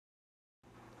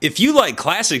If you like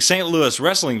classic St. Louis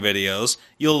wrestling videos,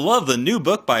 you'll love the new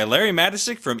book by Larry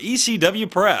Matysik from ECW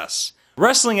Press.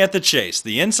 Wrestling at the Chase,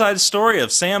 the inside story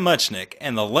of Sam Muchnick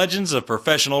and the legends of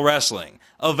professional wrestling.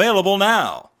 Available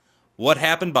now. What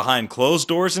happened behind closed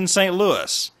doors in St.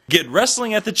 Louis? Get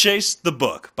Wrestling at the Chase, the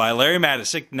book by Larry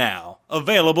Matysik now.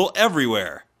 Available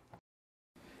everywhere.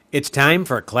 It's time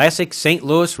for Classic St.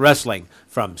 Louis Wrestling.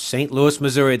 From St. Louis,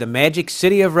 Missouri, the magic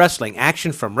city of wrestling.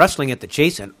 Action from Wrestling at the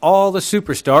Chase and all the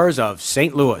superstars of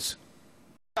St. Louis.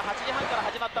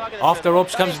 Off the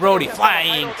ropes comes Brody.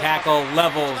 Flying tackle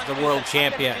levels the world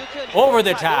champion. Over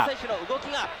the top.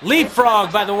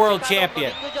 Leapfrog by the world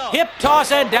champion. Hip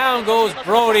toss and down goes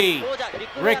Brody.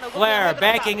 Ric Flair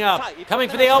backing up. Coming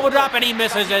for the elbow drop and he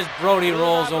misses as Brody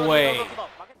rolls away.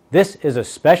 This is a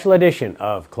special edition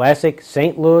of Classic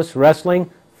St. Louis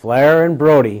Wrestling, Flair and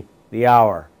Brody, the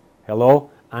Hour. Hello,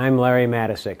 I'm Larry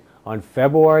Matysik. On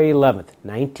February 11th,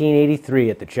 1983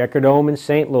 at the Checker Dome in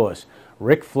St. Louis,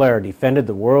 Ric Flair defended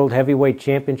the World Heavyweight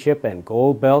Championship and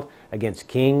gold belt against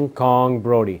King Kong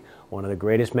Brody, one of the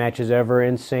greatest matches ever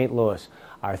in St. Louis.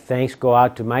 Our thanks go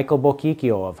out to Michael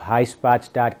Bochicchio of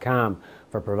HighSpots.com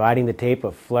for providing the tape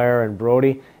of Flair and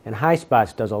Brody, and High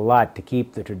Spots does a lot to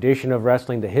keep the tradition of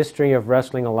wrestling, the history of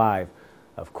wrestling alive.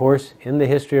 Of course, in the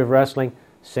history of wrestling,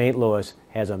 St. Louis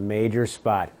has a major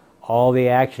spot. All the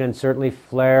action, and certainly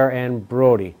Flair and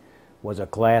Brody, was a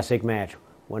classic match.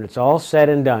 When it's all said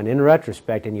and done, in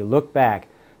retrospect, and you look back,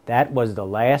 that was the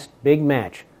last big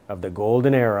match of the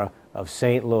golden era of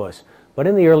St. Louis. But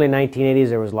in the early 1980s,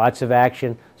 there was lots of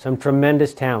action, some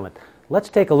tremendous talent. Let's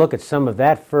take a look at some of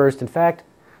that first. In fact,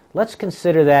 let's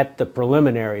consider that the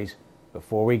preliminaries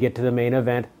before we get to the main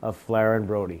event of Flair and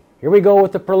Brody. Here we go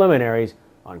with the preliminaries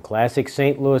on Classic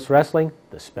St. Louis Wrestling,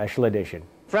 the special edition.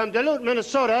 From Duluth,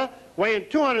 Minnesota, weighing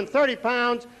 230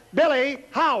 pounds, Billy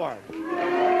Howard.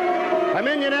 From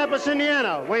Indianapolis,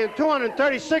 Indiana, weighing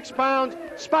 236 pounds,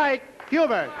 Spike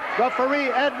Hubert. Referee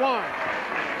Ed Warren.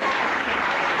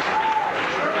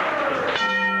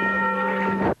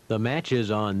 The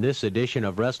matches on this edition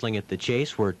of Wrestling at the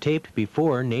Chase were taped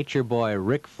before Nature Boy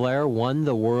Ric Flair won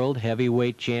the World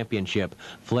Heavyweight Championship.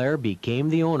 Flair became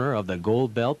the owner of the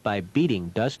gold belt by beating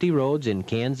Dusty Rhodes in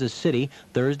Kansas City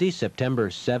Thursday, September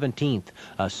 17th.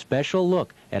 A special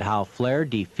look at how Flair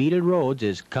defeated Rhodes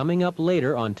is coming up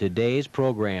later on today's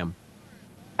program.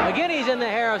 Again, he's in the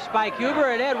hair of Spike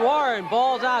Huber, and Ed Warren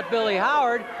balls out Billy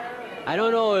Howard. I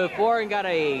don't know if Warren got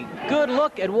a good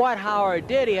look at what Howard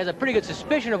did. He has a pretty good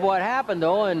suspicion of what happened,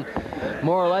 though, and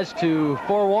more or less to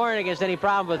forewarn against any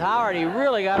problem with Howard, he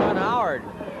really got on Howard.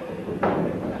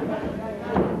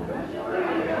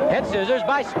 Head scissors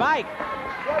by Spike.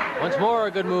 Once more,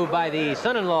 a good move by the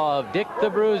son-in-law of Dick the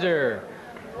Bruiser.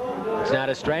 It's not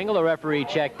a strangle. The referee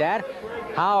checked that.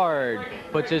 Howard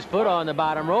puts his foot on the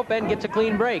bottom rope and gets a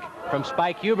clean break from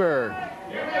Spike Huber.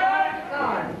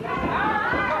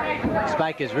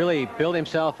 Spike has really built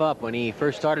himself up. When he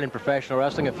first started in professional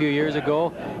wrestling a few years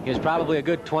ago, he was probably a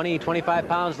good 20, 25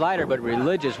 pounds lighter, but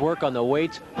religious work on the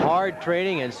weights, hard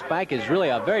training, and Spike is really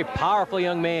a very powerful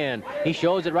young man. He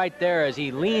shows it right there as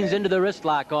he leans into the wrist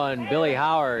lock on Billy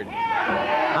Howard.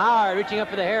 Howard reaching up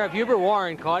for the hair of Huber.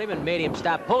 Warren caught him and made him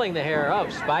stop pulling the hair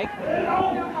of Spike.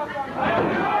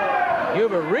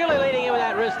 Huber really leaning in with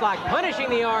that wrist lock, punishing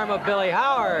the arm of Billy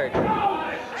Howard.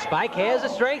 Spike has the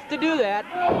strength to do that.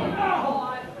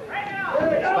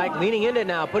 Spike leaning into it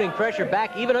now, putting pressure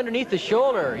back even underneath the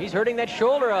shoulder. He's hurting that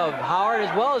shoulder of Howard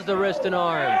as well as the wrist and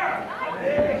arm.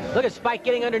 Look at Spike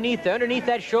getting underneath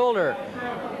that shoulder.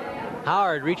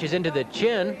 Howard reaches into the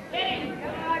chin.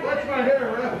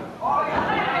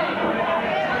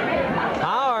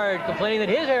 Howard complaining that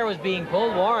his hair was being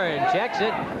pulled. Warren checks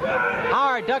it.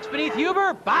 Howard ducks beneath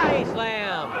Huber. Body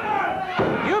slam.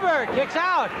 Huber kicks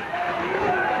out.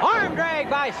 Arm drag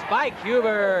by Spike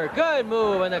Huber. Good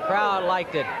move, and the crowd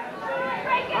liked it.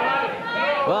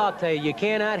 Well, I'll tell you, you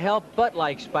cannot help but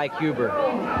like Spike Huber.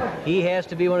 He has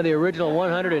to be one of the original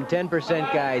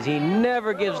 110% guys. He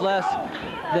never gives less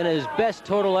than his best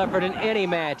total effort in any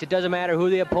match. It doesn't matter who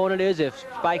the opponent is, if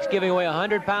Spike's giving away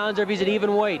 100 pounds or if he's at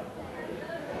even weight.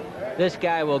 This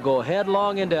guy will go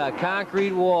headlong into a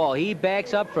concrete wall. He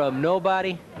backs up from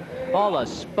nobody. All the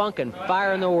spunk and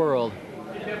fire in the world.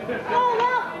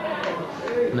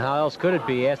 And how else could it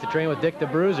be? He has to train with Dick the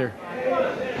Bruiser.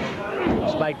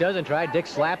 Spike doesn't try. Dick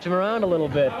slaps him around a little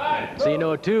bit. So you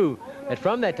know, too, that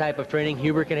from that type of training,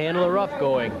 Huber can handle a rough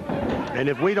going. And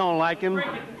if we don't like him,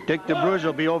 Dick the Bruiser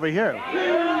will be over here.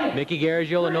 Mickey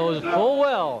Garagiola knows full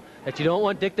well that you don't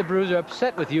want Dick the Bruiser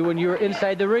upset with you when you're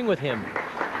inside the ring with him.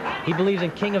 He believes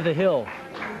in King of the Hill.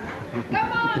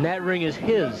 And that ring is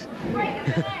his.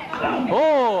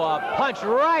 Oh, a punch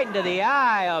right into the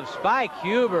eye of Spike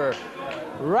Huber.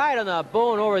 Right on the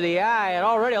bone over the eye, and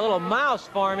already a little mouse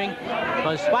forming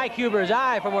on Spike Huber's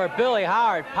eye from where Billy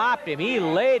Howard popped him. He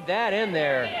laid that in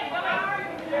there.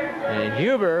 And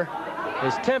Huber,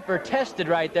 his temper tested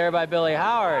right there by Billy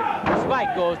Howard.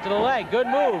 Spike goes to the leg. Good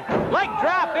move. Leg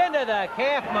drop into the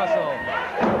calf muscle.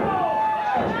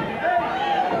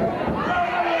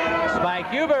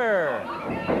 Spike Huber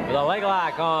with a leg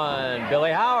lock on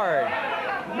Billy Howard.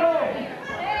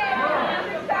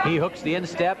 He hooks the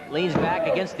instep, leans back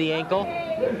against the ankle.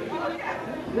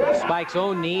 Spike's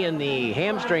own knee in the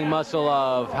hamstring muscle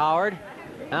of Howard.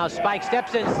 Now Spike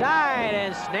steps inside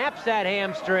and snaps that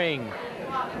hamstring.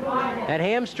 That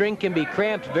hamstring can be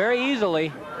cramped very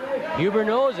easily. Huber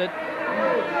knows it.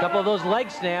 A couple of those leg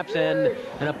snaps and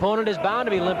an opponent is bound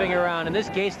to be limping around. In this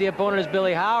case, the opponent is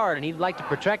Billy Howard, and he'd like to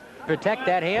protect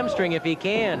that hamstring if he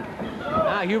can.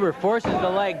 Now Huber forces the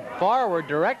leg forward,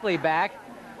 directly back,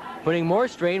 putting more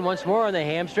strain once more on the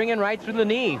hamstring and right through the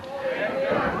knee.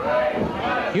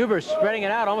 Huber's spreading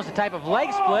it out, almost a type of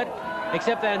leg split,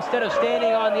 except that instead of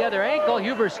standing on the other ankle,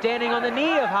 Huber's standing on the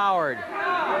knee of Howard.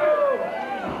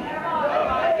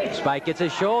 Spike gets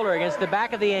his shoulder against the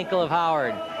back of the ankle of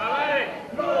Howard.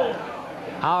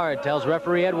 Howard tells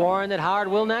referee Ed Warren that Howard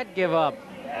will not give up.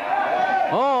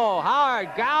 Oh, Howard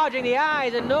gouging the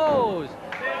eyes and nose.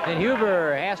 And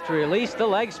Huber has to release the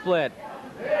leg split.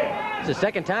 It's the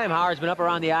second time Howard's been up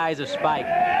around the eyes of Spike.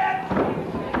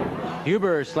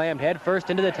 Huber slammed headfirst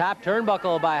into the top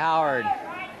turnbuckle by Howard.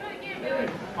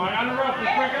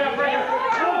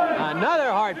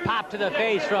 Another hard pop to the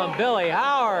face from Billy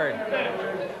Howard.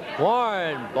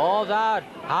 Warren balls out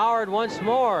Howard once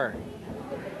more.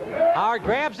 Howard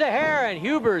grabs the hair, and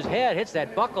Huber's head hits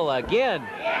that buckle again.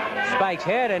 Spike's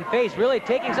head and face really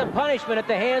taking some punishment at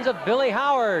the hands of Billy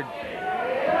Howard.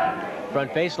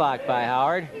 Front face lock by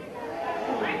Howard.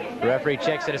 The referee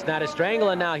checks that it's not a strangle,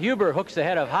 and now Huber hooks the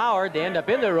head of Howard. They end up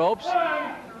in the ropes.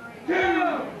 1,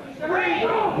 2,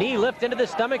 3. Knee lift into the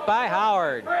stomach by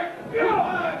Howard.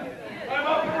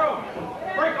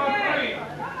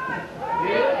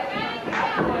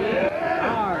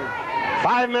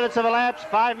 5 minutes have elapsed,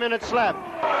 5 minutes left.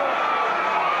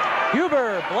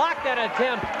 Huber blocked that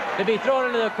attempt to be thrown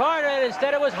into the corner, and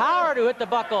instead it was Howard who hit the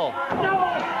buckle.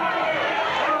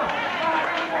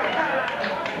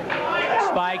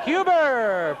 Spike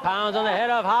Huber pounds on the head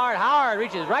of Howard. Howard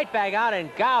reaches right back out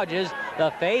and gouges the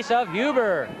face of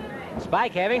Huber.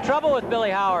 Spike having trouble with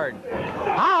Billy Howard.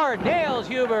 Howard nails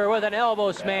Huber with an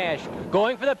elbow smash.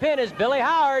 Going for the pin is Billy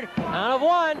Howard. Count of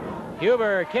 1.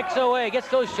 Huber kicks away, gets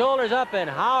those shoulders up, and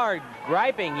Howard,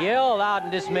 griping, yelled out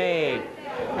in dismay.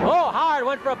 Oh, Howard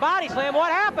went for a body slam.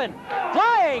 What happened?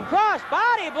 Flying cross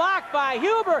body block by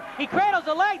Huber. He cradles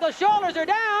the leg, those shoulders are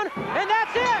down, and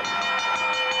that's it.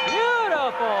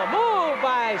 Beautiful move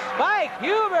by Spike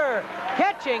Huber,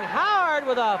 catching Howard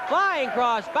with a flying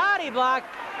cross body block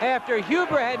after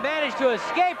Huber had managed to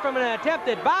escape from an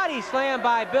attempted body slam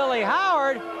by Billy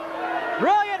Howard.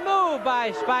 Brilliant move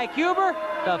by Spike Huber.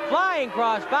 The flying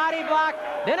cross body block,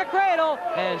 then a cradle,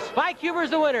 and Spike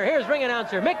Huber's the winner. Here's ring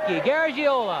announcer Mickey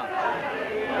Garagiola.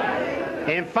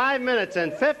 In 5 minutes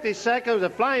and 50 seconds, the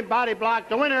flying body block,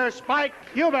 the winner, Spike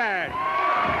Huber.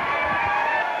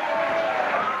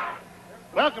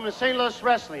 Welcome to St. Louis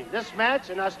Wrestling. This match,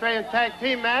 an Australian tag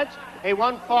team match, a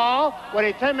 1 fall with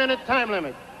a 10-minute time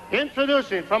limit.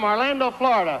 Introducing from Orlando,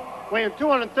 Florida, weighing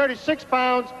 236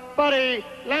 pounds, Buddy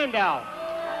Landau.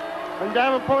 From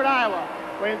Davenport, Iowa,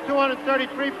 weighing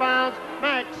 233 pounds,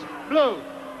 Max Blue.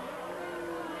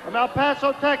 From El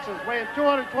Paso, Texas, weighing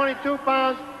 222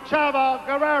 pounds, Chavo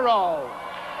Guerrero.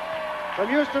 From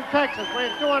Houston, Texas,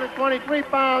 weighing 223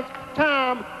 pounds,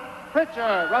 Tom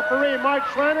Pritchard. Referee Mark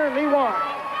Schreiner and Lee Warren.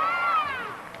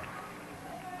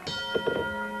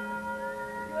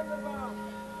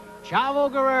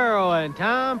 Chavo Guerrero and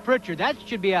Tom Pritchard. That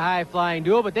should be a high-flying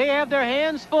duel, but they have their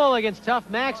hands full against tough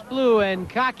Max Blue and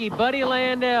cocky Buddy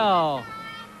Landau.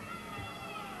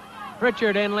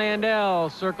 Pritchard and Landau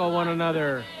circle one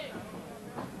another.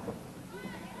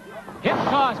 Hip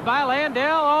toss by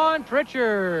Landau on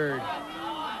Pritchard.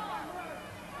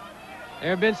 There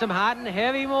have been some hot and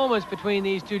heavy moments between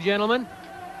these two gentlemen.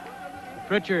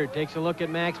 Pritchard takes a look at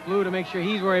Max Blue to make sure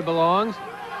he's where he belongs.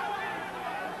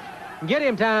 Get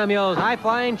him, Tom, yells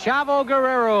high-flying Chavo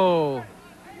Guerrero.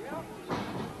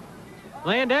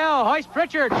 Landau hoists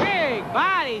Pritchard. Big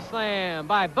body slam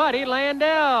by Buddy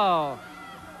Landau.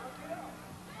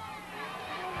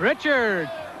 Pritchard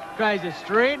tries to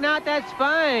straighten out that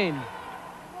spine.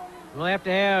 We'll have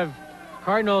to have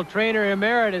Cardinal trainer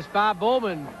emeritus Bob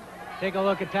Bowman Take a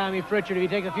look at Tommy Pritchard if he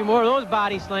takes a few more of those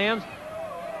body slams.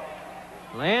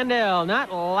 Landell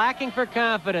not lacking for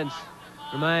confidence.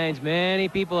 Reminds many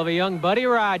people of a young Buddy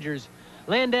Rogers.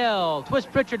 Landell twists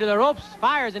Pritchard to the ropes,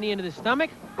 fires a knee into the stomach.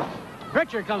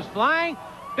 Pritchard comes flying.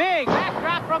 Big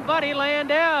backdrop from Buddy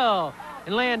Landell.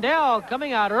 And Landell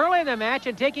coming out early in the match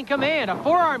and taking command. A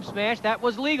forearm smash that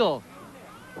was legal.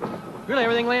 Really,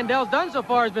 everything Landell's done so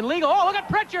far has been legal. Oh, look at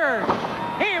Pritchard.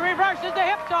 He reverses the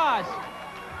hip toss.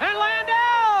 And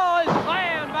Landell is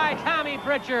slammed by Tommy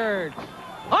Pritchard.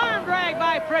 Arm drag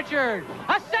by Pritchard.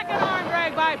 A second arm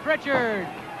drag by Pritchard.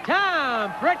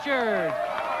 Tom Pritchard.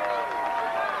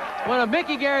 One of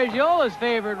Mickey Garagiola's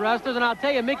favorite wrestlers, and I'll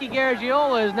tell you, Mickey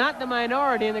Garagiola is not the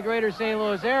minority in the greater St.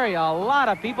 Louis area. A lot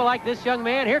of people like this young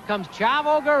man. Here comes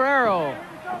Chavo Guerrero.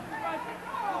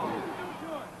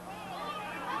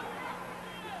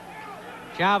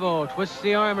 Chavo twists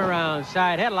the arm around.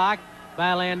 Side headlock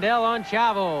by Landell on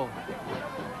Chavo.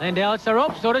 Landell hits the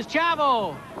rope, so does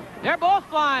Chavo. They're both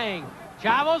flying.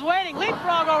 Chavo's waiting.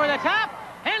 Leapfrog over the top,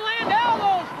 and Landell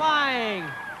goes flying.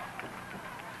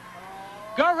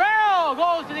 Guerrero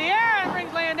goes to the air and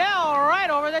brings Landell right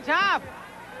over the top.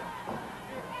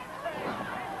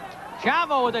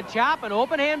 Chavo with a chop, an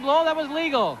open hand blow that was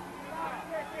legal.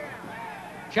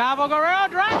 Chavo Guerrero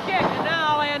drop kick, and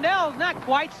now Landell's not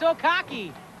quite so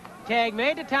cocky. Tag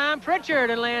made to Tom Pritchard,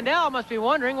 and Landell must be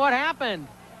wondering what happened.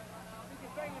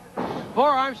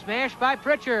 Forearm smash by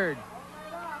Pritchard.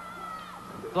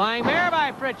 Flying bear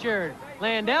by Pritchard.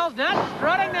 Landell's not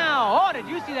strutting now. Oh, did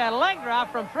you see that leg drop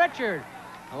from Pritchard?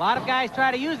 A lot of guys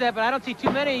try to use that, but I don't see too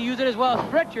many use it as well as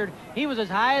Pritchard. He was as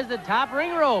high as the top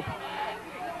ring rope.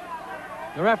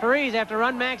 The referees have to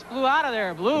run Max Blue out of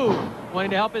there. Blue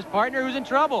wanting to help his partner who's in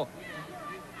trouble.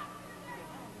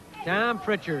 Tom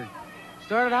Pritchard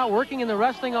started out working in the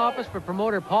wrestling office for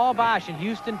promoter Paul Bosch in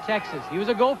Houston, Texas. He was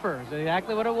a gopher. That's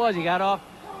exactly what it was. He got off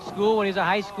school when he was a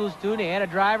high school student. He had a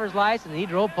driver's license, and he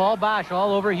drove Paul Bosch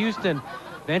all over Houston.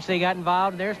 Eventually he got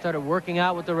involved there, started working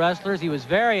out with the wrestlers. He was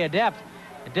very adept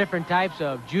at different types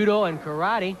of judo and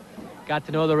karate. Got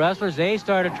to know the wrestlers. They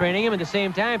started training him. At the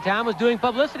same time, Tom was doing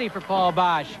publicity for Paul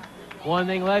Bosch. One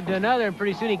thing led to another, and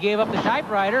pretty soon he gave up the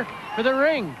typewriter for the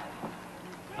ring.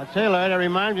 I'll tell you, Larry, that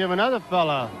reminds me of another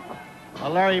fella,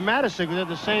 Larry Madison, who did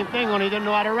the same thing when he didn't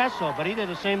know how to wrestle, but he did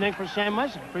the same thing for Sam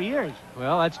Mushnick for years.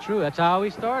 Well, that's true. That's how he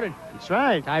started. That's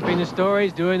right. Typing the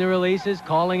stories, doing the releases,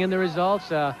 calling in the results.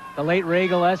 The late Ray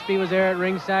Gillespie was there at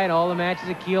ringside. All the matches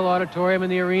at Kiel Auditorium in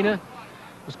the arena.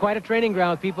 It was quite a training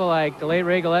ground with people like the late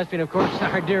Ray Gillespie and, of course,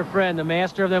 our dear friend, the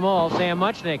master of them all, Sam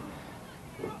Muchnick.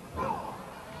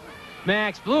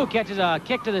 Max Blue catches a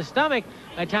kick to the stomach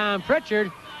by Tom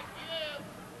Pritchard.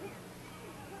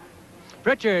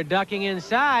 Pritchard ducking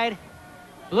inside.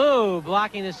 Blue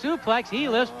blocking the suplex. He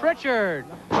lifts Pritchard.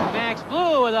 Max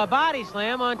Blue with a body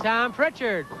slam on Tom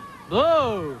Pritchard.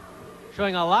 Blue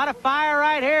showing a lot of fire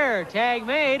right here. Tag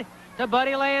made to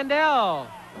Buddy Landell.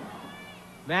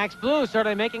 Max Blue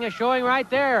certainly making a showing right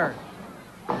there.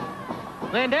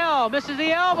 Landell misses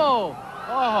the elbow.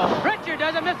 Oh, Pritchard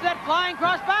doesn't miss that flying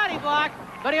crossbody block,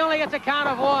 but he only gets a count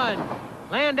of one.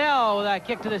 Landell with a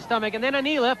kick to the stomach, and then a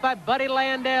knee lift by Buddy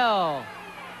Landell.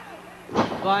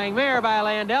 Flying mare by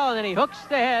Landell, and then he hooks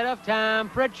the head of Tom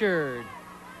Pritchard.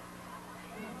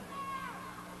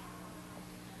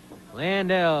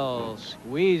 Landell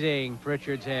squeezing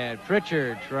Pritchard's head.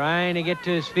 Pritchard trying to get to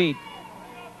his feet.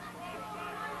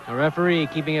 The referee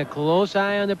keeping a close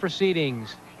eye on the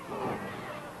proceedings.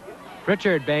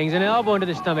 Pritchard bangs an elbow into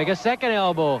the stomach, a second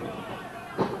elbow.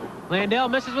 Landell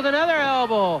misses with another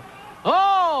elbow.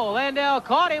 Oh, Landell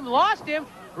caught him, lost him.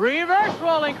 Reverse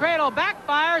rolling cradle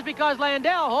backfires because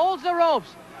Landell holds the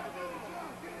ropes.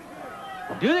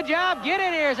 Do the job, get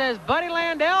in here, says Buddy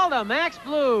Landell to Max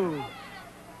Blue.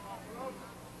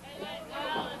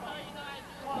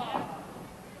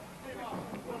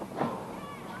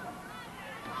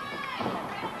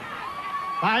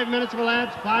 Five minutes of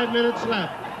elapsed, 5 minutes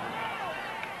left.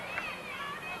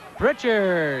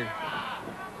 Pritchard.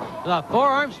 The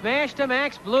forearm smash to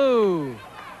Max Blue.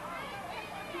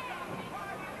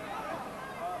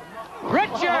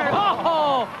 Pritchard,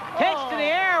 oh, takes to the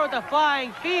air with the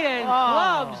flying feet and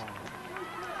clubs.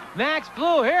 Max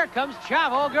Blue, here comes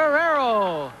Chavo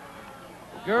Guerrero.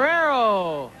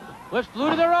 Guerrero whips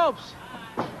Blue to the ropes.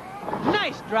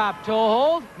 Nice drop toe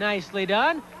hold, nicely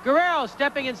done. Guerrero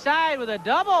stepping inside with a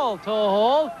double toe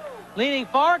hold. Leaning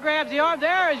forward, grabs the arm.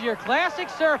 There is your classic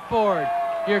surfboard.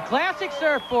 Your classic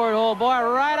surfboard hold, boy,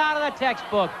 right out of the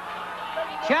textbook.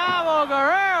 Chavo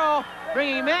Guerrero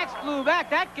bringing Max Blue back.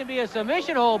 That can be a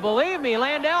submission hold, believe me.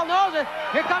 Landell knows it.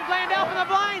 Here comes Landell from the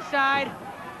blind side.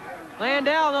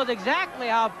 Landell knows exactly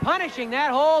how punishing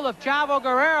that hold of Chavo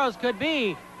Guerrero's could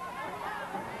be.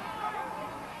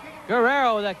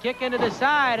 Guerrero with a kick into the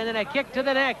side and then a kick to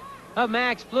the neck of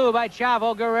Max Blue by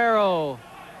Chavo Guerrero.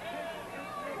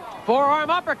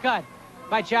 Forearm uppercut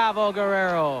by Chavo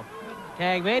Guerrero.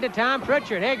 Tag made to Tom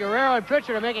Pritchard. Hey, Guerrero and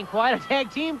Pritchard are making quite a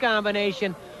tag team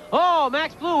combination. Oh,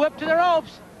 Max Blue whipped to the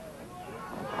ropes.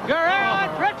 Guerrero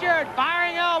and Pritchard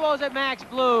firing elbows at Max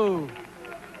Blue.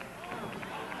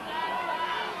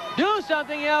 Do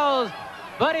something, yells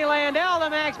Buddy Landell to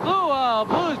Max Blue.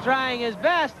 Blue's trying his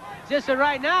best. It's just that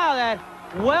right now that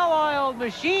well-oiled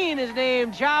machine is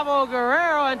named Chavo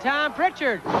Guerrero and Tom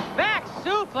Pritchard. Back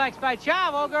suplex by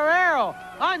Chavo Guerrero.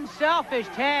 Unselfish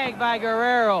tag by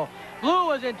Guerrero. Blue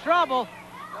was in trouble,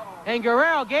 and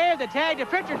Guerrero gave the tag to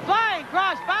Pritchard. Flying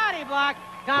cross body block.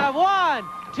 Count of 1,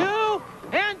 2,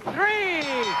 and 3.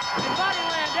 And Buddy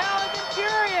Landell is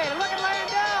infuriated. Look at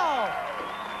Landell.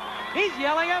 He's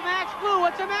yelling at Max Blue.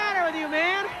 What's the matter with you,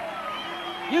 man?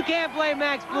 You can't blame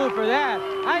Max Blue for that.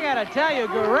 I gotta tell you,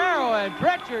 Guerrero and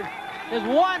Pritchard is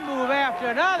one move after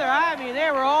another. I mean,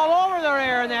 they were all over their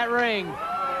air in that ring.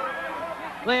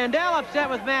 Landell upset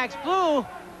with Max Blue,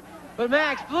 but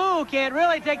Max Blue can't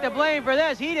really take the blame for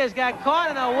this. He just got caught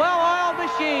in a well-oiled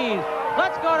machine.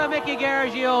 Let's go to Mickey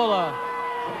Garagiola.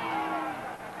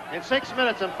 In 6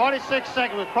 minutes and 46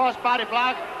 seconds with cross-body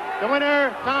block, the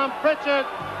winner, Tom Pritchard,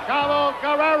 Chavo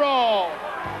Guerrero.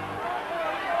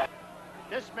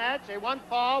 This match, a one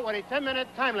fall with a 10-minute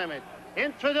time limit.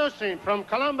 Introducing from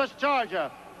Columbus,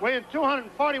 Georgia, weighing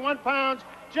 241 pounds,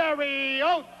 Jerry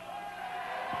Oates.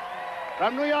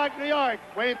 From New York, New York,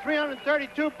 weighing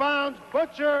 332 pounds,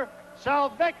 Butcher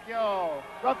Salvecchio.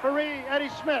 Referee, Eddie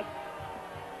Smith.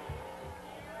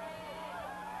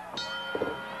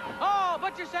 Oh,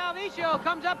 Butcher Salvecchio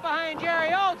comes up behind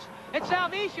Jerry Oates. It's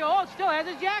Salvecchio. Oates still has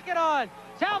his jacket on.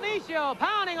 Salvecchio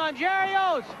pounding on Jerry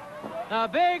Oates. A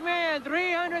big man,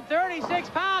 336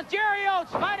 pounds. Jerry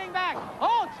Oates fighting back.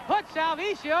 Oates puts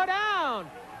Salvecchio down.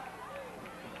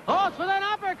 Oates with an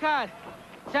uppercut.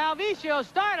 Salvecchio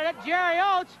started it. Jerry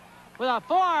Oates with a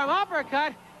forearm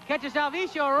uppercut catches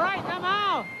Salvecchio right in the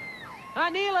mouth. A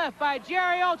knee lift by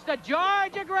Jerry Oates, the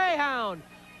Georgia Greyhound.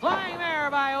 Flying there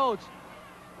by Oates.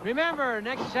 Remember,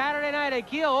 next Saturday night at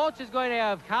Kiel, Oates is going to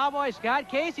have Cowboy Scott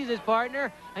Casey as his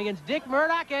partner against Dick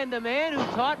Murdoch and the man who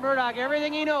taught Murdoch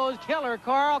everything he knows, Killer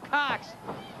Carl Cox.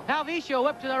 Salvecchio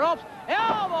whipped to the ropes.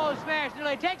 Elbow smash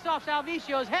nearly takes off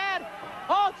Salvecchio's head.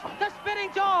 Oates, the spinning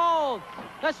toe hold.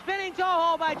 The spinning toe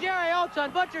hold by Jerry Oates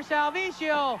on Butcher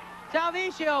Salvecchio.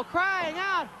 Salvecchio crying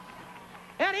out.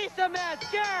 And he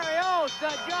submits. Jerry Oates, the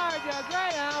Georgia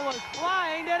Greyhound, was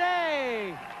flying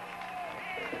today.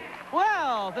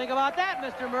 Well, think about that,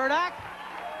 Mr. Murdoch.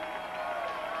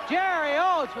 Jerry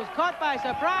Oates was caught by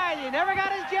surprise. He never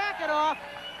got his jacket off.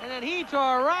 And then he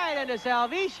tore right into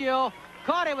Salvecchio,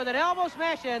 caught him with an elbow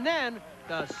smash, and then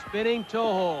the spinning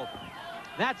toe hold.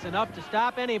 That's enough to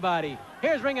stop anybody.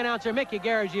 Here's ring announcer Mickey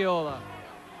Garagiola.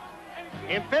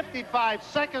 In 55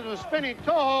 seconds with spinning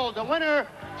toe hold, the winner,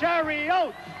 Jerry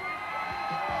Oates.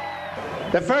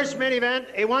 The first main event,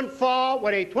 a one fall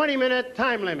with a 20-minute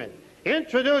time limit.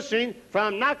 Introducing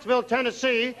from Knoxville,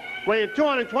 Tennessee, weighing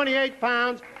 228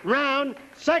 pounds, Ron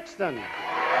Sexton.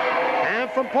 And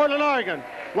from Portland, Oregon,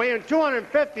 weighing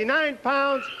 259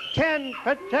 pounds, Ken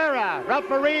Patera.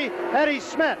 Referee, Eddie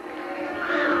Smith.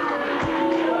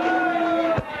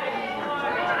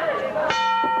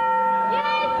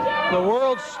 The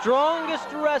world's strongest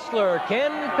wrestler,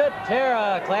 Ken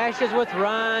Patera, clashes with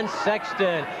Ron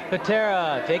Sexton.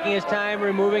 Patera taking his time,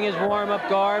 removing his warm-up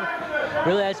garb.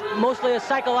 Really, that's mostly a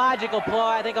psychological ploy,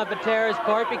 I think, on Patera's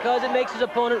part, because it makes his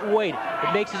opponent wait.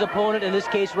 It makes his opponent, in this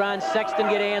case, Ron Sexton,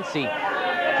 get antsy,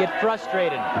 get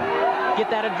frustrated, get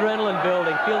that adrenaline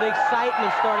building, feel the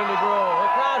excitement starting to grow. The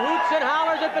crowd hoots and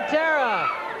hollers at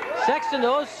Patera. Sexton,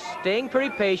 though, staying pretty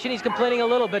patient. He's complaining a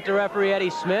little bit to referee Eddie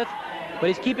Smith. But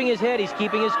he's keeping his head, he's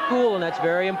keeping his cool, and that's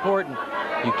very important.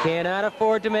 You cannot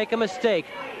afford to make a mistake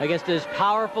against as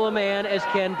powerful a man as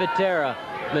Ken Patera.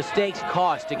 Mistakes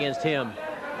cost against him.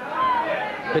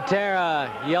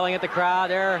 Patera yelling at the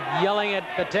crowd. They're yelling at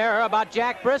Patera about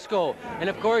Jack Briscoe. And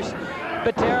of course,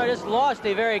 Patera just lost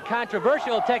a very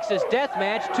controversial Texas death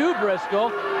match to Briscoe.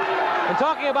 And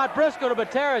talking about Briscoe to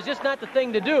Patera is just not the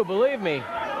thing to do, believe me.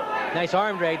 Nice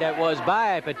arm drag that was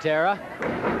by Patera.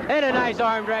 And a nice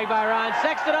arm drag by Ron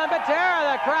Sexton on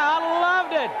Patera. The crowd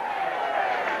loved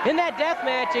it. In that death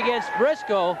match against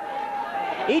Briscoe,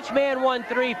 each man won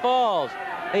 3 falls.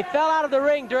 They fell out of the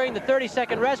ring during the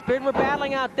 30-second rest period and were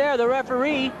battling out there. The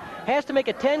referee has to make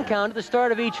a 10 count at the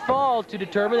start of each fall to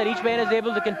determine that each man is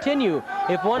able to continue.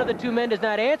 If one of the two men does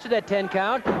not answer that 10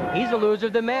 count, he's the loser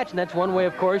of the match, and that's one way,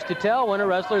 of course, to tell when a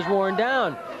wrestler's worn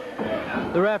down.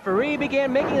 The referee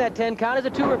began making that 10 count as the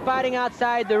two were fighting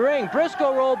outside the ring.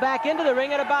 Briscoe rolled back into the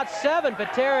ring at about 7.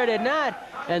 Patera did not,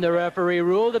 and the referee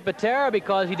ruled that Patera,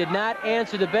 because he did not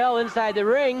answer the bell inside the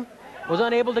ring, was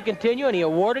unable to continue, and he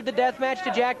awarded the death match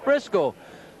to Jack Briscoe.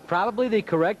 Probably the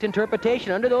correct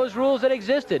interpretation under those rules that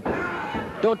existed.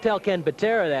 Don't tell Ken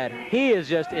Patera that. He is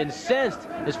just incensed.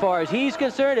 As far as he's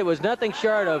concerned, it was nothing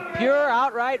short of pure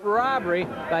outright robbery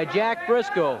by Jack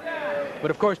Briscoe.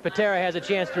 But of course, Patera has a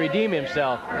chance to redeem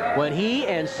himself when he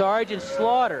and Sergeant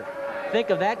Slaughter, think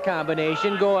of that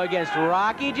combination, go against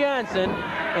Rocky Johnson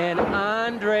and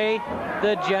Andre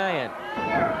the Giant.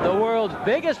 The world's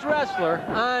biggest wrestler,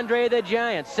 Andre the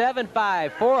Giant,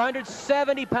 7'5",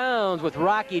 470 pounds, with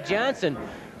Rocky Johnson,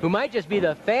 who might just be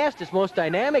the fastest, most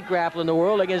dynamic grappler in the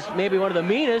world, against maybe one of the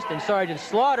meanest in Sergeant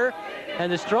Slaughter,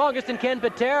 and the strongest in Ken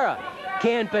Patera.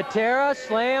 Can Patera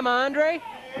slam Andre?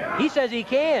 He says he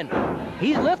can.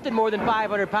 He's lifted more than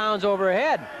 500 pounds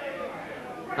overhead.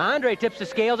 Andre tips the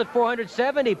scales at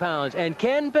 470 pounds. And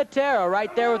Ken Patera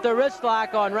right there with the wrist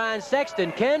lock on Ron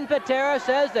Sexton. Ken Patera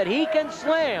says that he can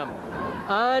slam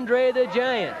Andre the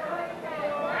Giant.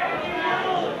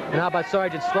 And how about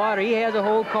Sergeant Slaughter? He has a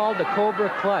hold called the Cobra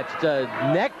Clutch. It's a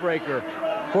neck breaker.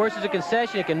 Forces a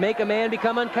concession. It can make a man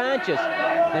become unconscious.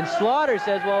 And Slaughter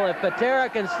says, well, if Patera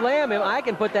can slam him, I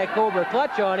can put that Cobra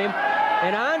Clutch on him.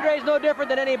 And Andre's no different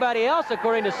than anybody else,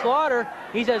 according to Slaughter.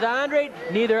 He says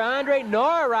neither Andre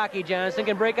nor Rocky Johnson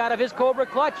can break out of his Cobra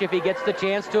Clutch if he gets the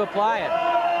chance to apply it.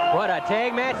 What a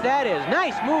tag match that is.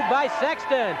 Nice move by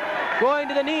Sexton. Going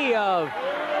to the knee of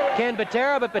Ken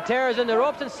Patera, but Patera's in the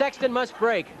ropes and Sexton must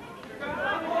break.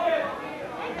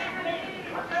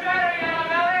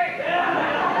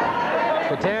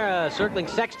 Patera circling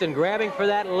Sexton, grabbing for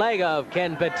that leg of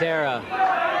Ken Patera.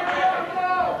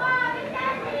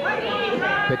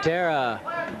 Patera,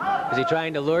 is he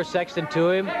trying to lure Sexton to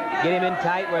him? Get him in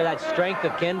tight where that strength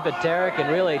of Ken Patera can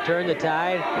really turn the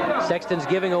tide. Sexton's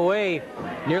giving away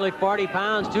nearly 40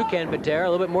 pounds to Ken Patera, a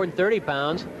little bit more than 30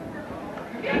 pounds.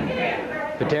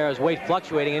 Patera's weight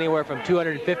fluctuating anywhere from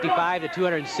 255 to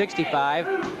 265.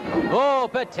 Oh,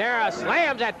 Patera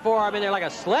slams that forearm in there like a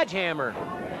sledgehammer.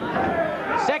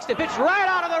 Sexton pitched right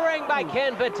out of the ring by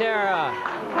Ken Patera.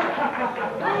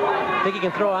 Think he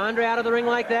can throw Andre out of the ring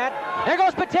like that? There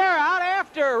goes Patera out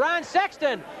after Ron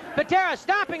Sexton. Patera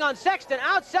stomping on Sexton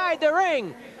outside the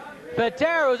ring.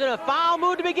 Patera was in a foul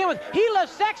mood to begin with. He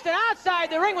lifts Sexton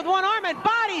outside the ring with one arm and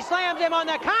body slams him on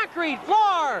the concrete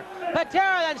floor.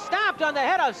 Patera then stomped on the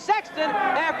head of Sexton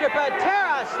after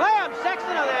Patera slammed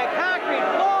Sexton on that concrete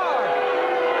floor.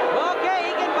 Okay,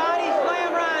 he can body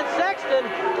slam Ron Sexton.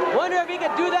 Wonder if he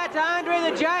could do that to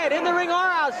Andre the Giant in the ring or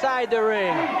outside the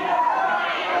ring.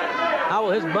 How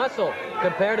will his muscle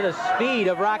compare to the speed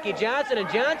of Rocky Johnson? And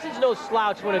Johnson's no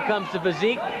slouch when it comes to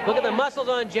physique. Look at the muscles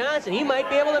on Johnson. He might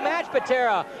be able to match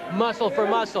Patera muscle for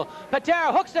muscle.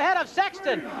 Patera hooks the head of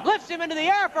Sexton, lifts him into the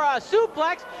air for a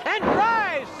suplex, and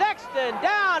drives Sexton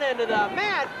down into the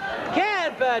mat.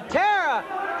 Ken Patera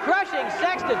crushing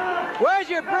Sexton. Where's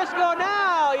your Briscoe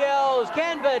now, yells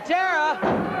Ken Patera.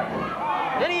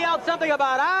 Then he yelled something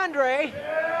about Andre.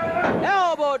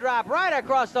 Elbow drop right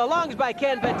across the lungs by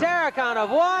Ken Patera. Count of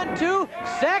 1, 2.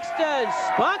 Sexton,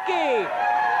 spunky.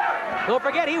 Don't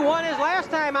forget, he won his last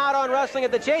time out on Wrestling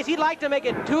at the Chase. He'd like to make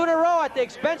it 2 in a row at the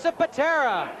expense of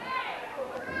Patera.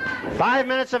 5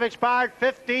 minutes have expired,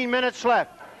 15 minutes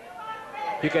left.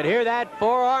 You could hear that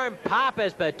forearm pop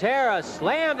as Patera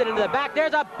slammed it into the back.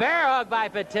 There's a bear hug by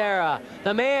Patera,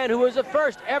 the man who was the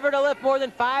first ever to lift more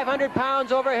than 500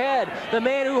 pounds overhead, the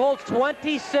man who holds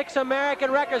 26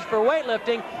 American records for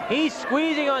weightlifting. He's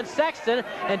squeezing on Sexton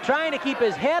and trying to keep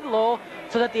his head low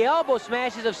so that the elbow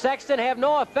smashes of Sexton have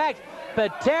no effect.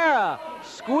 Patera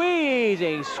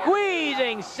squeezing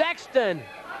Sexton.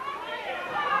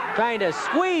 Trying to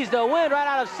squeeze the wind right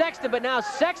out of Sexton, but now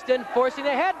Sexton forcing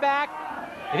the head back.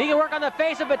 If he can work on the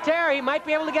face of Patera, he might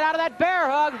be able to get out of that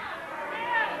bear hug.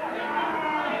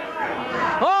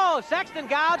 Oh, Sexton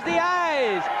gouged the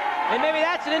eyes. And maybe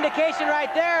that's an indication right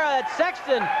there that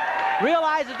Sexton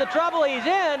realizes the trouble he's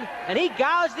in, and he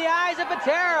gouged the eyes of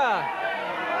Patera.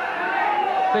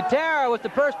 Patera, with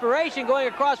the perspiration going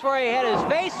across where he had his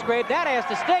face scraped, that has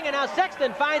to sting, and now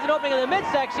Sexton finds an opening in the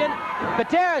midsection.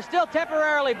 Patera is still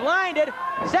temporarily blinded.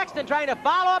 Sexton trying to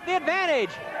follow up the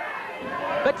advantage.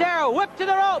 Patera whipped to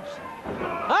the ropes.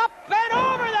 Up and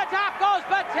over the top goes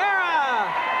Patera.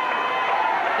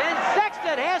 And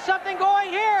Sexton has something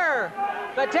going here.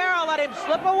 Patera let him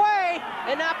slip away.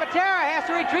 and now Patera has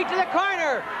to retreat to the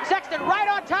corner. Sexton right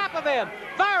on top of him.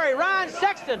 Fiery Ron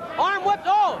Sexton, arm whips.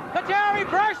 Oh, Patera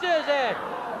reverses it.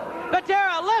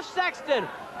 Patera lifts Sexton,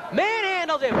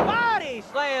 manhandles him. Body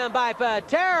slam by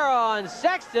Patera on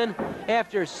Sexton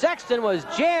after Sexton was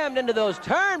jammed into those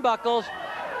turnbuckles.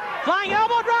 Flying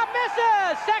elbow drop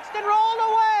misses. Sexton rolled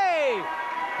away.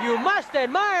 You must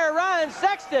admire Ron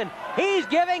Sexton. He's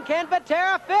giving Ken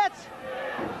Patera fits.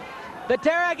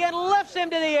 Patera again lifts him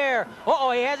to the air.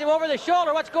 Uh-oh, he has him over the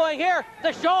shoulder. What's going here?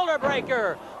 The shoulder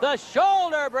breaker. The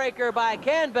shoulder breaker by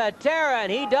Ken Patera,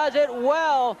 and he does it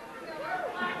well.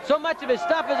 So much of his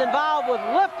stuff is involved with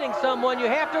lifting someone, you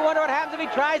have to wonder what happens if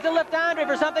he tries to lift Andre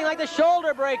for something like the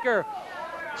shoulder breaker.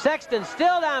 Sexton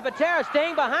still down. Patera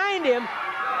staying behind him.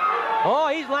 Oh,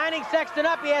 he's lining Sexton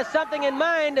up. He has something in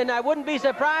mind, and I wouldn't be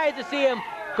surprised to see him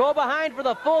go behind for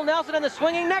the full Nelson and the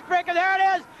swinging neck breaker. There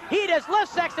it is. He just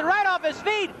lifts Sexton right off his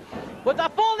feet with the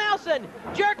full Nelson,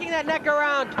 jerking that neck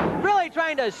around, really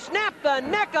trying to snap the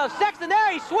neck of Sexton.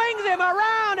 There he swings him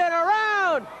around and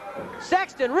around.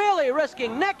 Sexton really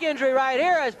risking neck injury right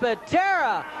here as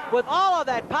Patera, with all of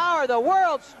that power, the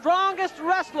world's strongest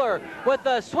wrestler, with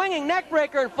the swinging neck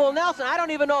breaker and full Nelson. I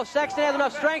don't even know if Sexton has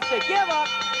enough strength to give up.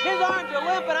 His arms are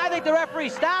limp, and I think the referee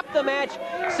stopped the match.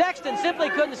 Sexton simply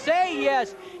couldn't say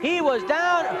yes. He was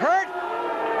down, hurt,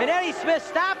 and Eddie Smith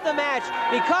stopped the match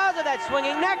because of that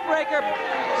swinging neck breaker.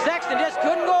 Sexton just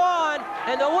couldn't go on,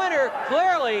 and the winner,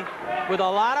 clearly, with a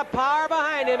lot of power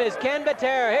behind him, is Ken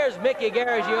Patera. Here's Mickey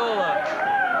Garagiola.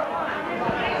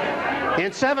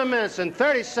 In 7 minutes and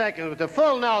 30 seconds with the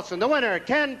full Nelson, the winner,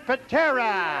 Ken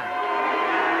Patera.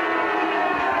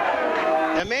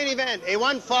 The main event, a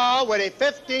one fall with a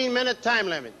 15-minute time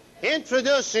limit.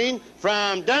 Introducing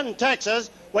from Denton,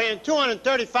 Texas, weighing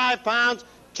 235 pounds,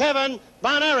 Kevin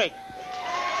Von Erich.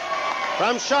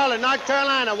 From Charlotte, North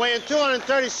Carolina, weighing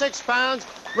 236 pounds,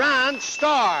 Ron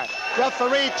Starr.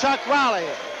 Referee Chuck Raleigh.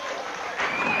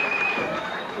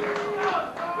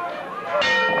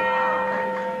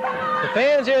 The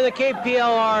fans here in the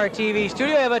KPLR TV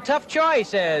studio have a tough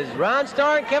choice as Ron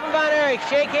Starr and Kevin Von Erich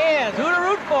shake hands. Who to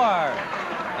root for?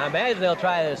 I imagine they'll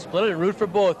try to split it and root for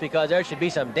both because there should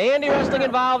be some dandy wrestling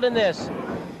involved in this.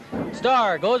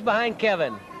 Starr goes behind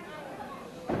Kevin.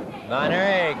 Von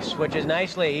Erich switches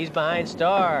nicely. He's behind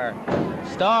Starr.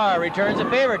 Starr returns the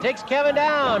favor, takes Kevin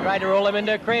down, tried to roll him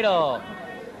into a cradle.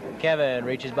 Kevin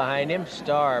reaches behind him.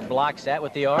 Starr blocks that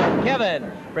with the arm.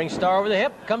 Kevin brings Starr over the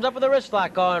hip, comes up with a wrist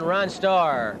lock on Ron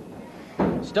Starr.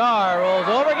 Starr rolls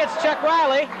over, gets Chuck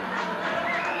Riley.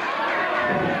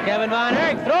 Kevin Von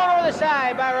Erich thrown over the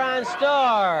side by Ron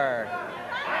Starr.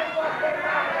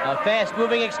 A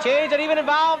fast-moving exchange that even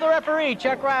involved the referee,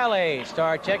 Chuck Riley.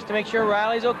 Starr checks to make sure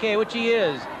Riley's okay, which he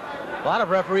is. A lot of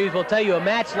referees will tell you a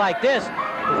match like this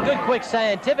with good, quick,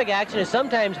 scientific action is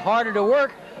sometimes harder to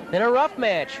work than a rough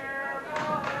match.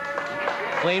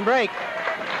 Clean break.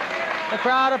 The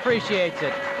crowd appreciates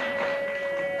it.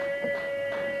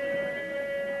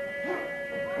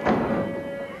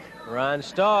 Ron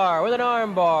Starr with an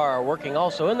arm bar, working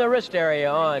also in the wrist area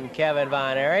on Kevin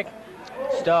Von Erich.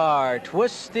 Starr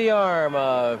twists the arm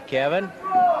of Kevin.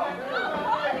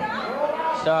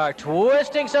 Starr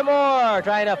twisting some more,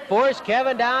 trying to force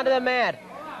Kevin down to the mat.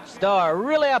 Starr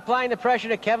really applying the pressure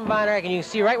to Kevin Von Erich, and you can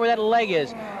see right where that leg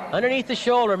is, underneath the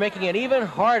shoulder, making it even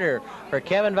harder for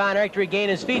Kevin Von Erich to regain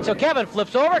his feet. So Kevin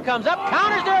flips over, comes up,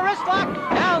 counters to a wrist lock,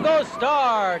 down goes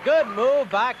Starr. Good move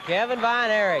by Kevin Von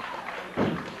Erich.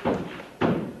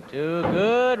 Two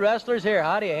good wrestlers here.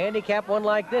 How do you handicap one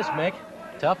like this, Mick?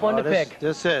 Tough one to pick.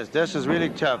 This is really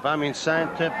tough. I mean,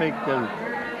 scientific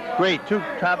and great. Two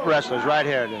top wrestlers right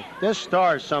here. This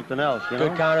Starr is something else, you know?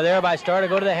 Good counter there by Starr to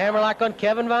go to the hammerlock on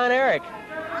Kevin Von Erich.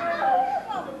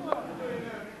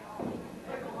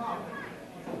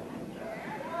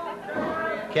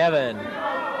 Kevin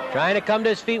trying to come to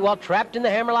his feet while trapped in the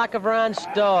hammerlock of Ron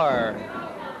Starr.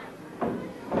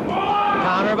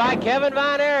 Counter by Kevin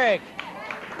Von Erich.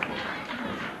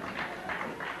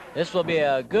 This will be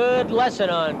a good lesson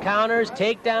on counters,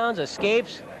 takedowns,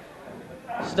 escapes.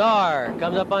 Starr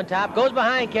comes up on top, goes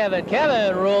behind Kevin.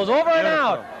 Kevin rolls over and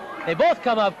out. They both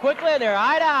come up quickly, and they're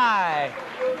eye to eye.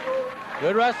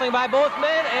 Good wrestling by both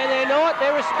men, and they know it. They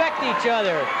respect each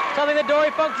other. Something that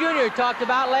Dory Funk Jr. talked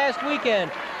about last weekend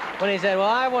when he said, well,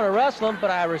 I want to wrestle him, but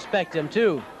I respect him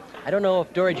too. I don't know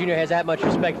if Dory Jr. has that much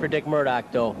respect for Dick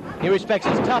Murdoch, though. He respects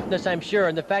his toughness, I'm sure,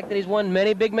 and the fact that he's won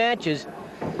many big matches.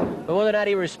 But whether or not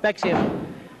he respects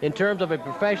him in terms of a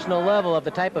professional level of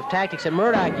the type of tactics that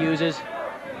Murdoch uses,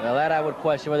 well, that I would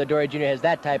question whether Dory Jr. has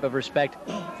that type of respect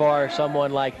for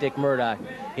someone like Dick Murdoch.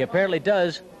 He apparently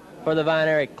does for the Von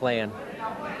Erich clan.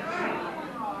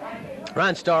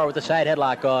 Ron Starr with the side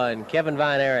headlock on Kevin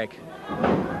Von Erich.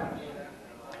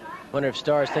 Wonder if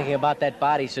Starr is thinking about that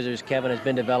body scissors Kevin has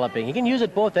been developing. He can use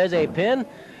it both as a pin,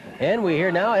 and we hear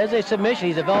now as a submission.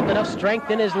 He's developed enough strength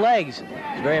in his legs.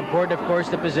 It's very important, of course,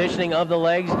 the positioning of the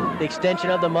legs, the extension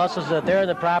of the muscles so that they're in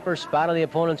the proper spot of the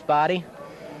opponent's body.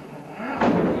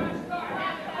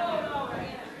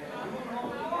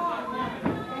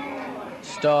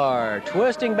 Starr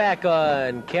twisting back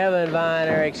on Kevin Von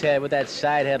Erich's head with that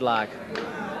side headlock.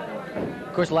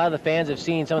 Of course, a lot of the fans have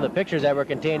seen some of the pictures that were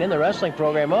contained in the wrestling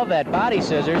program of that body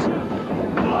scissors.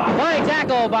 Flying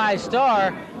tackle by Starr,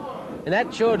 and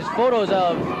that showed photos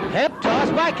of hip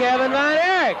toss by Kevin Von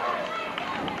Erich.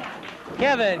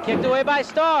 Kevin kicked away by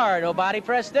Starr. No body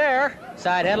press there.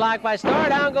 Side headlock by Starr.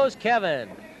 Down goes Kevin.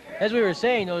 As we were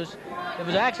saying, it was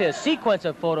actually a sequence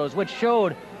of photos which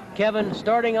showed Kevin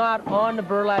starting out on the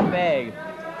burlap bag.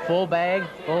 Full bag,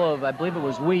 full of, I believe it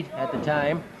was wheat at the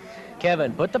time.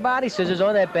 Kevin put the body scissors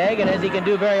on that bag, and as he can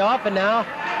do very often now,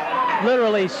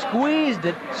 literally squeezed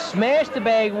it, smashed the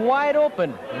bag wide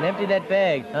open, and emptied that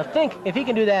bag. Now think, if he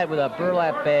can do that with a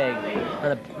burlap bag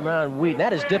around wheat,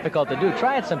 that is difficult to do.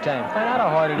 Try it sometime. Find out how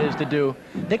hard it is to do.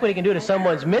 Think what he can do to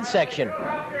someone's midsection.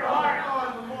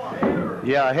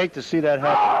 Yeah, I hate to see that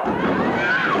happen.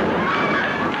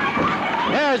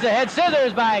 There's the head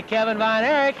scissors by Kevin Von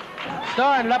Erich.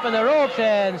 Starr ended up in the ropes,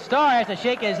 and Starr has to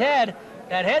shake his head.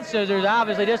 That head scissors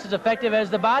obviously just as effective as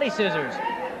the body scissors.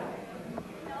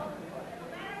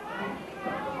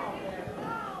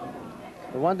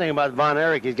 The one thing about Von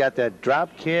Erich, he's got that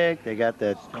drop kick, they got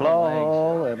that claw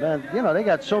hole, and then, you know, they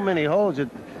got so many holes.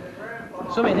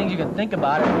 So many things you can think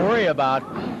about and worry about.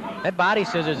 That body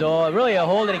scissors, though, really a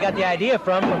hole that he got the idea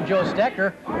from Joe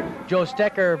Stecher. Joe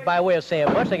Stecher, by way of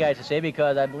saying much, I got to say,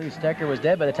 because I believe Stecher was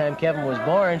dead by the time Kevin was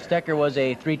born. Stecher was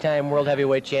a three-time world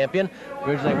heavyweight champion,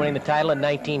 originally winning the title in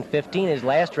 1915. His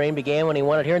last reign began when he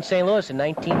won it here in St. Louis in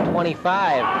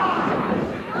 1925.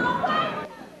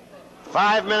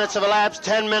 5 minutes have elapsed,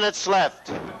 10 minutes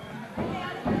left.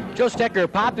 Joe Stecher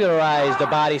popularized the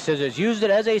body scissors, used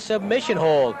it as a submission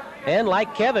hold, and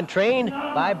like Kevin, trained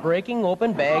by breaking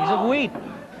open bags of wheat.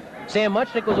 Sam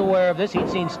Muchnick was aware of this. He'd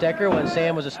seen Stecher when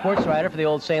Sam was a sports writer for the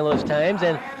old St. Louis Times,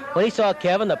 and when he saw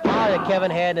Kevin, the power that Kevin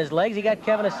had in his legs, he got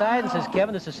Kevin aside and says,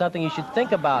 Kevin, this is something you should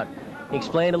think about. He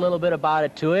explained a little bit about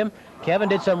it to him. Kevin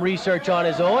did some research on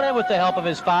his own, and with the help of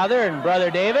his father and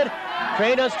brother David,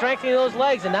 trained on strengthening those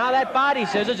legs, and now that body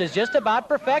scissors is just about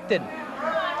perfected.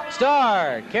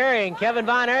 Starr carrying Kevin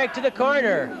Von Erich to the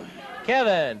corner.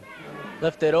 Kevin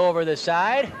lifted over the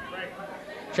side.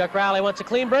 Chuck Rowley wants a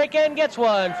clean break and gets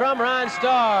one from Ron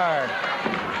Starr.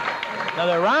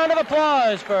 Another round of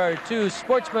applause for two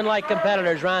sportsman-like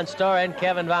competitors, Ron Starr and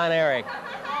Kevin Von Erich.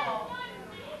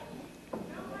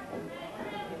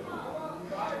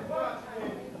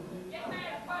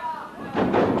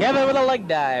 Kevin with a leg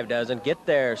dive, doesn't get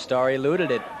there. Starr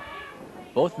eluded it.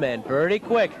 Both men pretty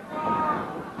quick.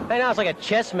 Right now it's like a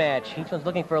chess match. Each one's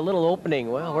looking for a little opening.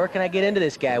 Well, where can I get into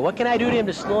this guy? What can I do to him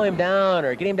to slow him down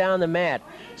or get him down the mat?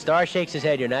 Starr shakes his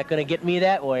head. You're not going to get me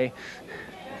that way.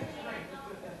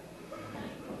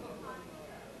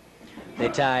 They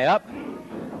tie up.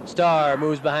 Starr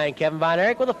moves behind Kevin Von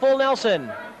Erich with a full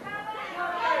Nelson.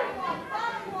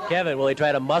 Kevin, will he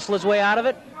try to muscle his way out of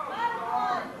it?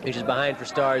 Reaches behind for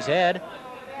Starr's head.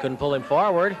 Couldn't pull him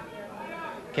forward.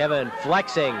 Kevin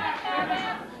flexing.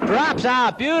 Drops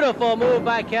out. Beautiful move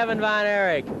by Kevin Von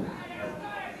Erich.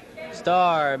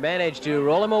 Starr managed to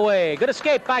roll him away. Good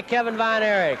escape by Kevin Von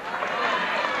Erich.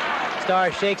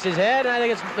 Starr shakes his head, and I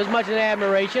think it's as much an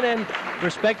admiration and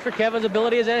respect for Kevin's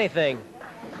ability as anything.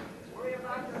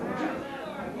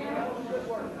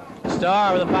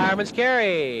 Starr with a fireman's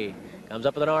carry. Comes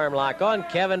up with an arm lock on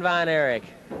Kevin Von Erich.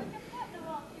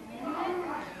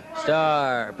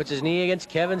 Starr puts his knee against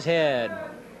Kevin's head.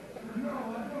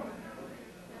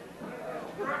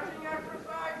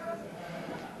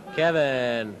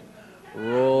 Kevin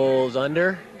rolls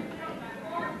under,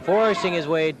 forcing his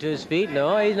way to his feet.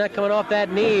 No, he's not coming off that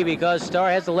knee because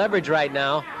Starr has the leverage right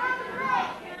now.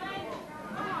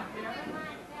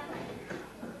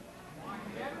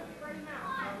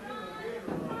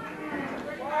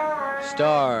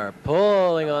 Starr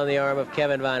pulling on the arm of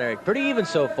Kevin Von Erich. Pretty even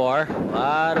so far. A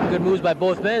lot of good moves by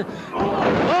both men.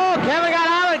 Oh, Kevin got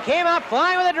out and came out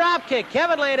flying with a drop kick.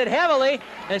 Kevin landed heavily,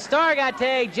 and Starr got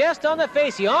tagged just on the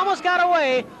face. He almost got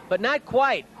away, but not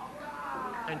quite.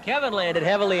 And Kevin landed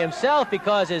heavily himself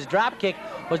because his drop kick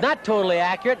was not totally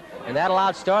accurate, and that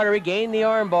allowed Starr to regain the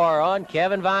armbar on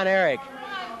Kevin Von Erich.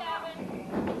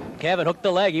 Kevin hooked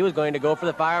the leg. He was going to go for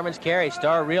the fireman's carry.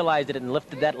 Starr realized it and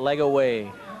lifted that leg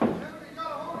away.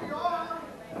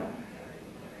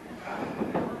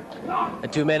 The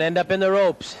two men end up in the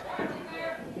ropes.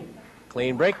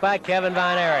 Clean break by Kevin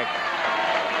Von Erich.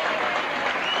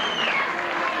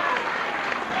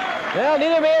 Well,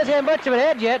 neither man's had much of an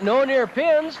edge yet. No near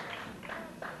pins.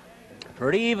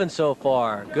 Pretty even so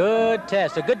far. Good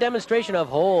test. A good demonstration of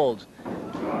holds.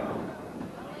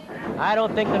 I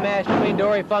don't think the match between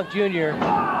Dory Funk Jr.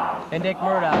 and Dick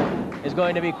Murdoch is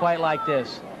going to be quite like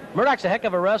this. Murdoch's a heck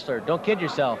of a wrestler. Don't kid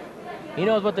yourself. He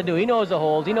knows what to do. He knows the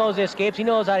holds. He knows the escapes. He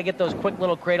knows how to get those quick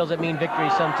little cradles that mean victory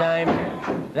sometime.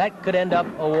 That could end up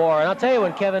a war. And I'll tell you,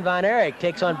 when Kevin Von Erich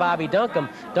takes on Bobby Duncum,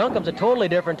 Duncum's a totally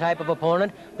different type of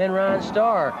opponent than Ron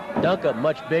Starr. Duncum,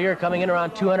 much bigger, coming in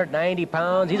around 290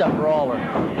 pounds. He's a brawler.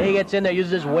 He gets in there,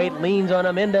 uses his weight, leans on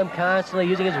him, into him constantly,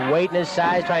 using his weight and his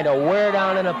size, trying to wear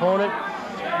down an opponent.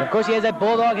 And of course, he has that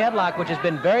bulldog headlock, which has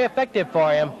been very effective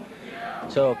for him.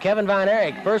 So Kevin Von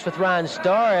Erich first with Ron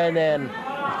Starr, and then,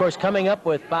 of course, coming up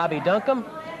with Bobby Duncum.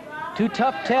 Two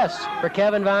tough tests for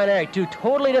Kevin Von Erich. Two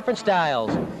totally different styles.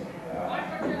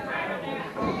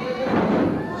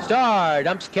 Starr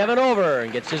dumps Kevin over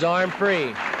and gets his arm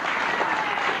free.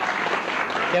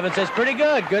 Kevin says, pretty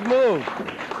good. Good move.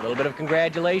 A little bit of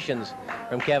congratulations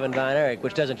from Kevin Von Erich,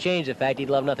 which doesn't change the fact he'd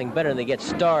love nothing better than to get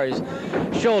Starr's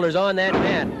shoulders on that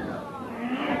mat.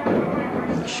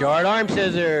 Short arm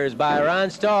scissors by Ron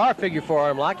Starr. Figure 4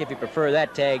 arm lock if you prefer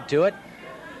that tag to it.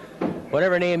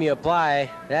 Whatever name you apply,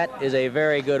 that is a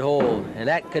very good hold. And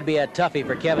that could be a toughie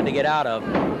for Kevin to get out of.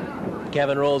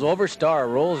 Kevin rolls over. Starr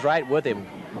rolls right with him.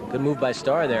 Good move by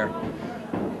Starr there.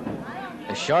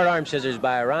 The short arm scissors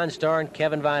by Ron Starr and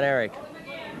Kevin Von Erich.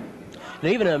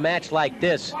 And even in a match like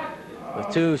this, with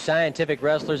two scientific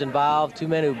wrestlers involved, two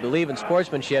men who believe in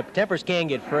sportsmanship, tempers can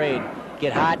get frayed,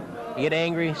 get hot, you get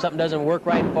angry, something doesn't work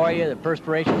right for you, the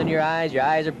perspiration's in your eyes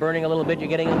are burning a little bit, you're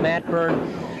getting a mat burn.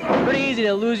 It's pretty easy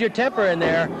to lose your temper in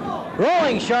there.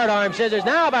 Rolling short arm scissors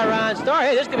now by Ron Starr.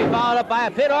 Hey, this could be followed up by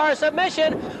a pin or a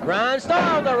submission. Ron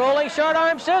Starr with the rolling short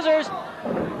arm scissors,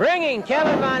 bringing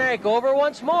Kevin Von Erich over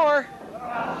once more.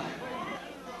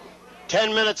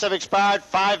 10 minutes have expired,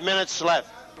 5 minutes left.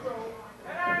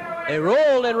 They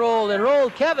rolled and rolled and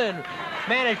rolled. Kevin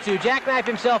managed to jackknife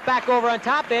himself back over on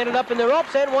top. They ended up in the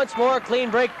ropes, and once more, clean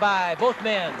break by both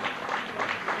men.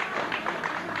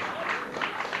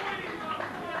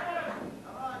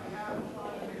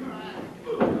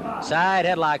 Side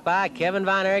headlock by Kevin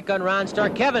Von Erich on Ron Starr.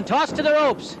 Kevin tossed to the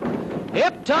ropes.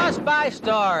 Hip toss by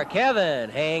Starr. Kevin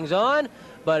hangs on,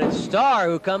 but it's Starr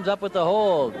who comes up with the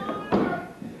hold.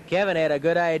 Kevin had a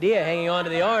good idea hanging on to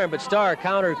the arm, but Starr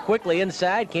countered quickly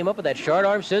inside, came up with that short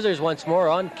arm scissors once more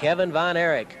on Kevin Von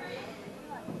Erich.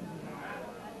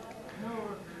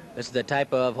 This is the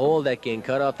type of hold that can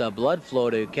cut off the blood flow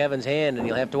to Kevin's hand, and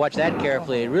you'll have to watch that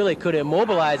carefully. It really could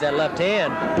immobilize that left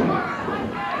hand.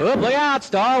 Oop, look out,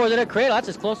 Starr was in a cradle. That's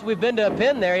as close as we've been to a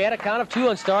pin there. He had a count of 2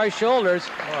 on Starr's shoulders,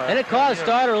 and it caused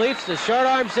Starr to release the short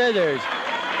arm scissors.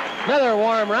 Another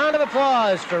warm round of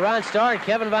applause for Ron Starr and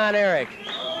Kevin Von Erich.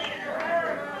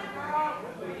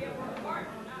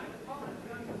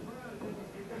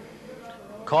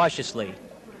 Cautiously,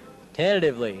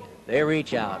 tentatively, they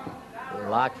reach out,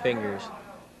 lock fingers.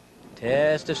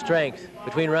 Test of strength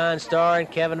between Ron Starr and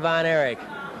Kevin Von Erich.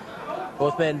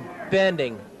 Both men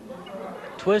bending,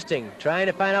 twisting, trying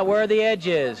to find out where the edge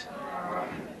is.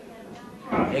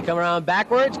 They come around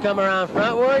backwards, come around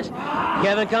frontwards.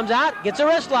 Kevin comes out, gets a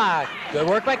wrist lock. Good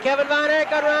work by Kevin Von Erich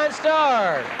on Ron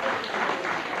Starr.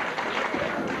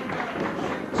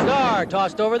 Starr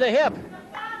tossed over the hip.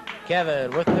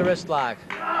 Kevin with the wrist lock.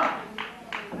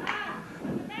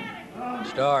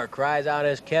 Starr cries out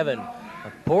as Kevin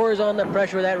pours on the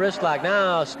pressure with that wrist lock.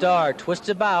 Now Starr twists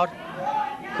about.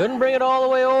 Couldn't bring it all the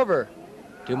way over.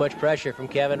 Too much pressure from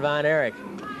Kevin Von Erich.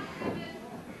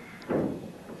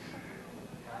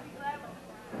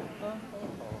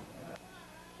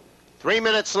 Three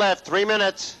minutes left, 3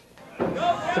 minutes.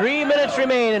 3 minutes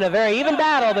remain in a very even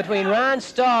battle between Ron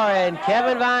Starr and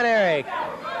Kevin Von Erich.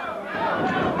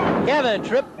 Kevin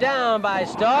tripped down by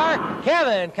Starr.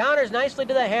 Kevin counters nicely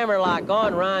to the hammerlock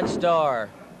on Ron Starr.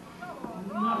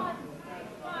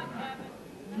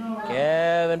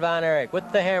 Kevin Von Erich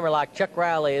with the hammerlock. Chuck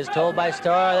Riley is told by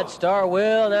Starr that Starr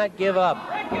will not give up.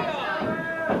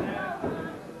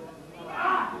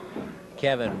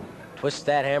 Kevin twists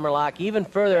that hammerlock even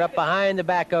further up behind the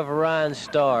back of Ron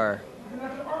Starr.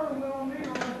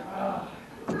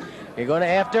 You're going to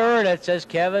have to earn it, says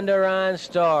Kevin to Ron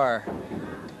Starr.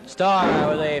 Starr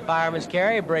with a fireman's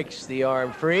carry breaks the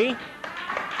arm free.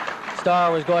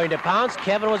 Starr was going to pounce.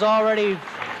 Kevin was already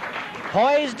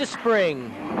poised to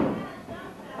spring.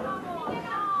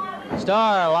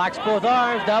 Starr locks both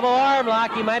arms, double arm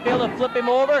lock. He might be able to flip him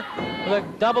over. with a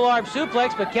double arm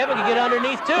suplex, but Kevin can get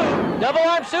underneath too. Double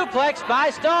arm suplex by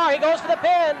Starr. He goes for the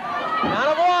pin. Count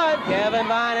of one. Kevin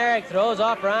Von Erich throws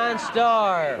off Ron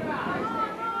Starr.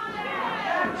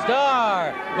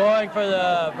 Starr going for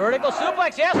the vertical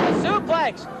suplex. Yes, the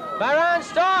suplex by Ron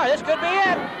Starr. This could be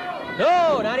it.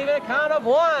 No, not even a count of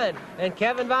one. And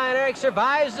Kevin Von Erich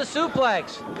survives the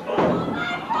suplex.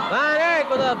 Von Erich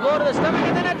with a blow to the stomach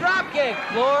and then a drop kick.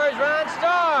 Floors Ron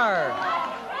Starr.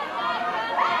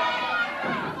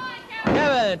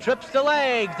 Kevin trips the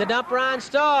legs to dump Ron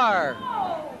Starr.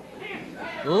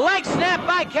 Leg snap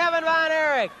by Kevin Von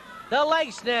Erich. The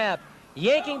leg snap.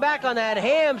 Yanking back on that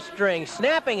hamstring,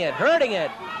 snapping it, hurting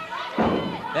it.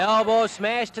 Elbow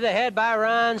smash to the head by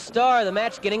Ron Starr. The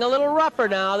match getting a little rougher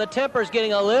now. The temper's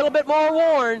getting a little bit more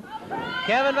worn.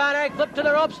 Kevin Von Erich flipped to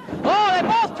the ropes. Oh, they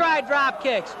both tried drop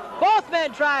kicks. Both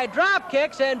men tried drop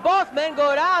kicks, and both men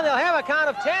go down. They'll have a count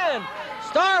of 10.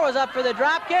 Starr was up for the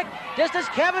drop kick, just as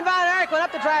Kevin Von Erich went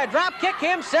up to try a drop kick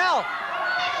himself.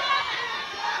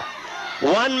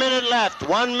 1 minute left,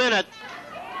 1 minute.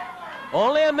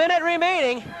 Only a minute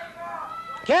remaining.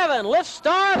 Kevin lifts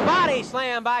Starr, body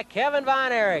slam by Kevin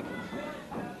Von Erich.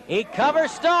 He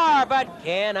covers Starr, but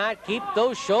cannot keep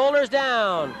those shoulders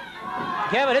down.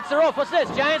 Kevin hits the rope. What's this?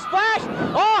 Giant splash?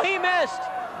 Oh, he missed.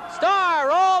 Starr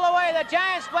roll away. The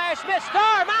giant splash missed.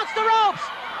 Starr mounts the ropes.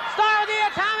 Starr with the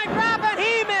atomic drop, and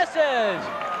he misses.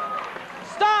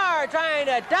 Starr trying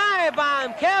to dive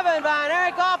bomb Kevin Von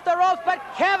Erich off the ropes, but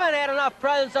Kevin had enough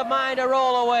presence of mind to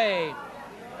roll away.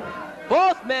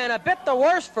 Both men a bit the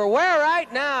worse for wear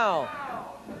right now.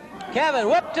 Kevin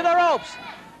whipped to the ropes.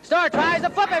 Starr tries to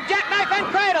flip him. Jackknife and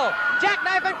cradle.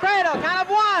 Jackknife and cradle. Count of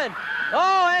one.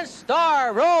 Oh, and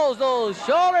Starr rolls those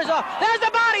shoulders off. There's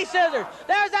the body scissors.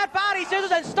 There's that body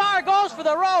scissors, and Starr goes for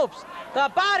the ropes.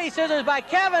 The body scissors by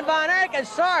Kevin Von Erich, and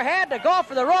Starr had to go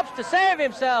for the ropes to save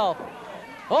himself.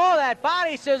 Oh, that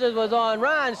body scissors was on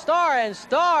Ron Starr, and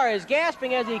Starr is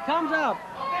gasping as he comes up.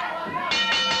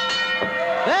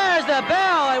 There's the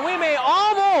bell, and we may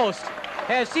almost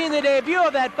have seen the debut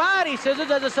of that body scissors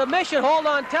as a submission hold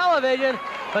on television,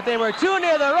 but they were too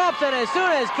near the ropes, and as soon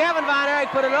as Kevin Von Erich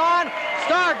put it on,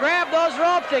 Starr grabbed those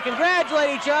ropes. They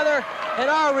congratulate each other and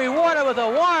are rewarded with a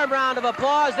warm round of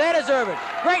applause. They deserve it.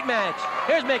 Great match.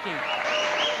 Here's Mickey.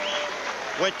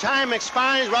 With time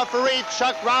expiring, referee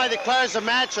Chuck Riley declares the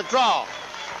match a draw.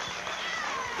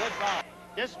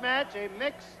 This match, a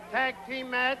mixed tag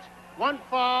team match, 1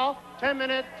 fall,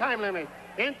 10-minute time limit.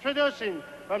 Introducing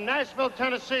from Nashville,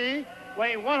 Tennessee,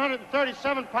 weighing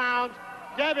 137 pounds,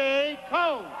 Debbie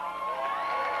Combs.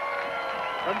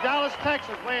 From Dallas,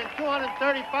 Texas, weighing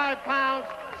 235 pounds,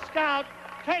 Scout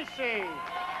Casey.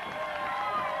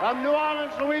 From New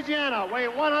Orleans, Louisiana,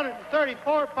 weighing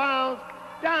 134 pounds,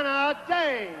 Donna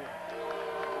Day.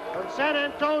 From San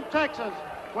Antonio, Texas,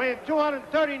 weighing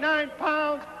 239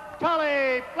 pounds,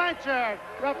 Tully Blanchard.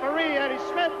 Referee Eddie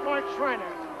Smith, Mark Schreiner.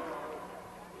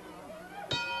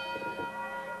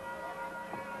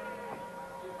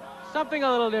 Something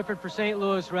a little different for St.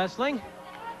 Louis wrestling.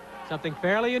 Something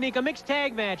fairly unique. A mixed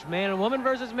tag match. Man and woman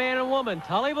versus man and woman.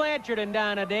 Tully Blanchard and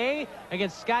Donna Day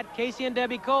against Scott Casey and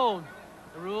Debbie Combs.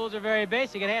 The rules are very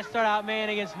basic. It has to start out man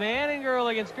against man and girl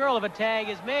against girl if a tag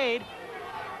is made.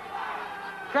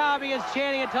 Crowd begins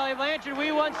chanting at Tully Blanchard,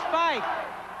 "We want Spike."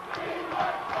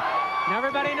 And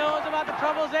everybody knows about the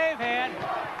troubles they've had.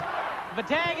 If a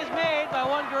tag is made by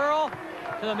one girl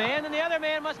to the man, then the other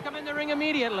man must come in the ring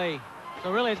immediately.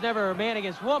 So really, it's never man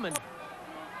against woman.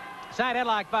 Side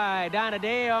headlock by Donna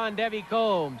Day on Debbie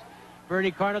Combs.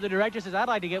 Bernie Carno, the director, says, "I'd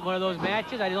like to get one of those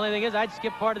matches. The only thing is I'd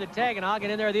skip part of the tag, and I'll get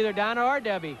in there with either Donna or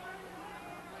Debbie."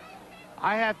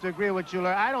 I have to agree with you,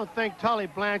 Larry. I don't think Tully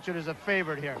Blanchard is a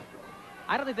favorite here.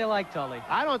 I don't think they like Tully.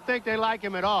 I don't think they like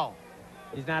him at all.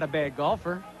 He's not a bad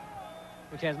golfer,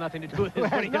 which has nothing to do with It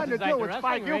has what he does nothing to inside do the with wrestling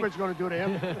Spike ring. Hubert's going to do to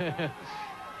him.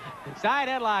 Side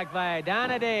headlock by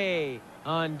Donna Day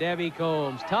on Debbie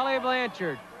Combs. Tully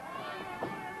Blanchard.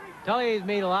 Tully's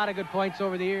made a lot of good points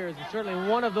over the years, and certainly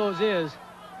one of those is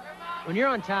when you're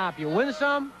on top, you win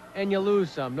some and you lose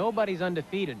some. Nobody's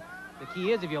undefeated. The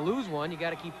key is if you lose one, you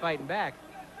got to keep fighting back.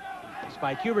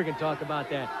 Spike Huber can talk about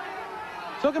that.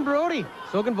 So can Brody.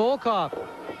 So can Volkov.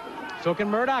 So can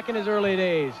Murdoch in his early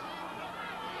days.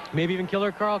 Maybe even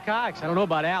Killer Carl Cox. I don't know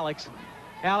about Alex.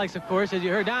 Alex, of course, as you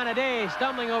heard, Donna Day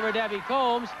stumbling over Debbie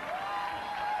Combs.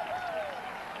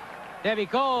 Debbie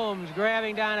Combs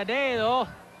grabbing Donna Day, though,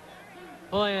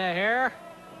 pulling that hair.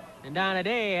 And Donna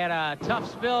Day had a tough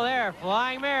spill there.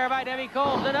 Flying mare by Debbie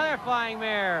Combs. Another flying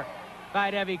mare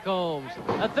by Debbie Combs.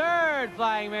 A third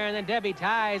flying mare, and then Debbie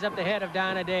ties up the head of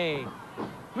Donna Day.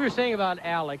 We were saying about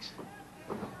Alex.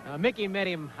 Mickey met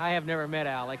him. I have never met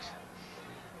Alex.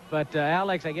 But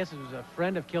Alex, I guess, was a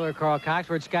friend of Killer Carl Cox.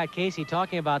 We heard Scott Casey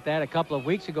talking about that a couple of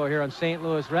weeks ago here on St.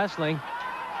 Louis Wrestling.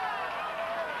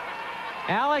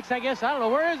 Alex, I guess, I don't know,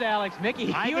 where is Alex? Mickey,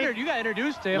 you got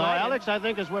introduced to him. No, Alex, I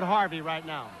think, is with Harvey right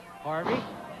now. Harvey?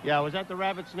 Yeah, was that the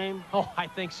rabbit's name? Oh, I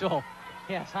think so.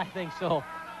 Yes, I think so.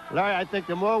 Larry, I think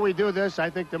the more we do this, I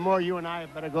think the more you and I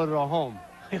better go to a home.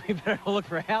 We better go look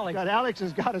for Alex. God, Alex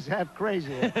has got us half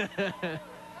crazy.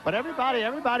 But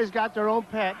everybody's got their own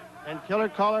pet, and Killer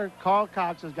Carl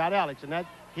Cox has got Alex, and that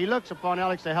he looks upon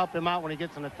Alex to help him out when he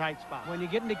gets in a tight spot. When you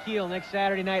get into Kiel next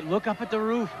Saturday night, look up at the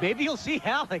roof. Maybe you'll see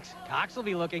Alex. Cox will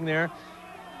be looking there.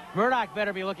 Murdoch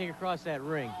better be looking across that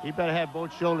ring. He better have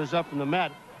both shoulders up from the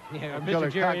mat. Yeah, or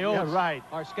Mr. Jerry Oates, yeah, right.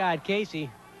 or Scott Casey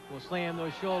will slam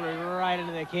those shoulders right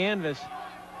into the canvas.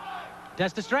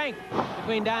 Test of strength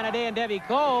between Donna Day and Debbie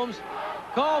Combs.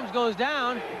 Combs goes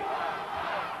down.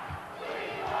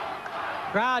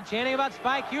 Crowd chanting about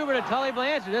Spike Huber to Tully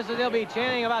Blanchard. They'll be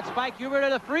chanting about Spike Huber to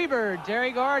the Freebird,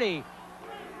 Terry Gordy.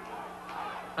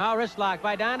 Now wrist lock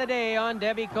by Donna Day on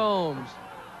Debbie Combs.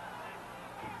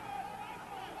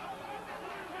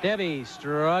 Debbie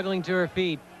struggling to her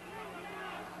feet.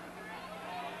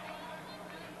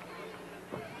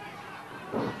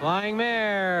 Flying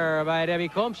mare by Debbie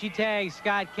Combs. She tags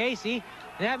Scott Casey.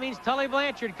 And that means Tully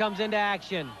Blanchard comes into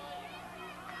action.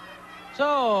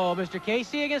 So, Mr.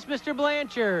 Casey against Mr.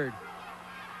 Blanchard.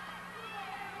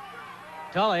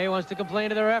 Tully wants to complain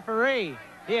to the referee.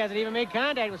 He hasn't even made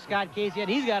contact with Scott Casey yet.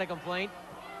 He's got a complaint.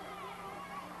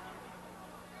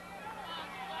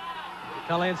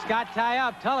 Tully and Scott tie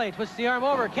up. Tully twists the arm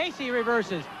over. Casey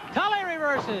reverses. Tully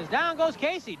reverses. Down goes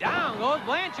Casey. Down goes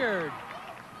Blanchard.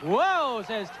 Whoa,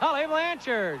 says Tully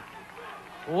Blanchard.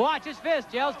 Watch his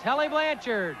fist, yells Tully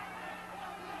Blanchard.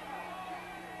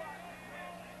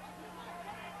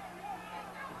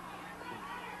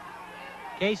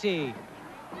 Casey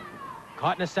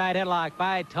caught in a side headlock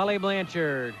by Tully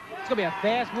Blanchard. It's going to be a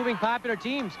fast-moving, popular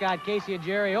team, Scott Casey and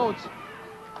Jerry Oates.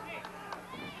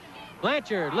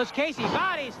 Blanchard lifts Casey,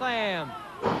 body slam.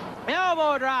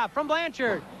 Elbow drop from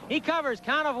Blanchard. He covers,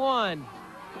 count of one.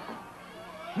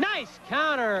 Nice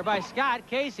counter by Scott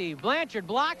Casey. Blanchard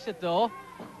blocks it, though.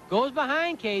 Goes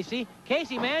behind Casey.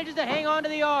 Casey manages to hang on to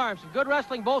the arm. Some good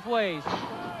wrestling both ways.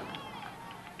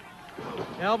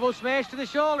 Elbow smash to the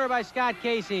shoulder by Scott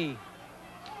Casey.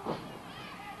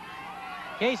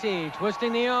 Casey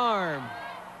twisting the arm.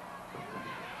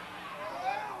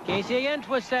 Casey again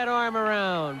twists that arm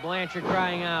around. Blanchard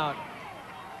crying out.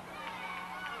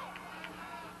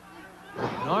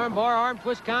 An arm bar, arm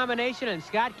twist combination, and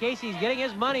Scott Casey's getting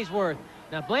his money's worth.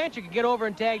 Now, Blanchard could get over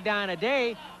and tag Donna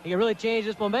Day. He could really change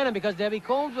this momentum because Debbie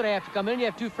Combs would have to come in. You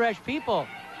have two fresh people.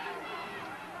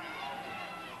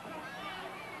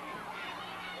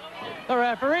 The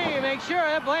referee makes sure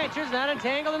that Blanchard's not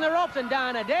entangled in the ropes, and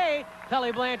Donna Day,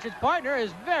 Tully Blanchard's partner,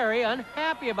 is very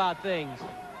unhappy about things.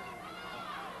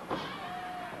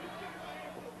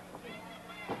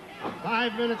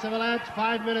 5 minutes of a match,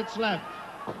 5 minutes left.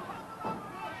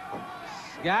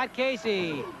 Scott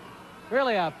Casey,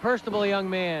 really a personable young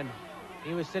man.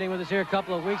 He was sitting with us here a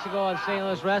couple of weeks ago on St.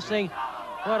 Louis Wrestling.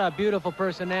 What a beautiful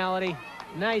personality.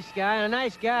 Nice guy, and a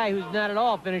nice guy who's not at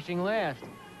all finishing last.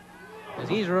 Because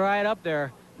he's right up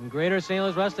there. And Greater St.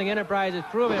 Louis Wrestling Enterprise has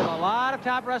proven it. A lot of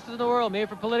top wrestlers in the world, maybe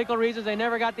for political reasons, they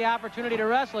never got the opportunity to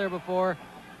wrestle here before.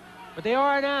 But they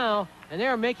are now, and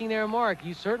they're making their mark.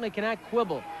 You certainly cannot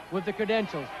quibble with the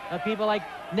credentials of people like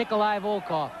Nikolai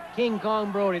Volkov, King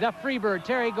Kong Brody, the Freebird,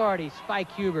 Terry Gordy, Spike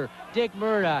Huber, Dick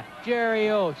Murdoch, Jerry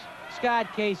Oates,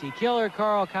 Scott Casey, Killer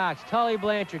Carl Cox, Tully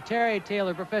Blanchard, Terry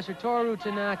Taylor, Professor Toru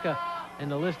Tanaka, and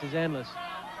the list is endless.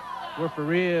 We're for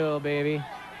real, baby.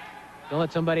 Don't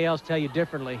let somebody else tell you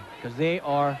differently, because they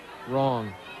are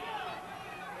wrong.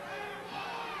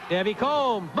 Debbie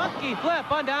Combs, monkey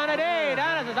flip on Donna Day.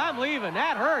 Donna says, I'm leaving.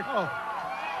 That hurt. Oh.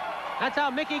 That's how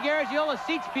Mickey Garagiola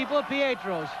seats people at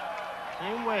Pietro's.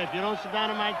 Same way. If you don't sit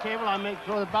down at my table, I'll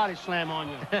throw the body slam on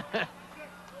you.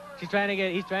 He's trying to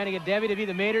get Debbie to be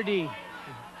the maitre d'.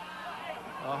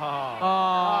 Oh. How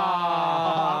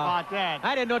about that?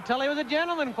 I didn't know Tully was a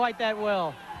gentleman quite that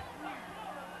well.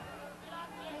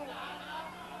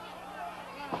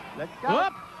 Let's go.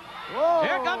 Whoop. Whoa.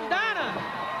 Here comes Donna.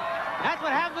 That's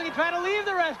what happens when you try to leave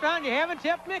the restaurant. You haven't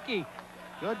tipped Mickey.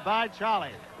 Goodbye,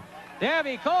 Charlie.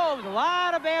 Debbie Combs, a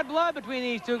lot of bad blood between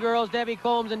these two girls, Debbie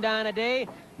Combs and Donna Day.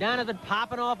 Donna's been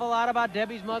popping off a lot about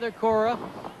Debbie's mother, Cora.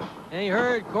 And you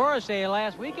heard Cora say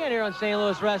last weekend here on St.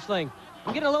 Louis Wrestling,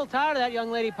 I'm getting a little tired of that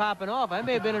young lady popping off. I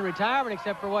may have been in retirement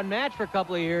except for one match for a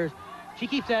couple of years. She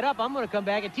keeps that up, I'm going to come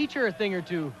back and teach her a thing or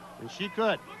two. And she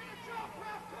could.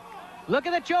 Look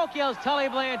at the choke, yells Tully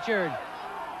Blanchard.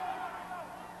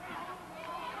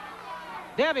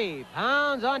 Debbie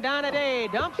pounds on Donna Day,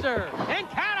 dumps her, and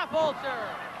catapults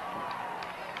her.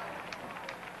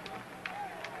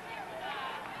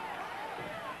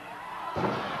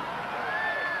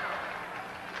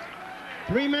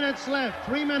 Three minutes left,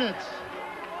 3 minutes.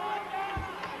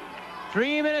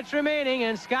 3 minutes remaining,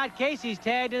 and Scott Casey's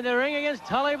tagged in the ring against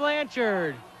Tully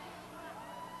Blanchard.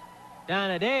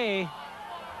 Donna Day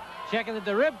checking that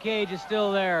the rib cage is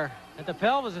still there, that the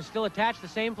pelvis is still attached the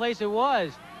same place it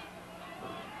was.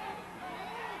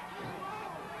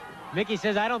 Mickey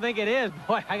says, I don't think it is.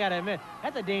 Boy, I gotta admit,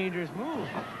 that's a dangerous move.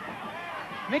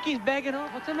 Mickey's begging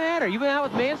off. What's the matter? You been out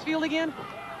with Mansfield again?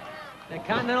 That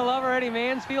Continental lover Eddie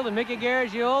Mansfield and Mickey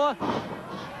Garagiola.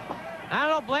 I don't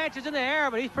know, Blanch is in the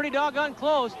air, but he's pretty doggone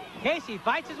close. Casey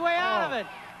fights his way out of it.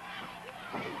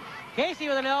 Casey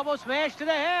with an elbow smash to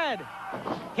the head.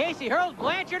 Casey hurls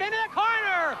Blanchard into the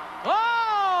corner.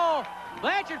 Oh!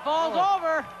 Blanchard falls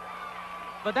over.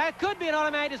 But that could be an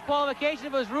automatic disqualification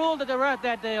if it was ruled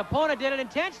that the opponent did it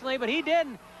intentionally, but he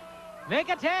didn't. Make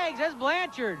a tag, says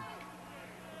Blanchard.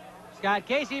 Scott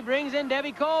Casey brings in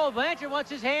Debbie Cole. Blanchard wants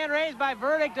his hand raised by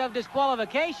verdict of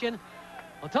disqualification.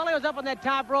 Well, Tully was up on that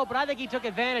top rope, but I think he took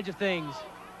advantage of things.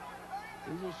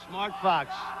 He's a smart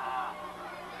fox.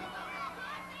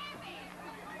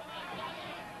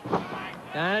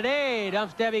 Donna Day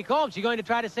dumps Debbie Cole. She's going to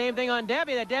try the same thing on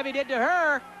Debbie that Debbie did to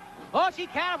her. Oh, she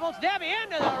catapults Debbie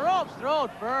into the ropes,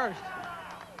 throat first.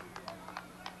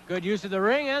 Good use of the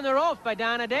ring and the ropes by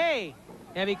Donna Day.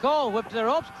 Debbie Cole whipped to the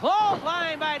ropes,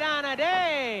 clothesline by Donna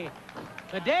Day.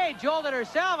 The Day jolted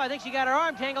herself. I think she got her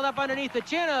arm tangled up underneath the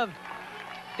chin of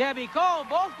Debbie Cole.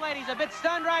 Both ladies a bit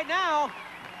stunned right now.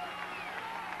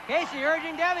 Casey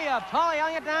urging Debbie up. Tully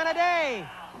yelling at Donna Day.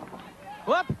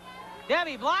 Whoop.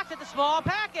 Debbie blocks at the small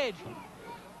package.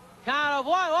 Count of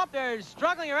one. Oh, they're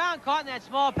struggling around, caught in that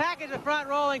small package, the front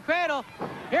rolling cradle.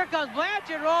 Here comes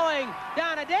Blanchard rolling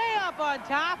Donna Day up on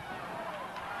top.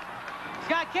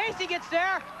 Scott Casey gets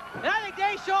there, and I think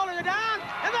Day's shoulders are down,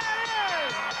 and there it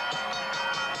is!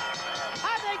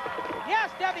 I think,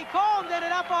 yes, Debbie Cole did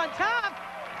it up on top.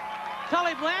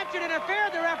 Tully Blanchard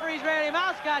interfered, the referee's ready him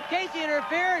out. Scott Casey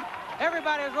interfered.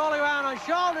 Everybody was rolling around on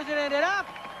shoulders. It ended up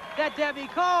that Debbie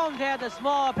Combs had the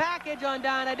small package on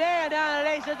Donna Day, and Donna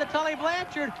Day says to Tully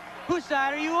Blanchard, whose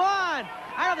side are you on?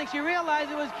 I don't think she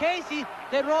realized it was Casey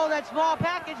that rolled that small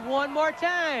package one more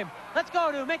time. Let's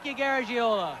go to Mickey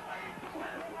Garagiola.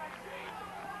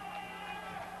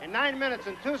 In 9 minutes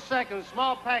and 2 seconds,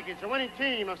 small package, the winning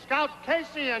team of Scout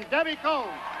Casey and Debbie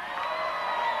Combs.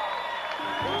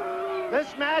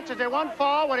 This match is a one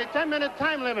fall with a 10-minute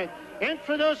time limit.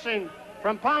 Introducing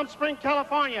from Palm Springs,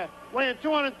 California, weighing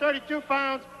 232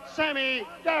 pounds, Sammy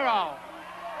Darrow.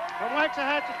 From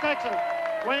Waxahachie, Texas,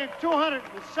 weighing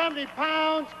 270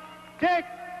 pounds, Dick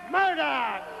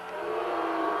Murdoch.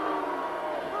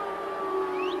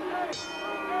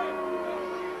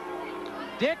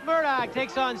 Dick Murdoch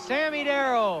takes on Sammy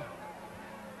Darrow.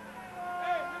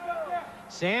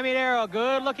 Sammy Darrow,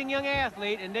 good-looking young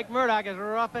athlete, and Dick Murdoch is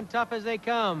rough and tough as they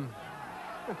come.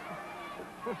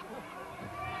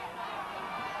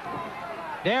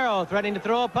 Darrow threatening to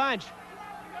throw a punch.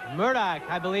 Murdoch,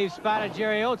 I believe, spotted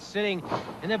Jerry Oates sitting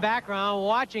in the background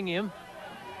watching him.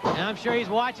 And I'm sure he's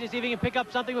watching to see if he can pick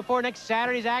up something before next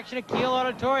Saturday's action at Kiel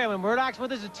Auditorium. And Murdoch's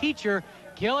with us as a teacher,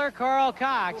 Killer Carl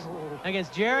Cox,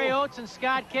 against Jerry Oates and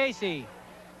Scott Casey.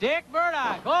 Dick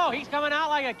Murdoch. Oh, he's coming out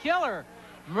like a killer.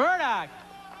 Murdoch.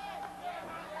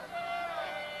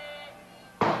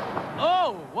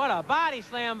 Oh, what a body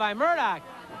slam by Murdoch.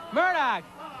 Murdoch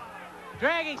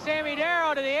dragging Sammy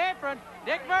Darrow to the apron.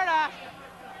 Dick Murdoch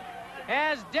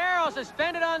has Darrow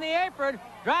suspended on the apron,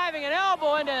 driving an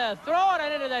elbow into the throat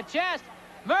and into the chest.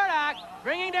 Murdoch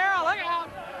bringing Darrow. Look out.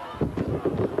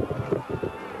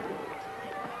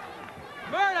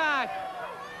 Murdoch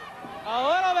a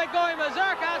little bit going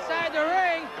berserk outside the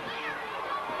ring.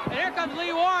 And here comes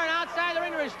Lee Warren outside the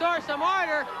ring to restore some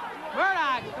order.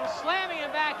 Murdoch slamming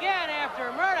him back in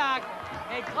after Murdoch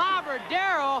had clobbered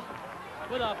Darrow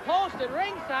with a post at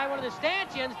ringside, one of the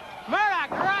stanchions. Murdoch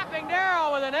dropping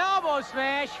Darrow with an elbow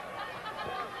smash.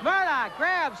 Murdoch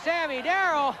grabs Sammy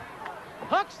Darrow,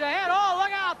 hooks the head. Oh,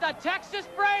 look out, the Texas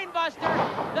Brainbuster.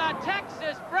 The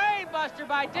Texas Brainbuster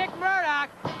by Dick Murdoch.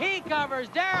 He covers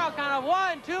Darrow, count of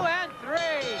 1, 2, and 3.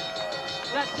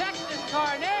 The Texas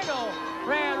Tornado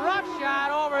ran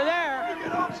roughshod over there.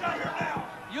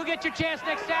 You'll get your chance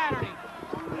next Saturday.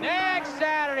 Next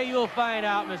Saturday, you'll find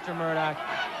out, Mr. Murdoch.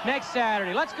 Next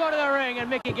Saturday. Let's go to the ring and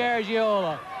Mickey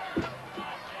Garagiola.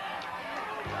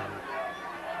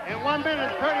 in 1 minute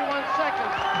and 31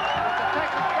 seconds. It's the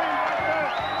Texas Brainbuster,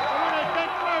 the winner,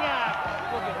 Dick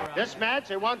Murdoch. This match,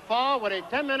 it won't fall with a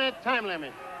 10-minute time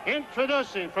limit.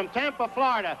 Introducing from Tampa,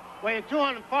 Florida, weighing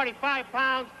 245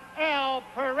 pounds, El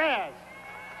Perez.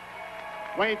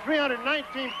 Weighing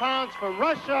 319 pounds from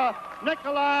Russia,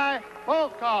 Nikolai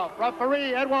Volkov.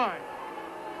 Referee, Ed Warren.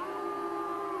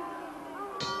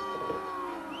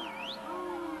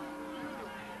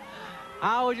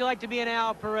 How would you like to be in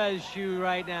Al Perez's shoe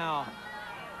right now?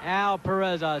 Al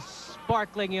Perez, a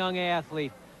sparkling young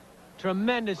athlete.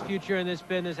 Tremendous future in this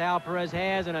business Al Perez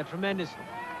has, and a tremendous,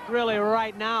 really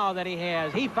right now that he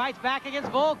has. He fights back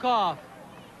against Volkov.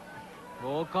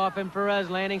 Volkov and Perez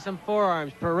landing some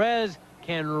forearms. Perez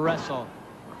can wrestle.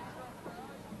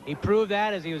 He proved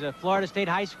that as he was a Florida State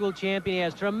high school champion. He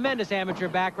has tremendous amateur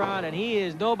background,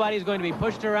 and nobody's going to be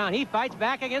pushed around. He fights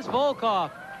back against Volkov.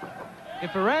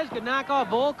 If Perez could knock off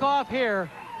Volkov here,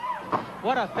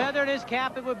 what a feather in his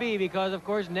cap it would be, because, of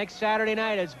course, next Saturday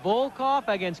night it's Volkov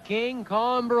against King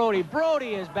Kong Brody.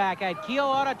 Brody is back at Kiel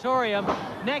Auditorium.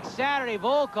 Next Saturday,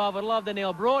 Volkov would love to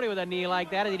nail Brody with a knee like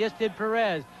that, as he just did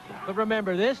Perez. But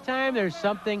remember, this time there's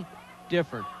something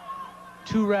different.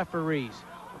 2 referees.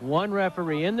 1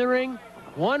 referee in the ring,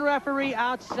 1 referee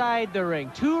outside the ring.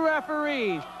 2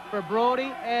 referees for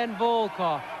Brody and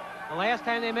Volkov. The last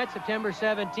time they met, September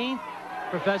 17th,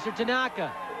 Professor Tanaka,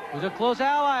 who's a close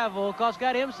ally of Volkov's,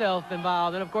 got himself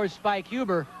involved. And, of course, Spike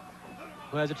Huber,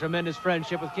 who has a tremendous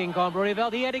friendship with King Kong Brody,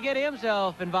 felt he had to get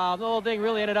himself involved. The whole thing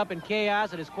really ended up in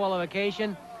chaos at his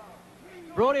qualification.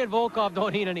 Brody and Volkov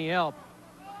don't need any help.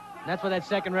 And that's what that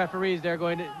second referee is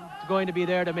going to be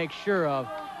there to make sure of.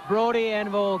 Brody and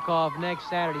Volkov next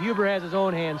Saturday. Huber has his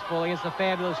own hands full against the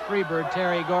fabulous Freebird,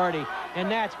 Terry Gordy. And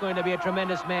that's going to be a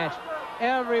tremendous match.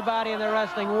 Everybody in the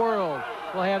wrestling world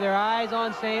will have their eyes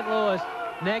on St. Louis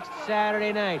next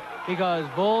Saturday night, because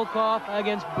Volkov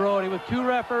against Brody with 2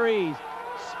 referees.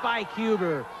 Spike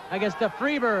Huber against the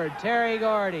Freebird, Terry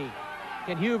Gordy.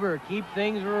 Can Huber keep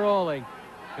things rolling?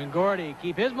 Can Gordy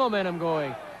keep his momentum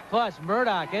going? Plus,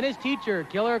 Murdoch and his teacher,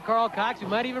 Killer Carl Cox, who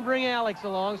might even bring Alex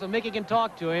along so Mickey can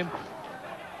talk to him,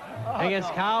 against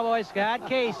Cowboy Scott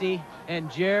Casey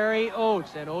and Jerry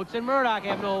Oates. And Oates and Murdoch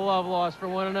have no love lost for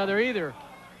one another either.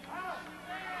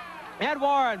 Ed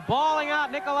Warren bawling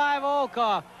out Nikolai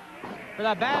Volkov for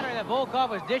the batter that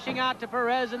Volkov was dishing out to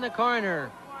Perez in the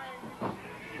corner.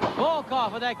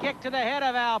 Volkov with a kick to the head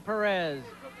of Al Perez.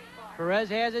 Perez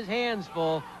has his hands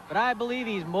full, but I believe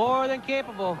he's more than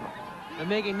capable of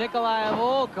making Nikolai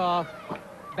Volkov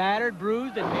battered,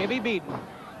 bruised, and maybe beaten.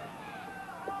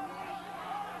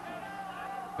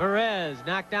 Perez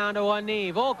knocked down to one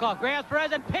knee. Volkov grabs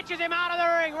Perez and pitches him out of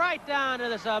the ring right down to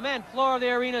the cement floor of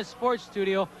the arena sports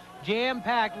studio.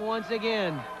 Jam-packed once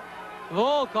again.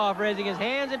 Volkov raising his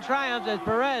hands in triumph as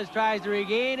Perez tries to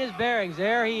regain his bearings.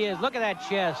 There he is. Look at that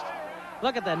chest.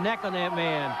 Look at the neck on that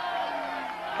man.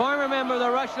 Former member of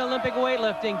the Russian Olympic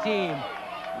weightlifting team.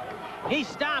 He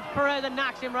stomps Perez and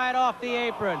knocks him right off the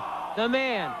apron. The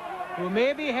man who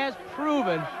maybe has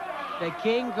proven that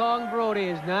King Kong Brody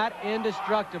is not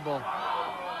indestructible.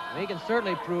 He can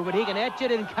certainly prove it. He can etch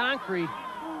it in concrete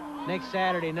next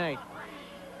Saturday night.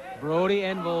 Brody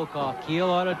and Volkov,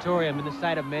 Kiel Auditorium, in the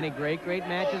site of many great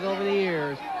matches over the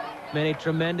years. Many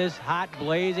tremendous, hot,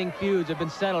 blazing feuds have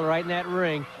been settled right in that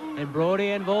ring. And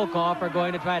Brody and Volkov are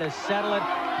going to try to settle it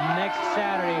next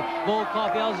Saturday.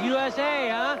 Volkov yells, USA,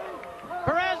 huh?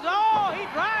 Perez, oh, he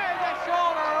drives that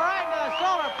shoulder right into the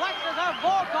solar plexus of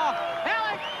Volkov.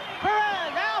 Alex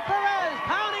Perez, Al Perez,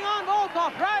 pounding on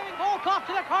Volkov, driving Volkov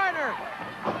to the corner.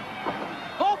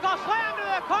 Volkov slammed to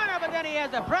the corner, but then he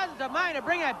has the presence of mind to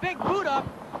bring that big boot up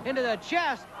into the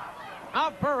chest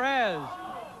of Perez.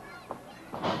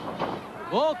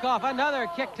 Volkov, another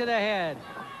kick to the head.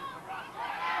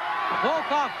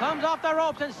 Volkov comes off the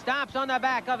ropes and stomps on the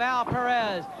back of Al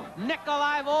Perez.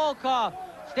 Nikolai Volkov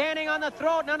standing on the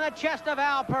throat and on the chest of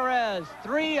Al Perez.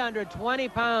 320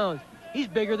 pounds. He's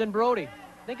bigger than Brody.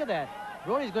 Think of that.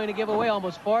 Brody's going to give away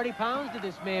almost 40 pounds to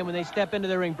this man when they step into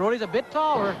the ring. Brody's a bit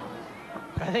taller.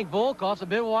 But I think Volkov's a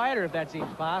bit wider, if that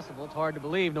seems possible. It's hard to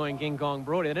believe, knowing King Kong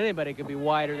Brody, that anybody could be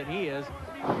wider than he is.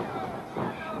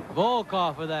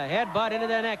 Volkov with a headbutt into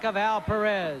the neck of Al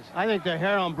Perez. I think the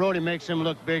hair on Brody makes him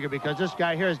look bigger, because this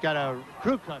guy here has got a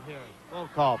crew cut here.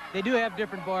 Volkov. They do have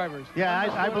different barbers. Yeah,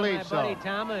 I believe so. My buddy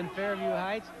Tama in Fairview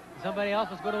Heights. Somebody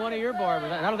else must go to one of your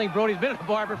barbers. I don't think Brody's been a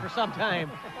barber for some time.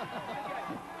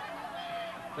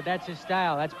 But that's his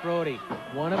style. That's Brody.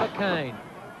 One of a kind.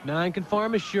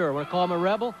 Non-conformist, sure. Want to call him a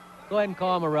rebel? Go ahead and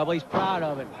call him a rebel. He's proud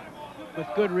of it. With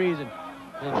good reason.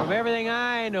 And from everything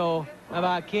I know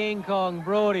about King Kong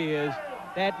Brody is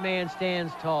that man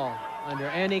stands tall under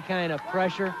any kind of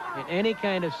pressure, in any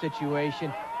kind of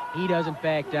situation. He doesn't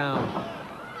back down.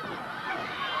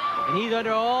 And he's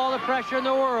under all the pressure in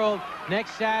the world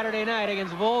next Saturday night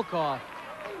against Volkov.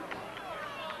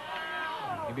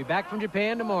 He'll be back from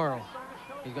Japan tomorrow.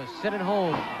 He's going to sit at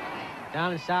home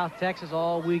down in South Texas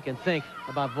all week and think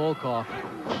about Volkov.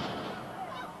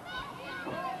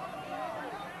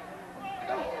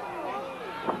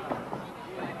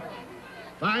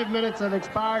 Five minutes have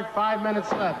expired, 5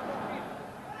 minutes left.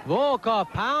 Volkov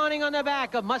pounding on the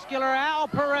back of muscular Al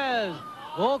Perez.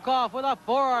 Volkov with a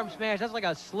forearm smash. That's like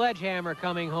a sledgehammer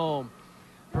coming home.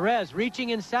 Perez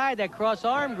reaching inside that cross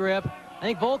arm grip. I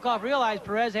think Volkov realized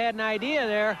Perez had an idea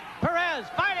there. Perez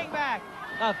fighting back.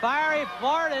 A fiery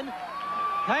Floridan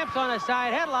clamps on a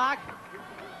side headlock.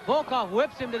 Volkov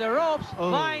whips him to the ropes.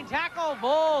 Flying tackle.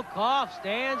 Volkov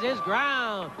stands his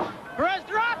ground. Perez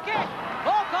drop kick.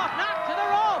 Volkov knocked to the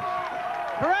ropes.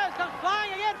 Perez comes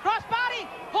flying again. Crossbody.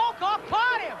 Volkov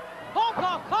caught him.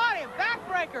 Volkov caught him.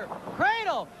 Backbreaker.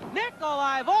 Cradle.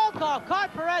 Nikolai Volkov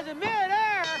caught Perez in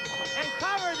midair and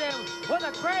covered him with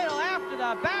a cradle after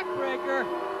the backbreaker.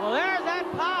 Well, there's that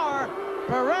power.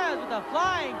 Perez with a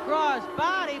flying cross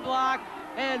body block,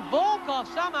 and Volkov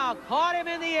somehow caught him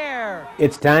in the air.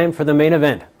 It's time for the main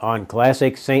event on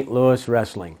Classic St. Louis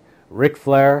Wrestling. Ric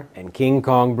Flair and King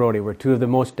Kong Brody were two of the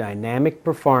most dynamic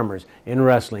performers in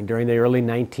wrestling during the early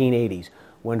 1980s.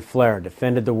 When Flair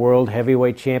defended the World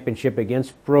Heavyweight Championship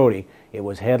against Brody, it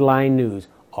was headline news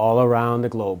all around the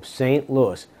globe. St.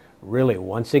 Louis really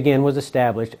once again was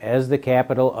established as the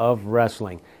capital of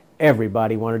wrestling.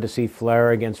 Everybody wanted to see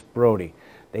Flair against Brody.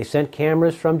 They sent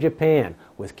cameras from Japan,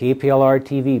 with KPLR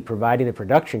TV providing the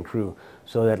production crew,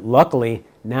 so that luckily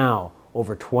now,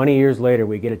 over 20 years later,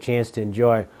 we get a chance to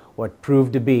enjoy what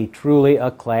proved to be truly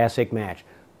a classic match.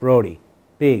 Brody,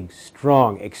 big,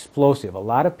 strong, explosive. A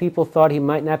lot of people thought he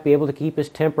might not be able to keep his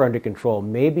temper under control.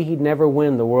 Maybe he'd never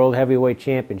win the World Heavyweight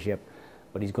Championship,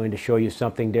 but he's going to show you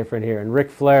something different here. And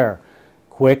Ric Flair,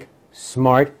 quick,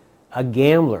 smart, a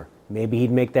gambler. Maybe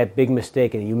he'd make that big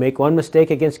mistake. And you make one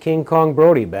mistake against King Kong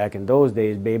Brody back in those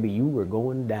days, baby, you were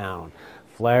going down.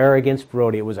 Flair against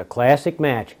Brody. It was a classic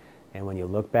match. And when you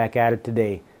look back at it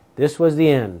today, this was the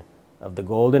end of the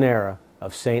golden era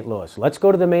of St. Louis. Let's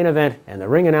go to the main event. And the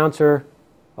ring announcer,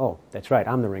 oh, that's right,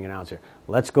 I'm the ring announcer.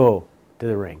 Let's go to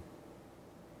the ring.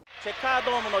 Ladies and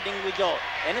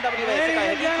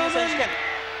gentlemen,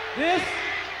 This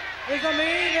is the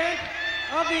main event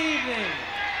of the evening.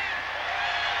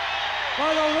 For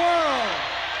the World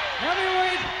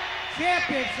Heavyweight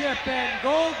Championship and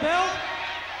Gold Belt,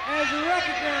 as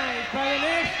recognized by the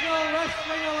National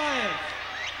Wrestling Alliance.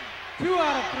 2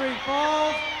 out of 3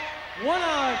 falls, 1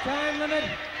 hour time limit,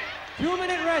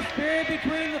 2-minute rest period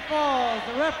between the falls.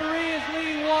 The referee is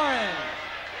Lee Warren.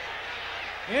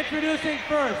 Introducing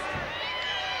first,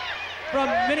 from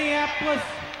Minneapolis,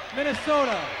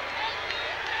 Minnesota,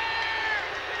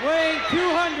 weighing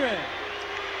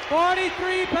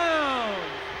 243 pounds,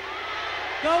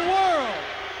 the World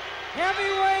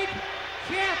Heavyweight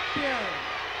Champion,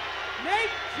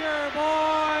 Nature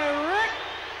Boy Ric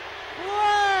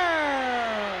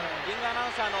Flair. リングアナウ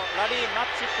ンサーのラリー・マッ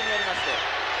チックによりまして、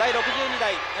第62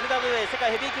代 NWA 世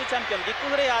界ヘビー級チャンピオンリック・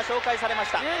フレア紹介されま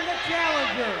した。 And the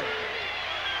challenger,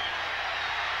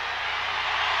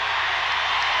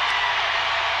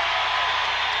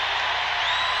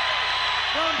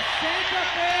 from Santa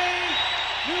Fe,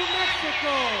 New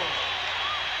Mexico,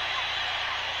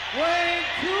 weighing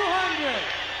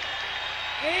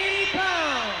 280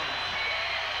 pounds,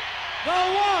 the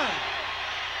one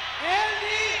and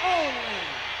the only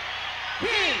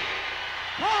King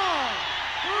Kong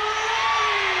Brody.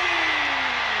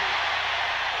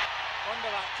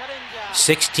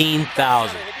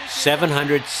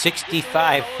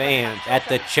 16,765 fans at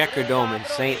the Checkerdome in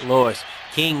St. Louis.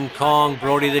 King Kong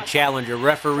Brody the challenger,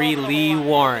 referee Lee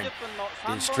Warren.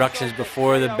 The instructions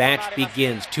before the match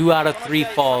begins. 2 out of 3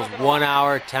 falls, 1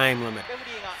 hour time limit.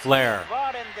 Flair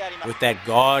with that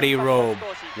gaudy robe.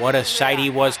 What a sight he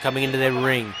was coming into the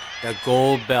ring. The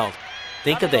gold belt.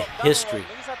 Think of the history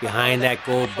behind that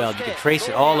gold belt. You can trace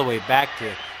it all the way back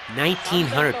to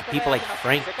 1900 to people like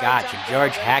Frank Gotch and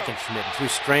George Hackenschmidt, and through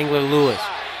Strangler Lewis,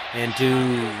 and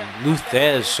to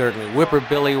Luthez, certainly, Whipper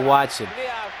Billy Watson,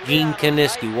 Gene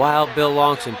Kaniski, Wild Bill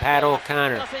Longson, Pat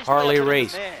O'Connor, Harley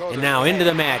Race. And now into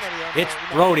the match, it's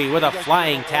Brody with a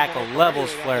flying tackle,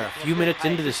 levels Flair a few minutes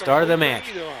into the start of the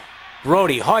match.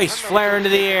 Brody hoists Flair into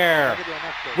the air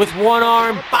with one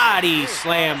arm, body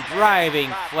slam, driving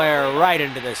Flair right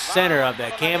into the center of the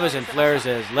canvas, and Flair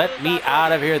says, "Let me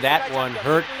out of here, that one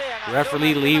hurt."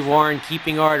 Referee Lee Warren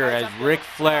keeping order as Ric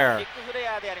Flair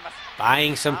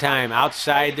buying some time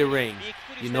outside the ring.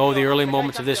 You know the early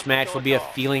moments of this match will be a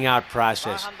feeling out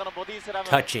process.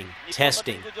 Touching,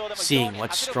 testing, seeing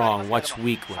what's strong, what's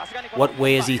weak, what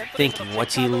way is he thinking,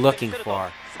 what's he looking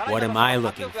for, what am I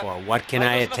looking for, what can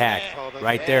I attack.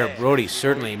 Right there, Brody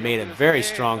certainly made a very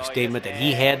strong statement that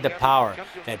he had the power.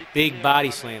 That big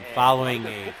body slam following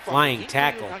a flying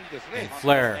tackle, and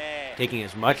Flair taking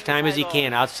as much time as he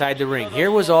can outside the ring.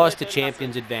 Here was always the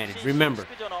champion's advantage. Remember,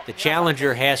 the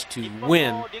challenger has to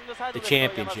win the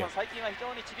championship.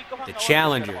 The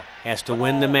challenger has to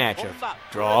win the match. A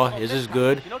draw is as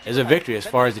good as a victory as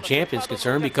far as the champion's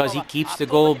concerned because he keeps the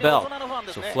gold belt.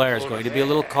 So Flair is going to be a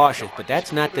little cautious, but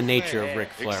that's not the nature of Ric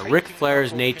Flair. Ric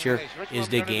Flair's nature is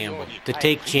to gamble, to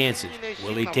take chances.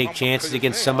 Will he take chances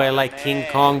against somebody like King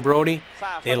Kong Brody?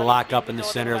 They lock up in the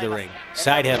center of the ring.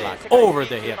 Side headlock over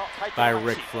the hip by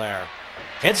Ric Flair.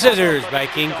 Head scissors by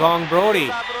King Kong Brody.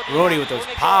 Brody with those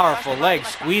powerful legs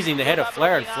squeezing the head of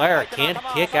Flair, and Flair can't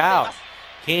kick out.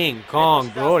 King Kong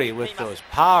Brody with those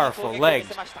powerful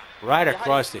legs right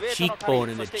across the cheekbone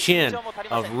and the chin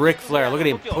of Ric Flair. Look at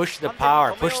him push the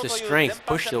power, push the strength,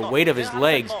 push the weight of his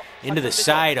legs into the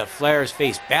side of Flair's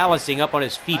face, balancing up on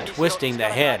his feet, twisting the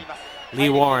head. Lee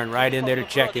Warren right in there to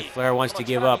check if Flair wants to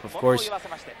give up. Of course,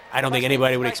 I don't think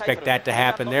anybody would expect that to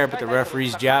happen there, but the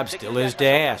referee's job still is to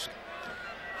ask.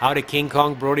 How did King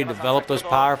Kong Brody develop those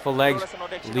powerful legs?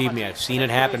 Believe me, I've seen it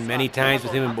happen many times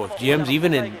with him in both gyms,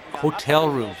 even in hotel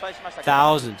rooms.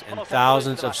 Thousands and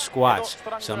thousands of squats,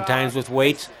 sometimes with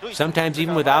weights, sometimes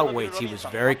even without weights. He was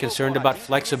very concerned about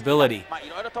flexibility.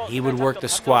 He would work the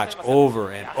squats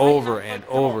over and over and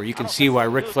over. You can see why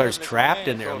Ric Flair's trapped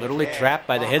in there, literally trapped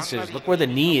by the head scissors. Look where the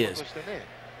knee is,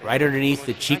 right underneath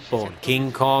the cheekbone.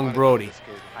 King Kong Brody.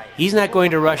 He's not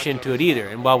going to rush into it either.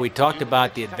 And while we talked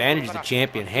about the advantage the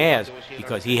champion has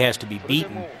because he has to be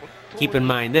beaten, keep in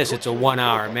mind this, it's a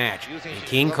 1-hour match. And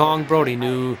King Kong Brody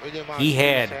knew he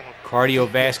had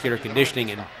cardiovascular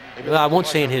conditioning, and well, I won't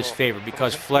say in his favor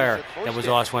because Flair, that was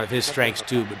also one of his strengths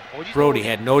too, but Brody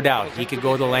had no doubt he could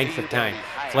go the length of time.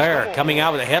 Flair coming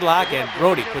out with a headlock, and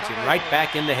Brody puts him right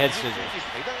back in the head scissors.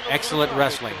 Excellent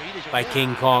wrestling by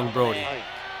King Kong Brody.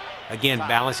 Again,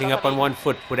 balancing up on one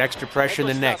foot, put extra pressure in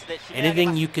the neck.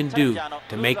 Anything you can do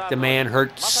to make the man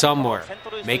hurt somewhere.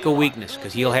 Make a weakness,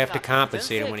 because he'll have to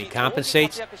compensate. And when he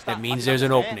compensates, that means there's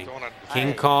an opening.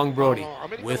 King Kong Brody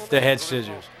with the head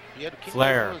scissors.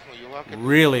 Flair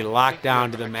really locked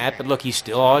down to the mat, but look, he's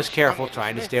still always careful,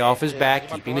 trying to stay off his back,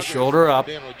 keeping the shoulder up,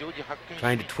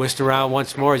 trying to twist around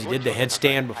once more as he did the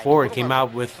headstand before and came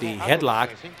out with the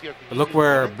headlock. But look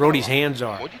where Brody's hands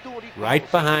are,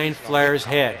 right behind Flair's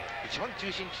head.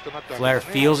 Flair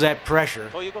feels that pressure.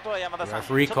 The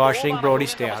referee cautioning Brody,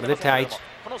 stay out of the tights.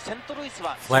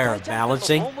 Flair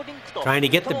balancing, trying to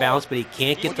get the balance, but he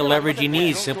can't get the leverage he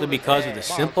needs simply because of the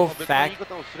simple fact.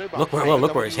 Look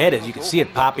where his head is. You can see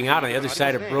it popping out on the other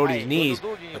side of Brody's knees,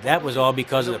 but that was all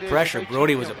because of the pressure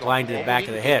Brody was applying to the back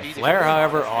of the head. Flair,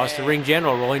 however, off the ring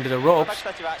general, rolling to the ropes.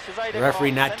 The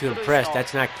referee not too impressed.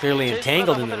 That's not clearly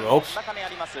entangled in the ropes.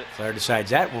 Flair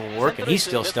decides that won't work, and he's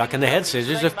still stuck in the head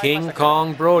scissors of King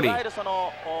Kong Brody.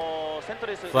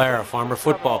 Flair, a former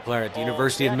football player at the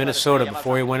University of Minnesota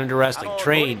before he went into wrestling,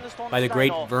 trained by the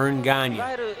great Vern Gagne.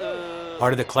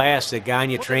 Part of the class that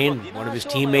Gagne trained, one of his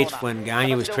teammates when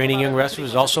Gagne was training young wrestlers,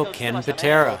 was also Ken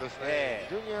Patera.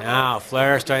 Now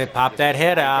Flair starting to pop that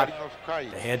head out.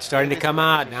 The head's starting to come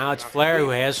out. Now it's Flair who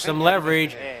has some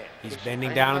leverage. He's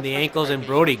bending down on the ankles, and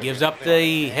Brody gives up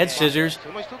the head scissors.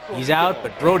 He's out,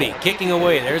 but Brody kicking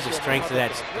away. There's the strength of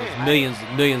that millions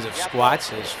and millions of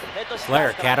squats as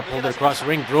Flair catapulted across the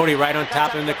ring. Brody right on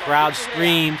top of him. The crowd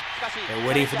screamed. They're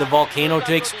waiting for the volcano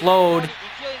to explode.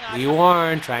 Lee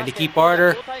Warren trying to keep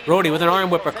order. Brody with an arm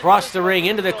whip across the ring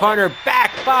into the corner.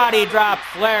 Back body drop.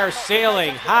 Flair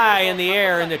sailing high in the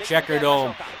air in the Checker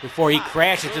Dome before he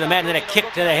crashes to the mat, and then a kick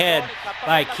to the head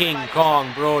by King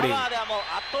Kong Brody.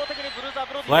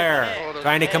 Flair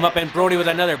trying to come up, and Brody with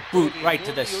another boot right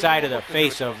to the side of the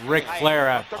face of Ric Flair.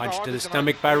 A punch to the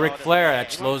stomach by Ric Flair.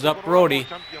 That slows up Brody.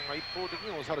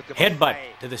 Headbutt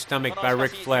to the stomach by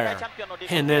Ric Flair.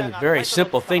 And then very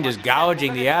simple thing, just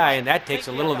gouging the eye, and that takes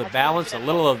a little of the balance, a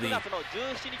little of the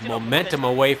momentum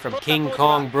away from King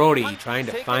Kong Brody, trying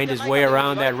to find his way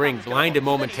around that ring. Blinded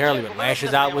momentarily, but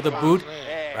lashes out with a boot.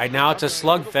 Right now it's a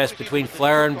slugfest between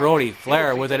Flair and Brody.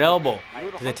 Flair with an elbow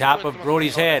to the top of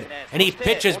Brody's head, and he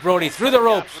pitches Brody through the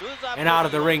ropes and out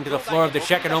of the ring to the floor of the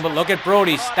Checker Dome. But look at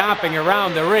Brody stomping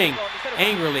around the ring,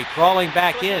 angrily crawling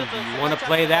back in. Do you want to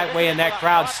play that way in that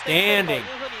crowd? Standing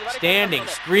standing,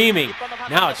 screaming.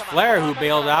 Now it's Flair who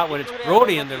bailed out when it's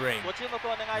Brody in the ring.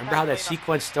 Remember how that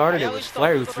sequence started? It was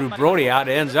Flair who threw Brody out.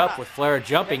 It ends up with Flair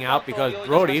jumping out because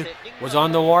Brody was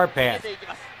on the warpath.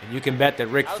 And you can bet that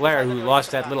Ric Flair, who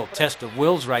lost that little test of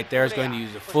wills right there, is going to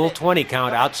use a full 20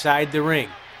 count outside the ring.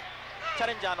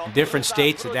 In different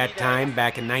states at that time,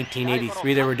 back in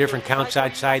 1983, there were different counts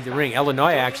outside the ring.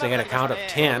 Illinois actually had a count of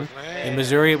 10. In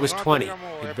Missouri, it was 20.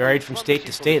 It varied from state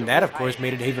to state, and that, of course,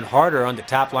 made it even harder on the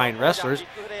top-line wrestlers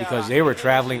because they were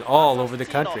traveling all over the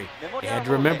country. They had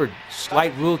to remember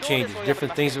slight rule changes,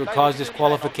 different things that would cause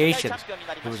disqualifications.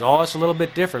 It was always a little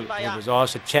bit different. It was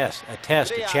always a test, a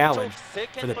challenge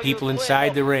for the people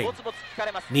inside the ring.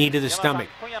 Knee to the stomach.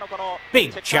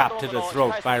 Big chop to the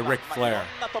throat by Ric Flair.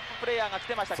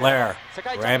 Flair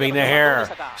grabbing the hair,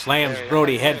 slams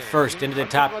Brody head first into the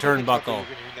top turnbuckle.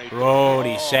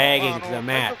 Brody sagging to the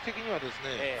mat.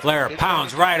 Flair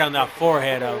pounds right on the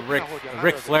forehead of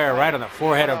Ric Flair, right on the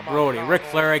forehead of Brody. Ric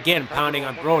Flair again pounding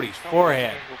on Brody's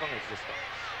forehead.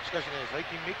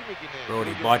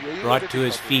 Brody brought to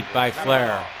his feet by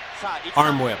Flair.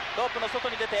 Arm whip.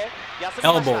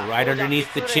 Elbow right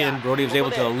underneath the chin. Brody was able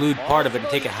to elude part of it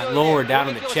and take it lower down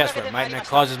in the chest where it might not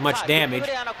cause as much damage.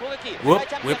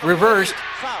 Whip reversed.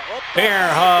 Bear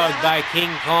hug by King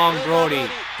Kong Brody.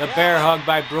 The bear hug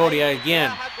by Brody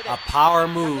again. A power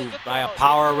move by a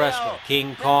power wrestler,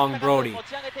 King Kong Brody.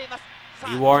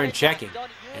 Lee Warren checking.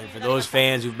 And for those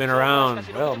fans who've been around,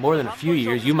 well, more than a few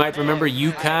years, you might remember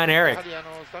Yukon Eric.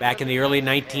 Back in the early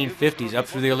 1950s, up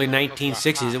through the early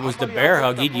 1960s, it was the bear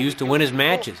hug he'd use to win his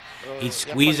matches. He'd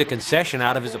squeeze a concession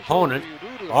out of his opponent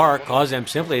or cause them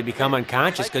simply to become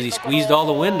unconscious because he squeezed all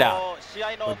the wind out.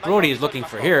 What Brody is looking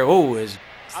for here, as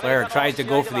Flair tries to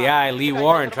go for the eye, Lee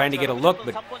Warren trying to get a look,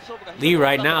 but Lee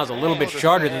right now is a little bit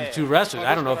shorter than the two wrestlers.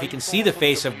 I don't know if he can see the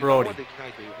face of Brody.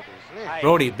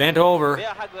 Brody bent over.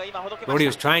 Brody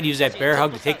was trying to use that bear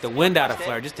hug to take the wind out of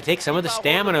Flair, just to take some of the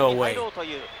stamina away.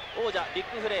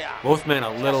 Both men a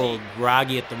little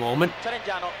groggy at the moment.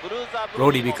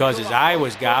 Brody because his eye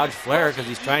was gouged, Flair because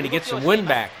he's trying to get some wind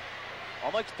back.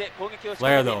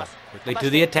 Flair, though, quickly to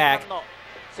the attack.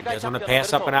 He doesn't want to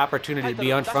pass up an opportunity to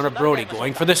be in front of Brody.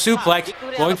 Going for the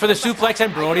suplex,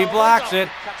 and Brody blocks it.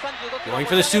 Going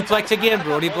for the suplex again,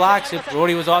 Brody blocks it.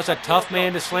 Brody was also a tough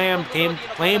man to slam,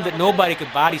 claimed that nobody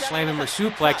could body slam him or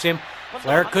suplex him.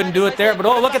 Flair couldn't do it there, but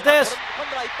look at this.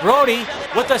 Brody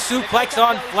with a suplex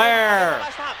on Flair.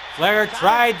 Flair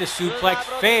tried the suplex,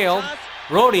 failed.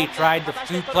 Brody tried the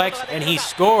suplex, and he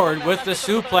scored with the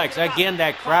suplex. Again,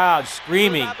 that crowd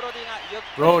screaming.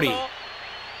 Brody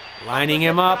lining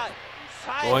him up,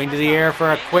 going to the air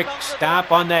for a quick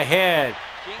stomp on the head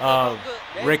of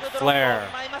Ric Flair.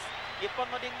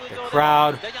 The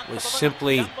crowd was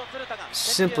simply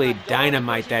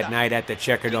dynamite that night at the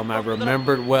Checkerdome. I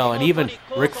remember it well. And even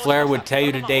Ric Flair would tell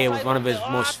you today it was one of his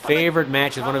most favorite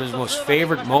matches, one of his most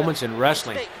favorite moments in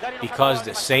wrestling, because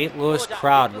the St. Louis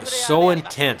crowd was so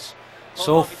intense,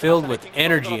 so filled with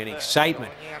energy and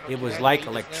excitement. It was like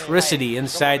electricity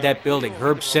inside that building.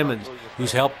 Herb Simmons,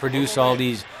 who's helped produce all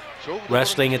these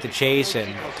Wrestling at the Chase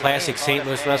and classic St.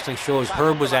 Louis wrestling shows,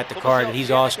 Herb was at the card, and he's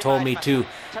always told me too.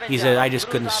 He said, I just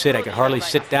couldn't sit. I could hardly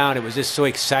sit down. It was just so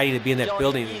exciting to be in that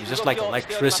building. It was just like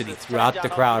electricity throughout the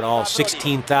crowd, all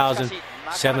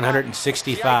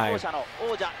 16,765.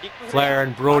 Flair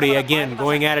and Brody again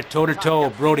going at it toe-to-toe.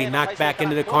 Brody knocked back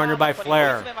into the corner by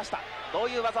Flair.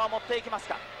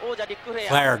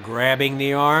 Flair grabbing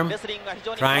the arm,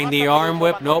 trying the arm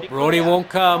whip. Nope, Brody won't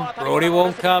come. Brody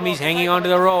won't come. He's hanging onto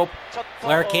the rope.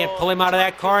 Flair can't pull him out of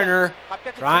that corner.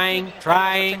 Trying.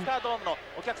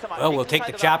 Well, we'll take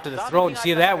the chop to the throat and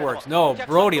see if that works. No,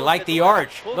 Brody, like the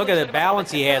arch. Look at the balance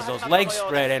he has, those legs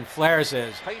spread, and Flair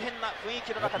says,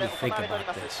 let me think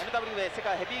about this.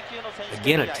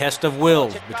 Again, a test of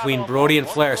wills between Brody and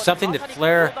Flair, something that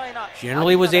Flair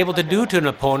generally was able to do to an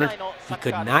opponent he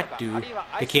could not do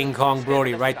to King Kong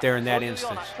Brody right there in that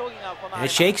instance. And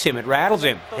it shakes him, it rattles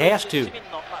him, it has to.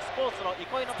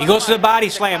 He goes to the body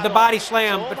slam, but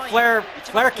Flair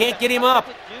can't get him up.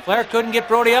 Flair couldn't get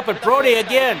Brody up, but Brody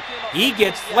again, he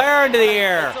gets Flair into the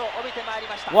air.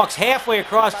 Walks halfway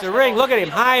across the ring. Look at him,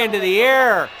 high into the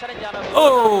air.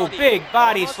 Oh, big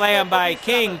body slam by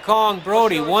King Kong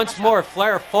Brody. Once more,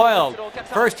 Flair foiled.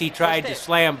 First he tried to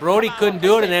slam Brody, couldn't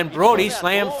do it, and then Brody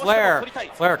slammed Flair.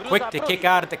 Flair quick to kick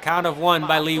out at the count of one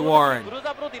by Lee Warren.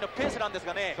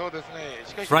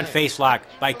 Front face lock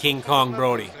by King Kong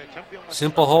Brody.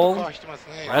 Simple hold,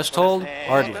 rest hold,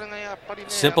 hardly.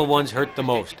 Simple ones hurt the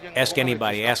most. Ask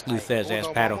anybody. Ask Luthez,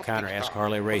 ask Pat O'Connor, ask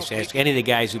Harley Race, ask any of the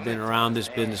guys who've been around this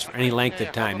business for any length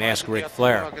of time. Ask Ric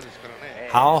Flair.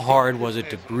 How hard was it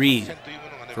to breathe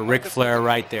for Ric Flair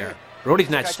right there. Brody's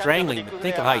not strangling, but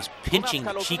think of how he's pinching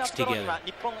the cheeks together.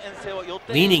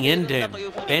 Leaning into him,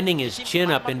 bending his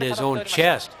chin up into his own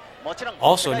chest.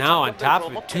 Also now on top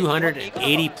of it,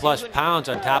 280 plus pounds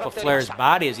on top of Flair's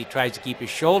body as he tries to keep his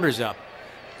shoulders up.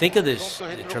 Think of this,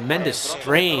 the tremendous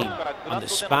strain on the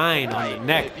spine, on the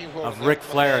neck of Ric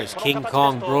Flair as King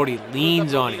Kong Brody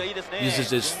leans on him, uses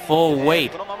his full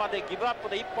weight.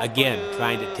 Again,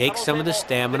 trying to take some of the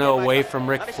stamina away from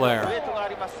Ric Flair.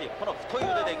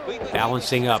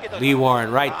 Balancing up, Lee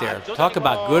Warren right there. Talk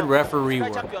about good referee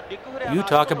work. You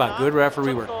talk about good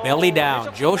referee work. Belly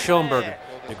down, Joe Schoenberger,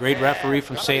 the great referee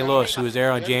from St. Louis, who was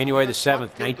there on January the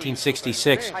 7th,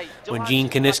 1966, when Gene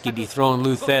Kiniski dethroned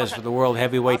Lou Thesz for the World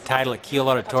Heavyweight title at Kiel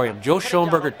Auditorium. Joe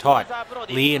Schoenberger taught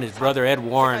Lee and his brother Ed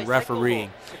Warren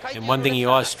refereeing. And one thing he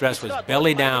always stressed was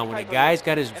belly down. When a guy's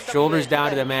got his shoulders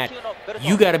down to the mat,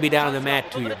 you got to be down to the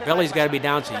mat too. Your belly's got to be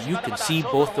down so you can see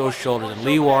both those shoulders. And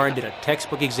Lee Warren did a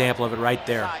textbook example of it right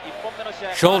there.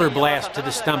 Shoulder blast to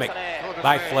the stomach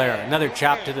by Flair. Another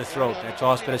chop to the throat. That's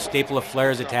always been a staple of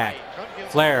Flair's attack.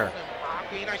 Flair,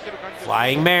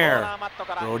 flying mare,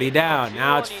 Brody down.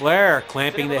 Now it's Flair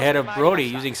clamping the head of Brody,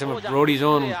 using some of Brody's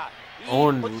own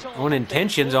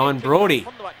intentions on Brody,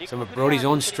 some of Brody's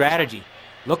own strategy.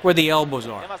 Look where the elbows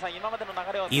are,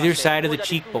 either side of the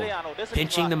cheekbone,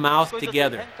 pinching the mouth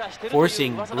together,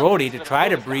 forcing Brody to try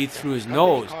to breathe through his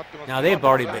nose. Now they've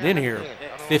already been in here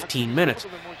 15 minutes.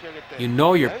 You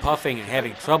know you're puffing and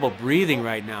having trouble breathing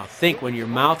right now. Think when your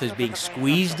mouth is being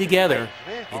squeezed together,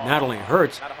 it not only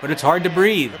hurts, but it's hard to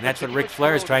breathe. And that's what Ric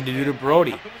Flair is trying to do to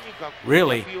Brody.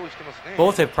 Really,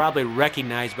 both have probably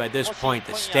recognized by this point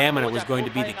that stamina was going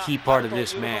to be the key part of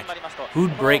this match.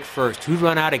 Who'd break first? Who'd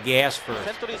run out of gas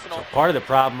first? So part of the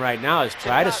problem right now is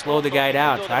try to slow the guy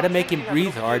down. Try to make him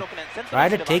breathe hard. Try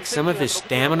to take some of his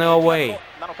stamina away.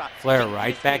 Flair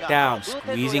right back down,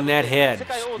 squeezing that head,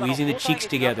 squeezing the cheeks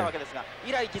together.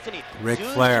 Ric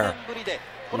Flair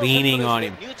leaning on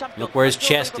him. Look where his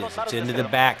chest is. It's into the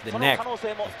back, the neck of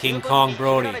King Kong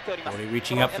Brody. Brody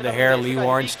reaching up for the hair. Lee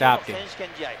Warren stopped him.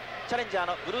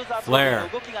 Flair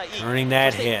turning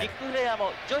that head.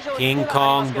 King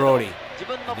Kong Brody.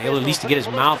 Able at least to get his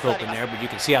mouth open there, but you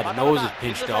can see how the nose is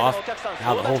pinched off.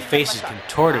 Now the whole face is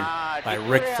contorted by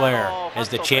Ric Flair as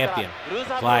the champion.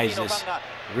 Applies this.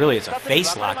 Really, it's a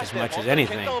face lock as much as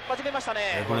anything.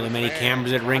 There's one of the many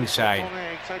cameras at ringside.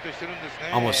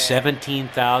 Almost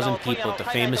 17,000 people at the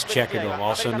famous Checkerdome,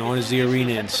 also known as the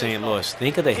Arena in St. Louis.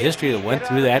 Think of the history that went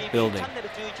through that building.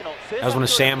 That was one of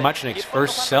Sam Muchnick's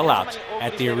first sellouts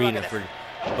at the Arena for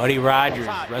Buddy Rogers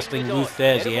wrestling Lou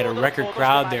Thesz. He had a record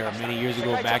crowd there many years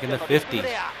ago back in the 50s.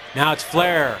 Now it's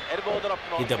Flair.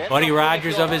 He's the Buddy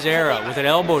Rogers of his era with an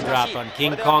elbow drop on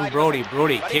King Kong Brody.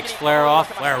 Brody kicks Flair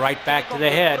off. Flair right back to the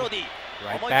head.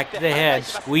 Right back to the head.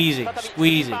 Squeezing,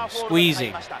 squeezing,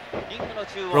 squeezing.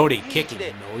 Brody kicking.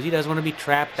 He knows he doesn't want to be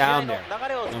trapped down there.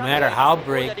 No matter how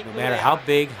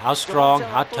big, how strong,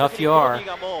 how tough you are,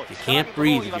 if you can't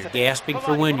breathe, if you're gasping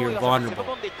for wind, you're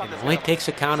vulnerable. It only takes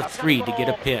a count of 3 to get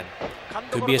a pin.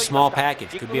 Could be a small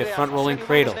package, could be a front rolling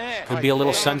cradle, could be a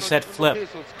little sunset flip.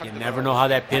 You never know how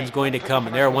that pin's going to come.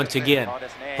 And there once again,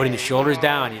 putting the shoulders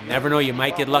down. You never know, you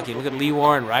might get lucky. Look at Lee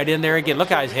Warren right in there again. Look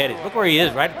how his head is. Look where he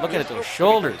is, right? Look at those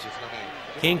shoulders.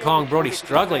 King Kong Brody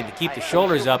struggling to keep the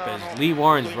shoulders up as Lee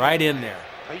Warren's right in there.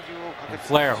 And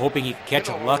Flair hoping he can catch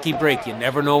a lucky break. You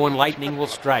never know when lightning will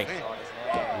strike.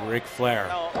 Ric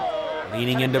Flair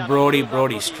leaning into Brody.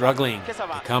 Brody struggling to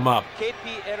come up.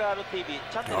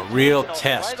 A real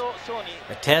test.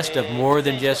 A test of more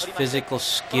than just physical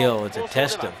skill. It's a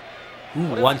test of who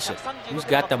wants it. Who's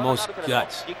got the most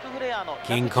guts?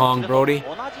 King Kong Brody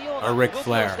or Ric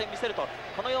Flair?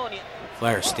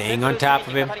 Flair staying on top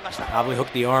of him. He's probably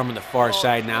hooked the arm on the far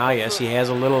side now. Yes, he has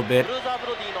a little bit.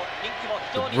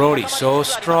 But Brody so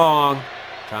strong,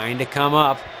 trying to come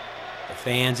up. The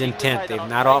fans intent. They've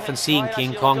not often seen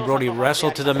King Kong Brody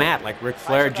wrestle to the mat like Ric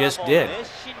Flair just did.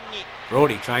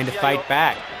 Brody trying to fight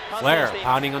back. Flair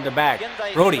pounding on the back.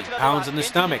 Brody pounds on the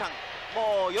stomach.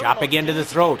 Chop again to the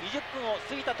throat.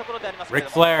 Ric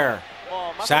Flair.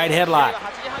 Side headlock.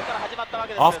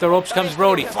 Off the ropes comes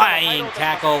Brody. Flying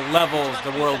tackle levels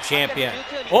the world champion.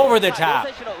 Over the top.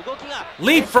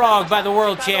 Leapfrog by the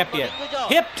world champion.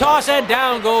 Hip toss and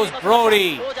down goes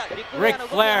Brody. Ric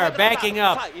Flair backing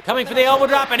up. Coming for the elbow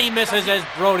drop and he misses as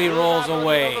Brody rolls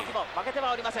away.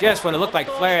 Just when it looked like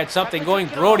Flair had something going,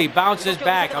 Brody bounces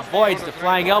back, avoids the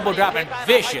flying elbow drop, and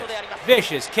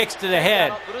vicious kicks to the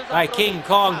head by King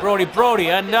Kong Brody. Brody,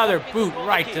 another boot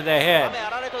right to the head.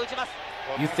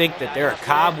 You think that there are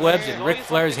cobwebs in Ric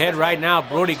Flair's head right now.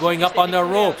 Brody going up on the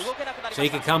ropes so he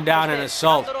can come down and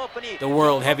assault. the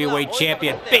world heavyweight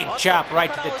champion. Big chop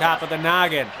right to the top of the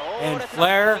noggin. And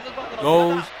Flair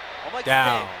goes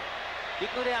down.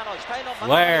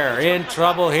 Flair in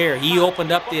trouble here. He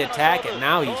opened up the attack, and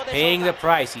now he's paying the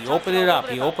price. He opened it up.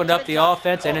 He opened up the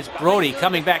offense, and it's Brody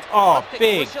coming back. Oh,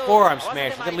 big forearm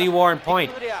smash. Look at Lee Warren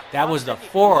point. That was the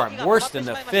forearm, worse than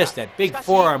the fist. That big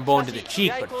forearm bone to the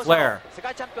cheek, but Flair,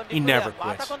 he never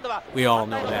quits. We all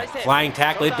know that. Flying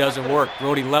tackle, it doesn't work.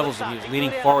 Brody levels him. He was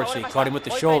leaning forward, so he caught him with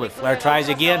the shoulder. Flair tries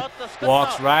again,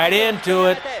 walks right into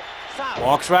it.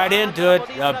 Walks right into it.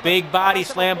 A big body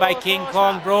slam by King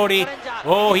Kong Brody.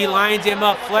 Oh, he lines him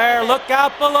up. Flair, look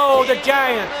out below. The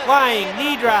giant flying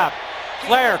knee drop.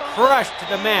 Flair crushed to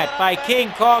the mat by King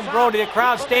Kong Brody. The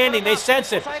crowd standing. They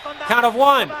sense it. Count of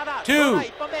 1, 2,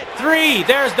 3.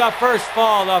 There's the first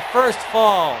fall. The first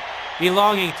fall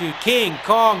belonging to King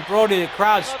Kong Brody. The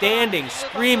crowd standing,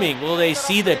 screaming. Will they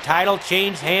see the title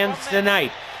change hands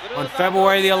tonight? On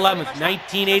February the 11th,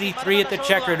 1983 at the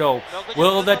Checker Dome.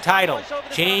 Will the title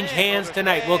change hands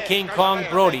tonight? Will King Kong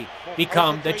Brody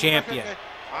become the champion?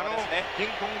 In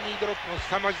 21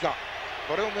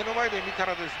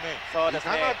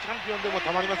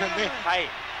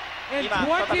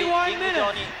 minutes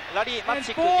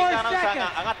and 4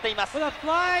 seconds, with a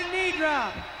flying knee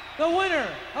drop, the winner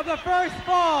of the first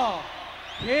fall,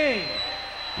 King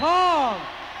Kong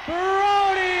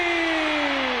Brody!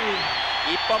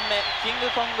 1本目キング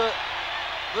コング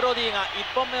ブロディが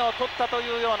1本目を取ったと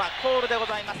いうようなコールでご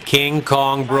ざいます。 King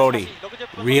Kong Brody,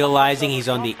 realizing he's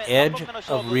on the edge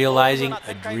of realizing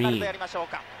a dream.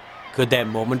 Could that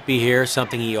moment be here,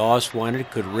 something he always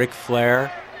wanted? Could Ric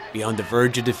Flair be on the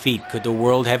verge of defeat? Could the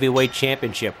World Heavyweight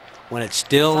Championship, when it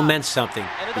still meant something,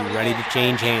 be ready to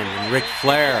change hands? And Ric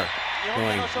Flair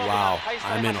going, wow,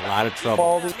 I'm in a lot of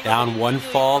trouble. Down 1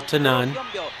 fall to none.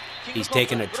 He's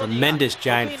taken a tremendous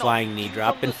giant flying knee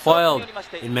drop, been foiled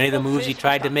in many of the moves he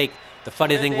tried to make. The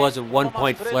funny thing was, at one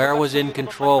point, Flair was in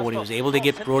control when he was able to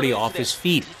get Brody off his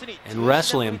feet and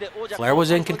wrestle him. Flair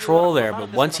was in control there,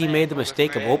 but once he made the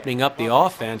mistake of opening up the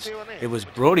offense, it was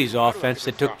Brody's offense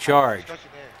that took charge.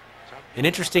 An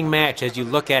interesting match as you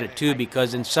look at it, too,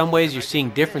 because in some ways you're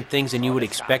seeing different things than you would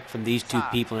expect from these two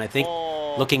people. And I think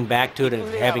looking back to it and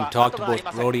having talked to both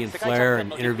Brody and Flair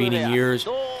in intervening years,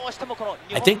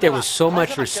 I think there was so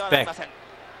much respect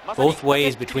both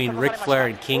ways between Ric Flair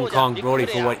and King Kong Brody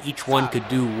for what each one could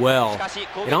do well.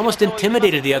 It almost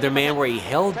intimidated the other man, where he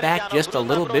held back just a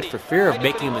little bit for fear of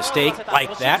making a mistake,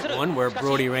 like that one where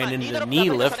Brody ran into the knee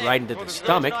lift right into the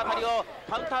stomach.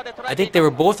 I think they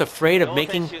were both afraid of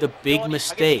making the big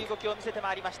mistake,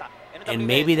 and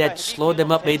maybe that slowed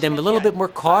them up, made them a little bit more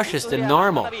cautious than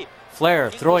normal.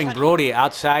 Flair throwing Brody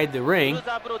outside the ring,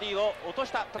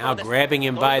 now grabbing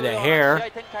him by the hair.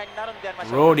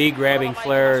 Brody grabbing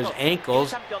Flair's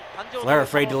ankles. Flair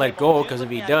afraid to let go, because if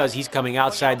he does, he's coming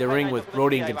outside the ring with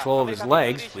Brody in control of his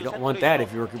legs. We don't want that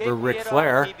if you're Ric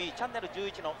Flair.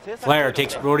 Flair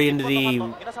takes Brody into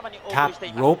the top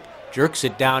rope, jerks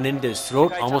it down into his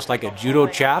throat, almost like a judo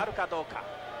chop.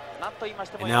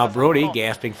 And now Brody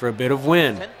gasping for a bit of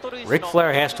wind. Ric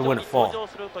Flair has to win a fall.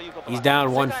 He's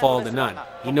down 1 fall to none.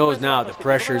 He knows now the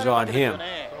pressure's on him.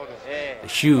 The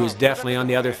shoe is definitely on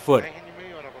the other foot.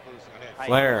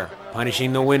 Flair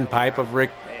punishing the windpipe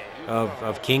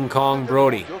of King Kong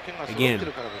Brody.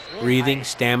 Again, breathing,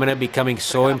 stamina becoming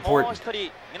so important.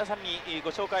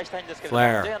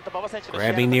 Flair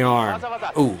grabbing the arm.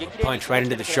 Ooh, a punch right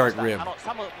into the short rib.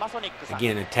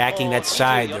 Again, attacking that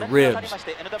side, the ribs,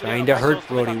 trying to hurt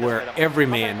Brody, where every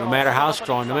man, no matter how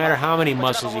strong, no matter how many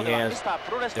muscles he has,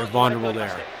 they're vulnerable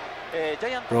there.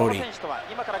 Brody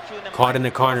caught in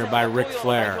the corner by Ric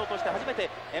Flair.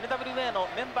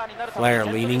 Flair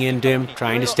leaning into him,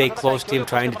 trying to stay close to him,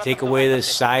 trying to take away the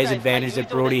size advantage that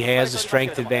Brody has, the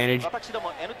strength advantage.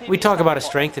 We talk about a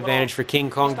strength advantage for King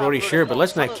Kong Brody, sure, but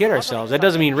let's not kid ourselves. That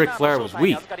doesn't mean Ric Flair was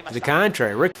weak. To the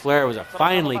contrary, Ric Flair was a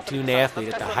finely tuned athlete.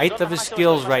 At the height of his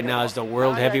skills right now as the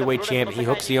World Heavyweight Champion. He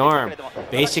hooks the arm.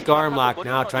 Basic arm lock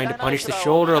now, trying to punish the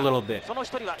shoulder a little bit.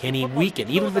 Can he weaken,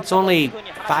 even if it's only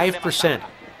 5%?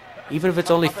 Even if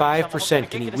it's only 5%,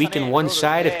 can he weaken one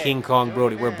side of King Kong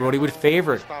Brody, where Brody would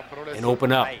favor it, and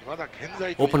open up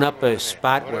a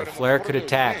spot where Flair could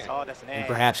attack and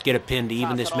perhaps get a pin to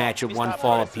even this match at 1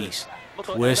 fall apiece?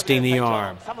 Twisting the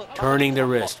arm, turning the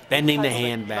wrist, bending the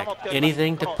hand back,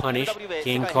 anything to punish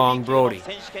King Kong Brody.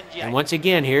 And once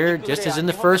again here, just as in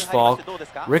the first fall,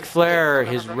 Ric Flair,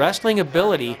 his wrestling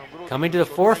ability coming to the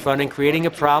forefront and creating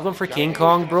a problem for King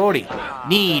Kong Brody.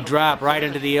 Knee drop right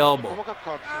into the elbow.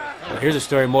 Now, here's a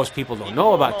story most people don't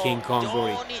know about King Kong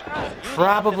Brody.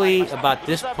 Probably about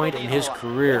this point in his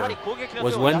career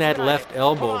was when that left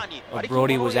elbow of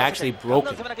Brody was actually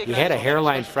broken. He had a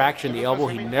hairline fracture in the elbow.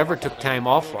 He never took time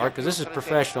off for it because this is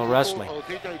professional wrestling.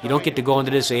 You don't get to go on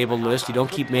the disabled list. You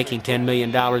don't keep making $10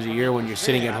 million a year when you're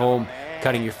sitting at home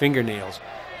cutting your fingernails.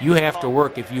 You have to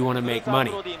work if you want to make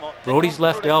money. Brody's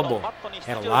left elbow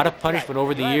had a lot of punishment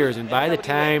over the years, and by the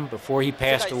time before he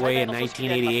passed away in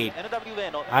 1988,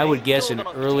 I would guess in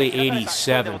early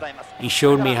 87, he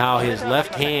showed me how his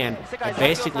left hand had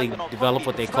basically developed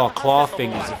what they call claw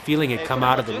fingers. The feeling had come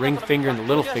out of the ring finger and the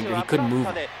little finger. He couldn't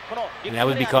move it. And that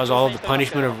was because all of the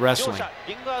punishment of wrestling.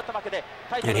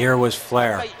 And here was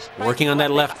Flair working on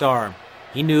that left arm.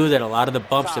 He knew that a lot of the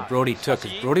bumps that Brody took,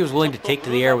 because Brody was willing to take to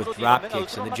the air with drop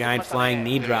kicks and the giant flying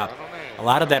knee drop, a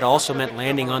lot of that also meant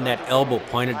landing on that elbow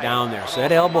pointed down there. So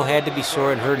that elbow had to be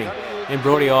sore and hurting. And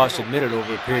Brody also admitted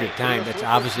over a period of time that's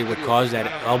obviously what caused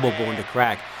that elbow bone to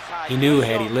crack. He knew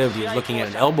had he lived, he was looking at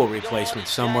an elbow replacement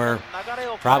somewhere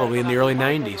probably in the early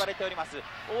 90s.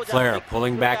 Flair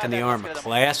pulling back on the arm, a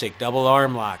classic double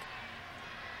arm lock.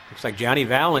 Looks like Johnny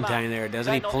Valentine there,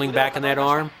 doesn't he? Pulling back on that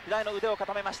arm.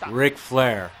 Ric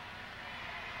Flair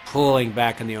pulling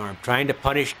back on the arm, trying to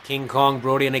punish King Kong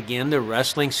Brody. And again, the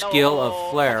wrestling skill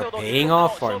of Flair paying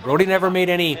off for him. Brody never made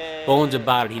any bones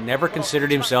about it. He never considered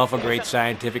himself a great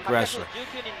scientific wrestler.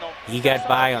 He got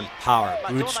by on power,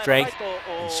 brute strength,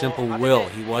 and simple will.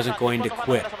 He wasn't going to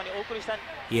quit.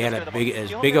 He had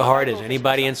as big a heart as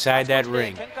anybody inside that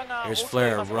ring. There's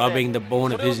Flair rubbing the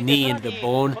bone of his knee into the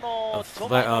bone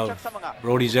of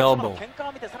Brody's elbow.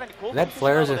 Is that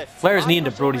Flair's knee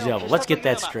into Brody's elbow? Let's get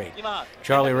that straight.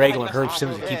 Charlie Regal and Herb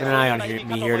Simmons are keeping an eye on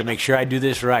me here to make sure I do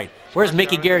this right. Where's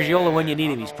Mickey Garagiola when you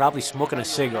need him? He's probably smoking a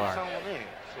cigar.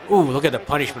 Ooh, look at the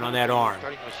punishment on that arm.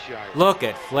 Look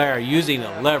at Flair using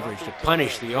the leverage to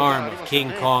punish the arm of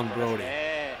King Kong Brody.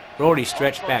 Brody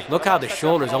stretched back. Look how the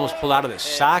shoulders almost pull out of the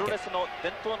socket.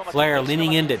 Flair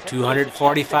leaning into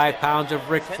 245 pounds of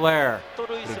Ric Flair.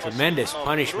 Putting tremendous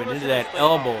punishment into that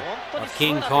elbow of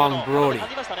King Kong Brody.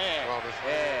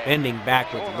 Bending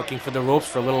backward, looking for the ropes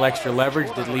for a little extra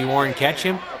leverage. Did Lee Warren catch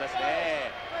him?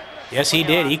 Yes, he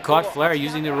did. He caught Flair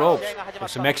using the ropes for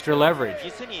some extra leverage.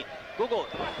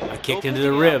 A kick into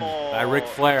the rib by Ric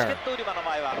Flair.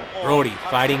 Brody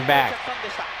fighting back.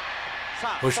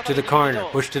 Pushed to the corner,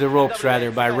 pushed to the ropes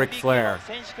rather by Ric Flair.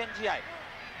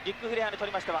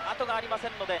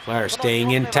 Flair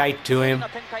staying in tight to him.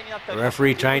 The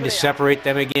referee trying to separate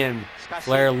them again.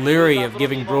 Flair leery of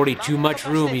giving Brody too much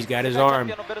room. He's got his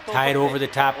arm tied over the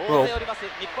top rope.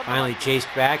 Finally chased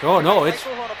back. Oh no, it's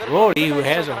Brody who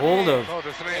has a hold of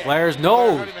Flair's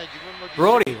nose.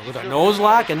 Brody with a nose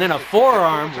lock and then a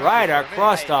forearm right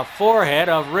across the forehead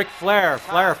of Ric Flair.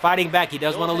 Flair fighting back. He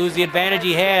doesn't want to lose the advantage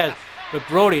he has. But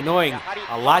Brody, knowing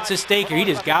a lot's at stake here, he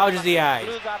just gouges the eyes.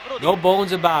 No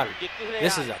bones about it.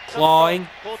 This is a clawing,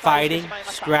 fighting,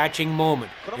 scratching moment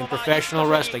in professional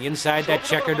wrestling inside that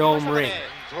Checker Dome ring.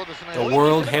 The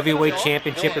World Heavyweight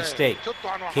Championship at stake.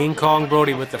 King Kong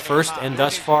Brody with the first and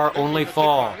thus far only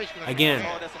fall. Again,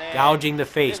 gouging the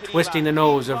face, twisting the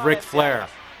nose of Ric Flair.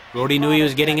 Brody knew he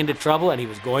was getting into trouble and he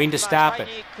was going to stop it.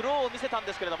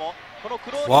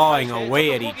 Clawing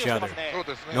away at each other,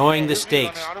 knowing the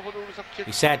stakes.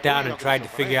 He sat down and tried to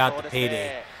figure out the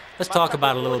payday. Let's talk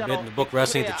about it a little bit in the book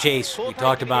Wrestling at the Chase. We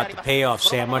talked about the payoff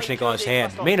Sam Muchnick always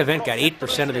had. The main event got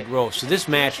 8% of the gross, so this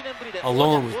match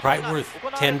alone was probably worth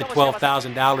 $10,000 to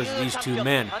 $12,000 to these two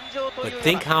men. But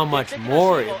think how much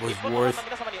more it was worth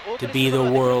to be the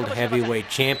World Heavyweight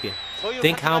Champion.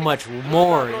 Think how much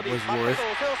more it was worth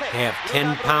to have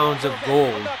 10 pounds of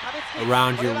gold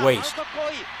around your waist.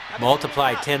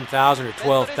 Multiply 10,000 or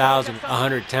 12,000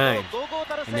 100 times,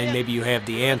 and then maybe you have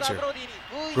the answer.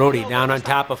 Brody down on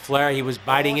top of Flair. He was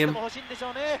biting him.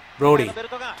 Brody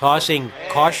tossing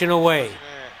caution away.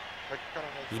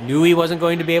 He knew he wasn't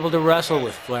going to be able to wrestle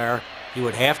with Flair. He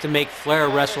would have to make Flair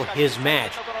wrestle his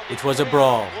match, which was a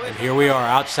brawl. And here we are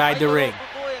outside the ring.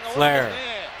 Flair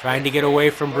trying to get away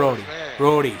from Brody.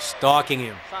 Brody stalking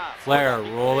him. Flair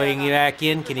rolling back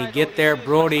in. Can he get there?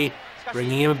 Brody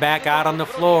bringing him back out on the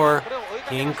floor.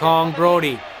 King Kong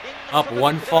Brody up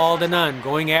 1 fall to none,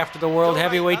 going after the World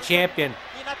Heavyweight Championship,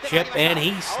 and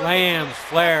he slams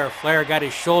Flair. Flair got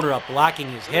his shoulder up, blocking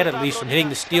his head at least from hitting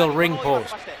the steel ring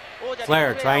post.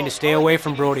 Flair trying to stay away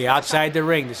from Brody outside the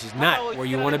ring. This is not where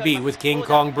you want to be with King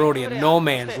Kong Brody in no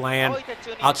man's land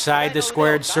outside the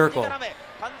squared circle.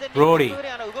 Brody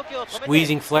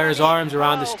squeezing Flair's arms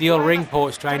around the steel ring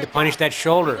post, trying to punish that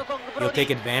shoulder. He'll take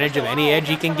advantage of any edge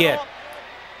he can get.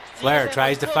 Flair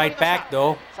tries to fight back,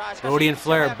 though. Brody and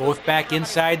Flair both back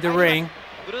inside the ring.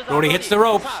 Brody hits the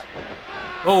ropes.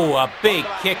 Oh, a big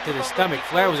kick to the stomach.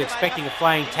 Flair was expecting a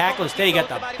flying tackle. Instead, he got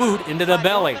the boot into the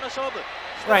belly.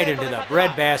 Right into the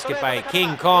breadbasket by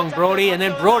King Kong Brody. And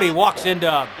then Brody walks into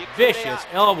a vicious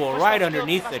elbow right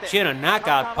underneath the chin. A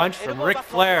knockout punch from Ric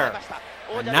Flair.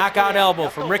 A knockout elbow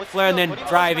from Ric Flair, and then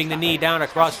driving the knee down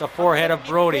across the forehead of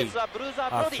Brody.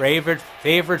 A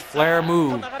favorite Flair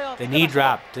move. The knee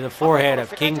drop to the forehead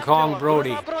of King Kong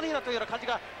Brody.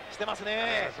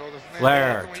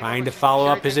 Flair trying to follow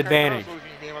up his advantage.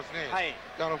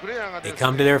 They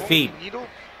come to their feet,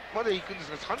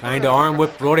 trying to arm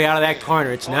whip Brody out of that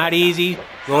corner. It's not easy.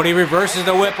 Brody reverses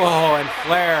the whip. Oh, and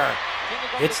Flair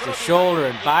hits the shoulder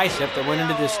and bicep that went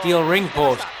into the steel ring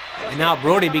post. And now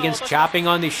Brody begins chopping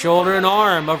on the shoulder and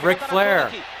arm of Ric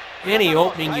Flair. Any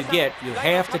opening you get, you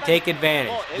have to take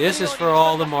advantage. This is for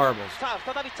all the marbles.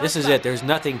 This is it. There's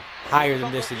nothing higher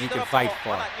than this that you can fight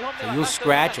for. So you'll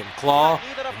scratch and claw,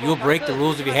 and you'll break the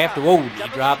rules if you have to. Whoa, knee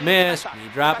drop missed, knee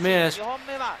drop missed.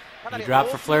 Knee drop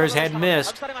for Flair's head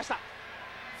missed.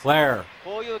 Flair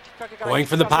going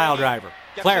for the pile driver.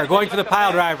 Flair going for the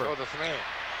pile driver.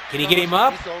 Can he get him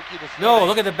up? No,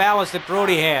 look at the balance that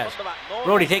Brody has.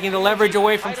 Brody taking the leverage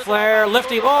away from Flair,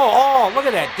 lifting. Oh, look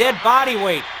at that dead body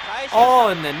weight. All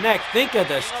in the neck. Think of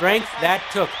the strength that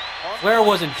took. Flair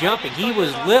wasn't jumping. He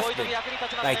was lifted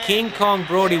by King Kong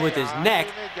Brody with his neck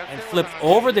and flipped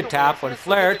over the top when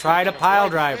Flair tried a pile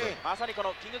driver.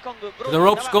 To the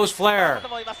ropes goes Flair.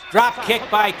 Drop kick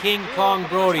by King Kong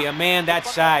Brody, a man that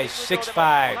size,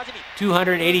 6'5",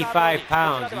 285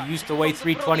 pounds. He used to weigh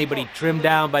 320, but he trimmed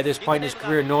down by this point in his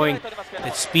career, knowing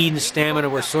that speed and stamina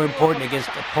were so important against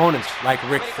opponents like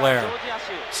Ric Flair.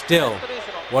 Still,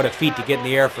 what a feat to get in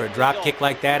the air for a drop kick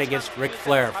like that against Ric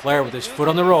Flair. Flair with his foot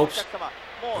on the ropes.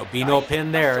 There'll be no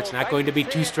pin there. It's not going to be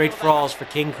two straight falls for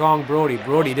King Kong Brody.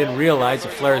 Brody didn't realize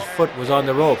that Flair's foot was on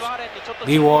the ropes.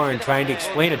 Lee Warren trying to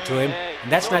explain it to him.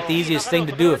 And that's not the easiest thing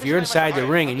to do. If you're inside the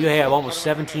ring and you have almost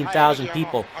 17,000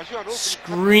 people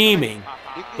screaming,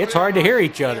 it's hard to hear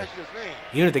each other.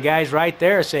 Even if the guy's right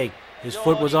there saying his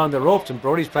foot was on the ropes, and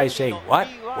Brody's probably saying, what?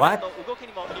 What?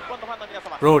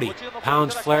 Brody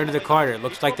pounds Flair into the corner. It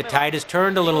looks like the tide has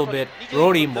turned a little bit.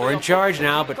 Brody more in charge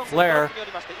now, but Flair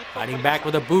fighting back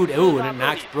with a boot. Ooh, and it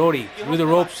knocks Brody through the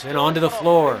ropes and onto the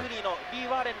floor.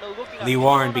 Lee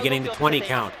Warren beginning the 20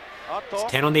 count. It's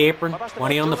 10 on the apron,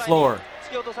 20 on the floor.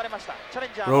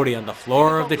 Brody on the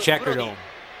floor of the Checker Dome.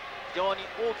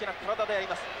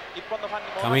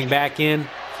 Coming back in,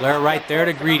 Flair right there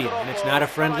to greet him, and it's not a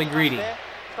friendly greeting.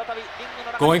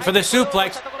 Going for the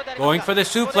suplex. Going for the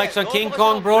suplex on King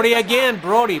Kong Brody again.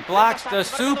 Brody blocks the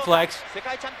suplex.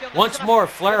 Once more,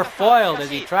 Flair foiled as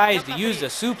he tries to use the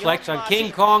suplex on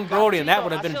King Kong Brody, and that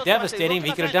would have been devastating if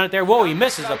he could have done it there. Whoa, he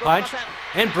misses a punch.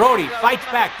 And Brody fights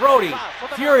back. Brody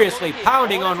furiously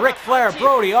pounding on Ric Flair.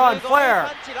 Brody on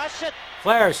Flair.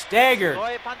 Flair staggered.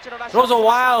 Throws a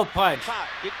wild punch.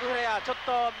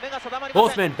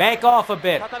 Both men back off a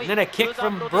bit. And then a kick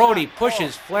from Brody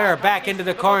pushes Flair back into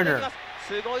the corner.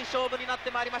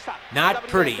 Not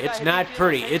pretty. It's not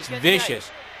pretty. It's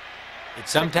vicious. It's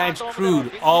sometimes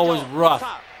crude, always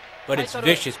rough. But it's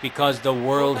vicious because the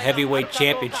World Heavyweight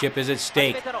Championship is at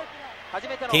stake.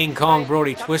 King Kong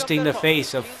Brody twisting the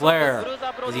face of Flair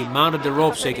as he mounted the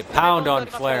rope so he could pound on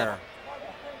Flair.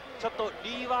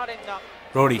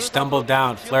 Brody stumbled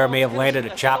down. Flair may have landed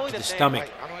a chop to the stomach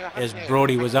as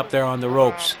Brody was up there on the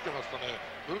ropes.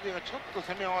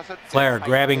 Flair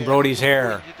grabbing Brody's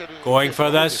hair. Going for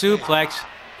the suplex.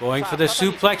 Going for the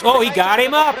suplex. Oh, he got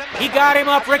him up. He got him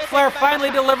up. Ric Flair finally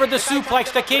delivered the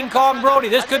suplex to King Kong Brody.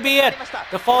 This could be it.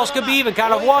 The falls could be even.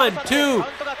 Count of 1, 2,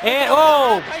 and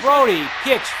oh, Brody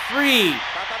kicks free.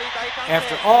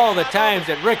 After all the times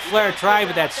that Ric Flair tried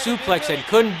with that suplex and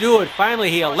couldn't do it,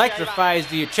 finally he electrifies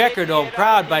the Checker Dome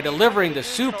crowd by delivering the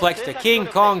suplex to King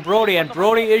Kong Brody, and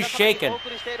Brody is shaken.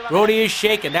 Brody is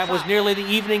shaken. That was nearly the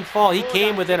evening fall. He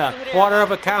came within a quarter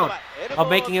of a count of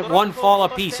making it one fall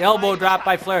apiece. Elbow drop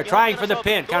by Flair, trying for the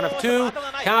pin. Count of 2,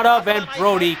 count of, and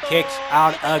Brody kicks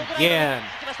out again.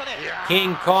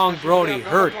 King Kong Brody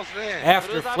hurt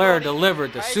after Flair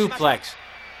delivered the suplex.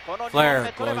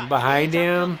 Flair going behind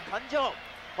him,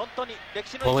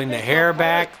 pulling the hair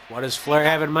back. What does Flair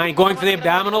have in mind? Going for the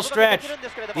abdominal stretch.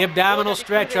 The abdominal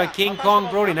stretch on King Kong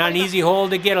Brody. Not an easy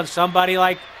hold to get on somebody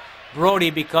like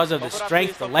Brody because of the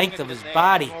strength, the length of his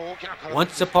body.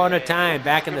 Once upon a time,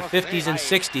 back in the 50s and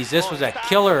 60s, this was a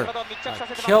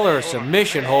killer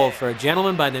submission hold for a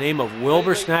gentleman by the name of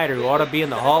Wilbur Snyder, who ought to be in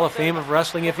the Hall of Fame of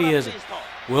Wrestling if he isn't.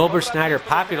 Wilbur Snyder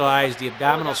popularized the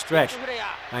abdominal stretch.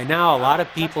 By now, a lot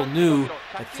of people knew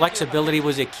that flexibility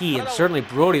was a key, and certainly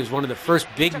Brody was one of the first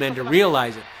big men to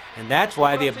realize it. And that's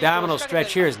why the abdominal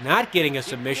stretch here is not getting a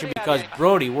submission, because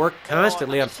Brody worked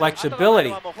constantly on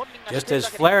flexibility, just as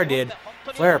Flair did.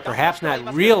 Flair perhaps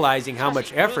not realizing how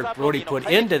much effort Brody put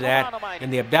into that,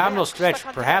 and the abdominal stretch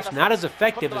perhaps not as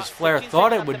effective as Flair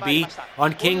thought it would be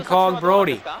on King Kong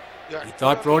Brody. He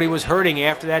thought Brody was hurting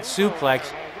after that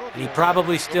suplex, and he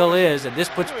probably still is, and this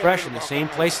puts pressure in the same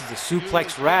place as the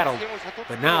suplex rattled.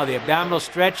 But now the abdominal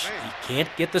stretch, he can't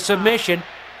get the submission.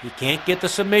 He can't get the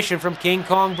submission from King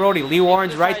Kong Brody. Lee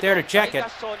Warren's right there to check it.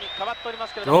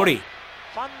 Brody,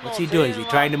 what's he doing? Is he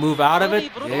trying to move out of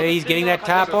it? Yeah, he's getting that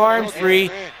top arm free.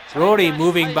 Brody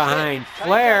moving behind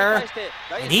Flair,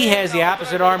 and he has the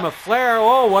opposite arm of Flair.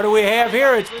 Oh, what do we have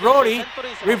here? It's Brody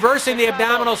reversing the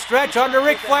abdominal stretch onto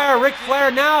Ric Flair. Ric Flair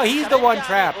now, he's the one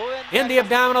trapped in the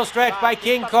abdominal stretch by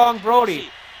King Kong Brody.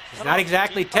 It's not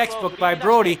exactly textbook by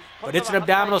Brody, but it's an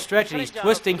abdominal stretch, and he's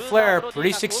twisting Flair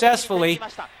pretty successfully.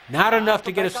 Not enough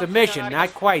to get a submission,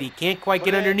 not quite. He can't quite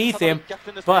get underneath him,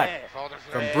 but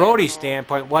from Brody's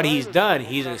standpoint, what he's done,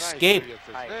 he's escaped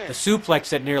the suplex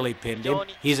that nearly pinned him.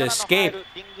 He's escaped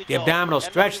the abdominal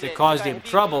stretch that caused him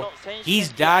trouble. He's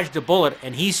dodged a bullet,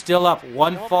 and he's still up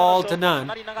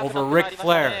 1-0 over Ric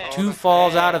Flair. 2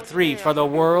 falls out of 3 for the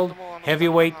World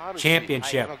Heavyweight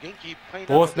Championship.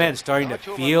 Both men starting to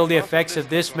feel the effects of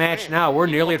this match now. We're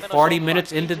nearly at 40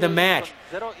 minutes into the match.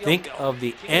 Think of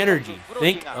the energy,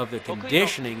 think of the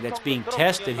conditioning that's being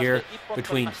tested here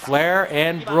between Flair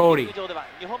and Brody.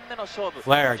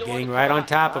 Flair getting right on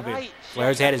top of him.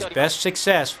 Flair's had his best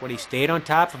success when he stayed on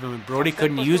top of him, and Brody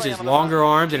couldn't use his longer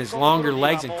arms and his longer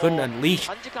legs and couldn't unleash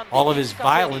all of his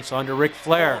violence onto Ric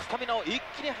Flair.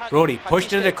 Brody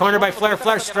pushed into the corner by Flair.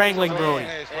 Flair strangling Brody.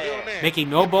 Making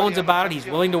no bones about it, he's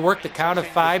willing to work the count of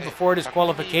 5 before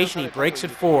disqualification. He breaks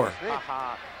at 4.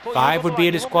 5 would be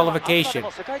a disqualification.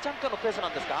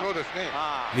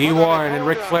 Lee Warren and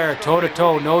Ric Flair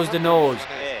toe-to-toe, nose-to-nose.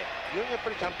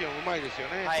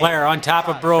 Flair on top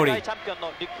of Brody,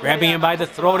 grabbing him by the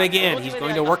throat again. He's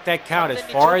going to work that count as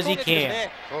far as he can.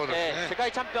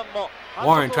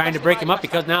 Warren trying to break him up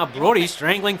because now Brody's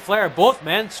strangling Flair. Both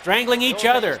men strangling each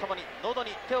other.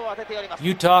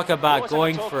 You talk about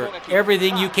going for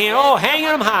everything you can. Oh, hanging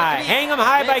him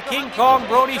high by King Kong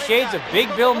Brody. Shades of Big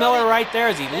Bill Miller right there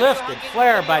as he lifted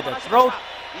Flair by the throat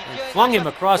and flung him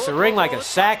across the ring like a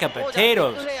sack of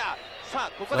potatoes.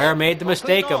 Flair made the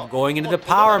mistake of going into the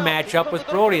power matchup with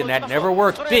Brody, and that never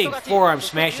works. Big forearm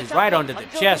smashes right onto the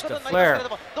chest of Flair.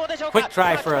 Quick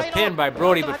try for a pin by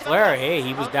Brody, but Flair, hey,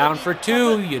 he was down for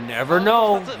 2. You never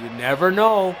know. You never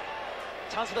know.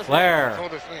 Flair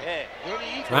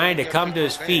trying to come to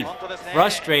his feet,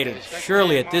 frustrated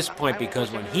surely at this point, because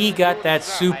when he got that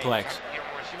suplex,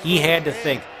 he had to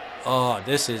think, oh,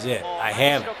 this is it. I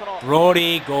have it.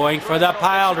 Brody going for the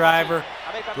pile driver.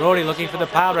 Brody looking for the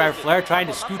pile driver. Flair trying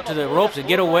to scoot to the ropes and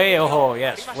get away. Oh,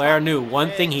 yes, Flair knew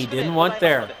one thing he didn't want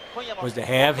there was to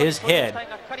have his head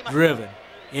driven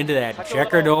into that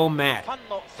Checker Dome mat.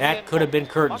 That could have been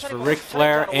curtains for Ric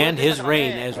Flair and his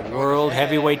reign as World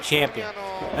Heavyweight Champion.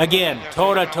 Again,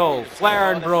 toe-to-toe,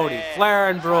 Flair and Brody, Flair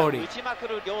and Brody.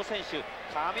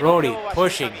 Brody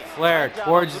pushing Flair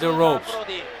towards the ropes,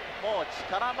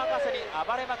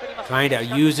 trying to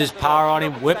use his power on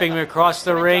him, whipping him across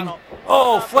the ring.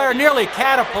 Oh, Flair nearly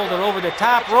catapulted over the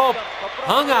top rope,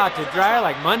 hung out to dry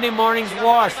like Monday morning's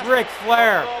wash. Ric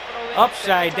Flair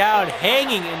upside down,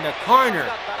 hanging in the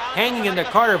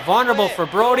corner, vulnerable for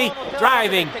Brody,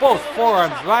 driving both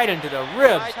forearms right into the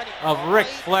ribs of Ric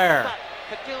Flair.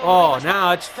 Oh,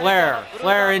 now it's Flair.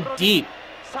 Flair in deep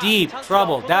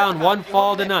trouble, down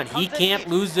 1-0. He can't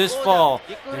lose this fall.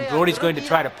 And Brody's going to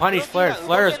try to punish Flair.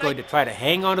 Flair is going to try to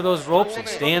hang onto those ropes and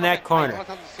stay in that corner.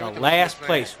 The last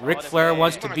place Ric Flair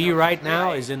wants to be right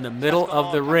now is in the middle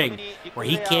of the ring, where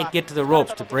he can't get to the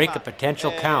ropes to break a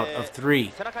potential count of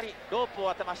 3.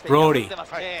 Brody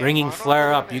bringing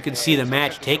Flair up. You can see the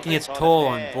match taking its toll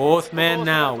on both men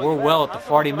now. We're well at the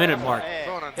 40-minute mark.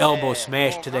 Elbow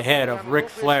smash to the head of Ric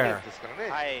Flair.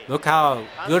 Look how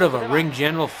good of a ring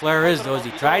general Flair is, though, as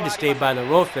he tried to stay by the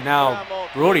ropes, but now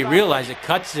Brody realized it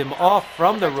cuts him off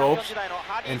from the ropes,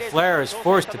 and Flair is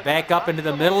forced to back up into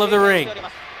the middle of the ring.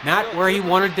 Not where he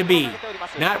wanted to be.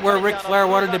 Not where Ric Flair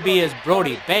wanted to be, as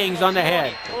Brody bangs on the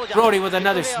head. Brody with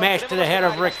another smash to the head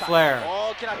of Ric Flair.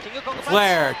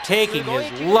 Flair taking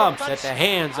his lumps at the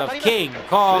hands of King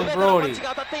Kong Brody.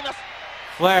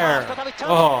 Flair,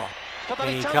 oh,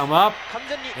 can he come up?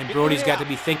 And Brody's got to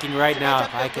be thinking right now,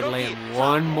 if I could land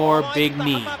one more big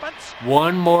knee,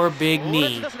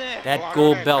 that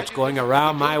gold belt's going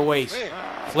around my waist.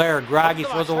 Flair, groggy,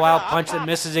 throws a wild punch that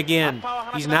misses again.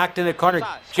 He's knocked in the corner,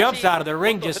 jumps out of the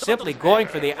ring, just simply going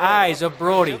for the eyes of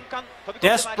Brody.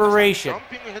 Desperation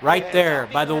right there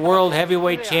by the World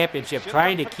Heavyweight Championship,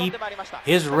 trying to keep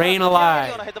his reign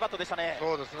alive.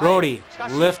 Brody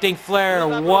lifting Flair,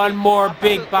 one more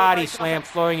big body slam,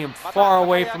 throwing him far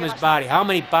away from his body. How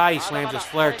many body slams has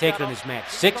Flair taken in this match?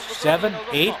 6, 7,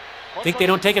 8? Think they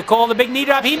don't take a call, the big knee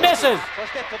drop, he misses!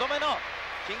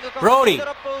 Brody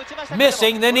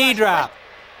missing the knee drop.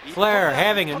 Flair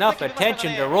having enough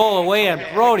attention to roll away, and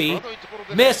Brody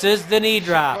misses the knee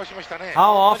drop.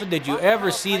 How often did you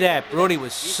ever see that? Brody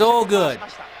was so good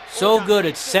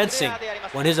at sensing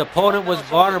when his opponent was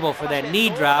vulnerable for that knee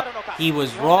drop. He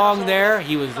was wrong there.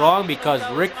 He was wrong because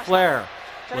Ric Flair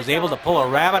was able to pull a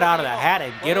rabbit out of the hat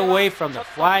and get away from the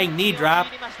flying knee drop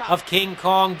of King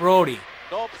Kong Brody.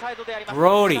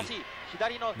 Brody.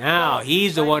 Now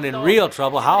he's the one in real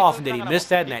trouble. How often did he miss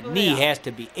that? And that knee has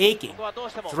to be aching,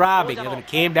 throbbing. And it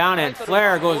came down, and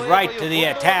Flair goes right to the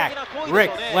attack.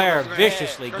 Ric Flair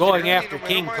viciously going after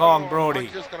King Kong Brody.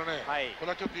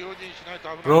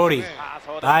 Brody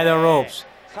by the ropes.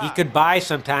 He could buy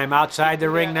some time outside the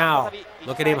ring now.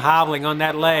 Look at him hobbling on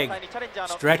that leg,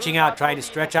 stretching out, trying to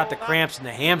stretch out the cramps in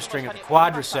the hamstring of the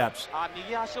quadriceps.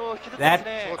 That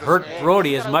hurt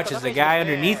Brody as much as the guy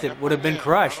underneath it would have been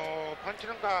crushed.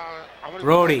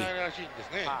 Brody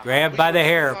grabbed by the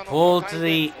hair, pulled to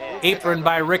the apron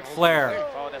by Ric Flair.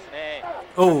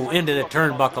 Oh, into the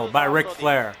turnbuckle by Ric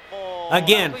Flair.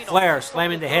 Again, Flair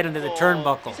slamming the head into the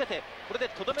turnbuckle.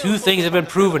 Two things have been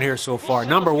proven here so far.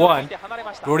 Number one,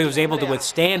 Brody was able to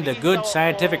withstand a good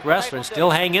scientific wrestler and still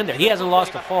hang in there. He hasn't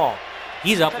lost a fall.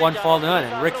 He's up one fall to none,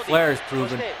 and Ric Flair has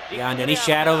proven beyond any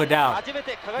shadow of a doubt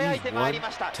he's one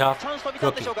tough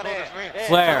cookie.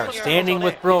 Flair standing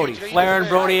with Brody. Flair and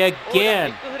Brody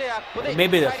again.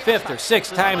 Maybe the 5th or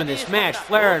 6th time in this match.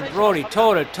 Flair and Brody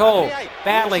toe-to-toe,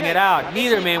 battling it out.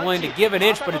 Neither man willing to give an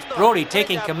inch, but it's Brody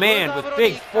taking command with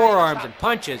big forearms and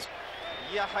punches.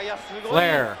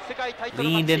 Flair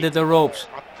leaned into the ropes.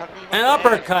 An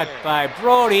uppercut by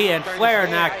Brody, and Flair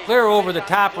knocked clear over the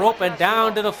top rope and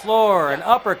down to the floor. An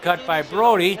uppercut by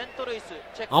Brody.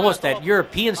 Almost that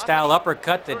European-style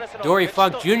uppercut that Dory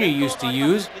Funk Jr. used to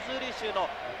use.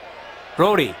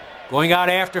 Brody going out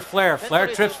after Flair. Flair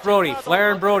trips Brody.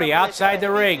 Flair and Brody outside the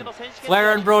ring.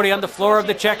 Flair and Brody on the floor of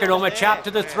the Checkerdome, a chop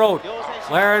to the throat.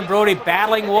 Flair and Brody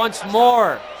battling once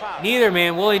more. Neither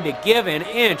man willing to give an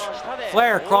inch.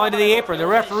 Flair crawling to the apron. The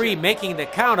referee making the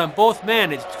count on both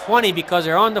men. It's 20 because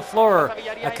they're on the floor.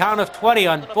 A count of 20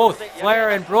 on both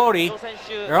Flair and Brody.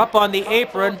 They're up on the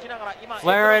apron.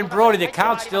 Flair and Brody. The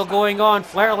count's still going on.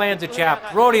 Flair lands a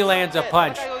chop. Brody lands a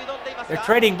punch. They're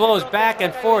trading blows back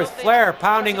and forth. Flair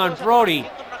pounding on Brody.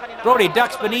 Brody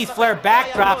ducks beneath Flair,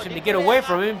 backdrops him to get away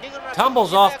from him.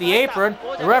 Tumbles off the apron.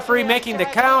 The referee making the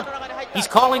count. He's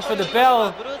calling for the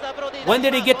bell. When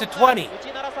did he get to 20?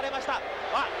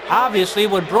 Obviously,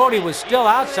 when Brody was still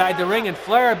outside the ring and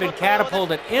Flair had been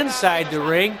catapulted inside the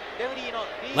ring.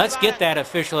 Let's get that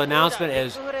official announcement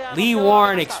as Lee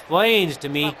Warren explains to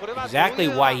me exactly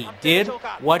why he did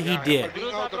what he did.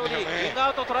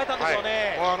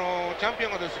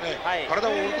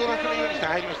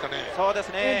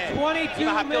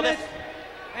 22 minutes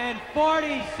and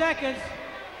 40 seconds,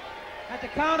 at the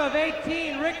count of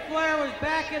 18, Ric Flair was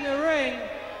back in the ring,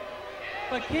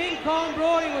 but King Kong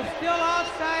Brody was still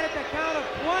outside at the count of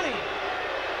 20.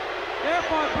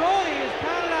 Therefore, Brody is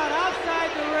counted out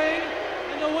outside the ring,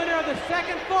 and the winner of the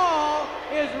second fall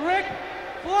is Ric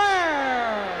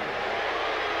Flair.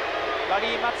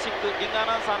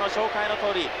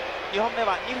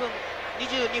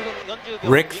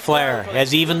 Ric Flair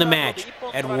has evened the match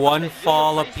at one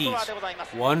fall apiece.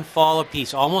 One fall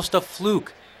apiece, almost a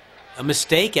fluke. A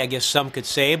mistake, I guess some could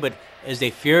say, but as they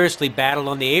furiously battled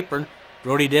on the apron,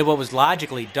 Brody did what was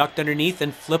logically, ducked underneath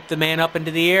and flipped the man up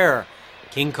into the air.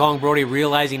 King Kong Brody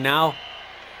realizing now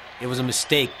it was a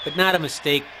mistake, but not a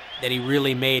mistake that he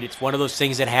really made. It's one of those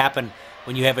things that happen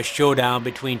when you have a showdown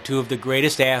between two of the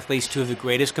greatest athletes, two of the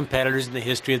greatest competitors in the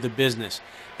history of the business.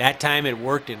 That time it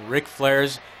worked in Ric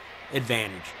Flair's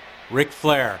advantage. Ric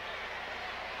Flair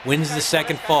wins the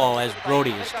second fall as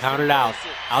Brody is counted out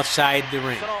outside the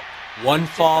ring. One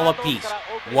fall apiece.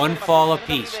 One fall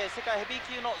apiece.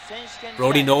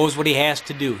 Brody knows what he has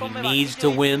to do. He needs to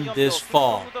win this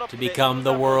fall to become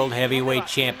the World Heavyweight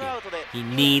Champion. He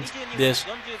needs this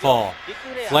fall.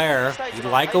 Flair, he'd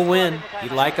like a win.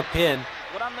 He'd like a pin.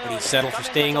 But he's settled for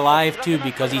staying alive, too,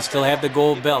 because he still have the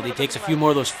gold belt. He takes a few more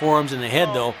of those forearms in the head,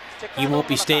 though. He won't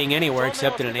be staying anywhere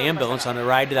except in an ambulance on the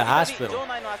ride to the hospital.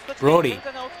 Brody,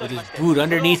 with his boot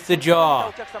underneath the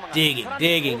jaw,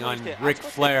 digging on Ric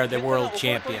Flair, the world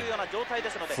champion.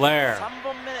 Flair,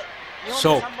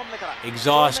 soaked,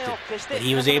 exhausted, but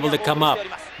he was able to come up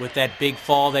with that big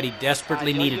fall that he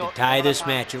desperately needed to tie this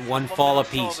match at one fall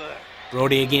apiece.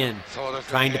 Brody again,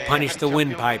 trying to punish the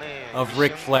windpipe of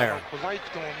Ric Flair.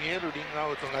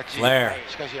 Flair,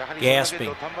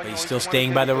 gasping, but he's still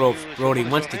staying by the ropes. Brody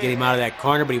wants to get him out of that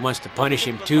corner, but he wants to punish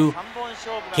him too.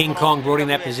 King Kong Brody in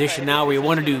that position now where you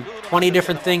want to do 20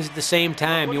 different things at the same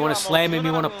time. You want to slam him,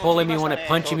 you want to pull him, you want to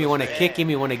punch him, you want to kick him,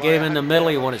 you want to get him in the middle,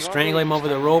 you want to strangle him over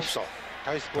the ropes.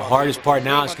 The hardest part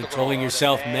now is controlling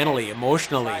yourself mentally,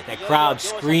 emotionally. That crowd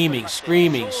screaming,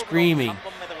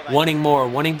 wanting more,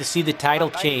 wanting to see the title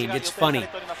change. It's funny.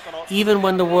 Even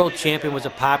when the world champion was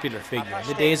a popular figure, in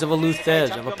the days of a Lou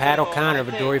Thesz, of a Pat O'Connor, of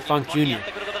a Dory Funk Jr.,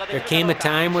 there came a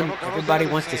time when everybody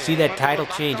wants to see that title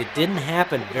change. It didn't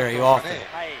happen very often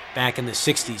back in the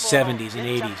 60s, 70s, and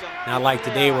 80s. Not like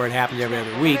today where it happens every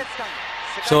other week.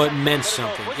 So it meant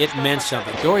something. It meant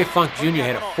something. Dory Funk Jr.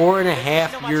 had a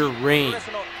 4.5-year reign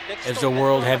as the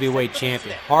world heavyweight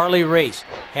champion. Harley Race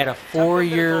had a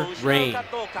 4-year reign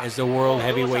as the world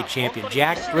heavyweight champion.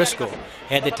 Jack Briscoe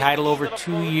had the title over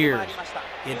 2 years.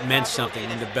 It meant something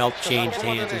when the belt changed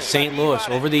hands. And St. Louis,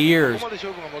 over the years,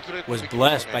 was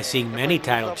blessed by seeing many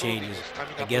title changes.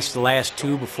 I guess the last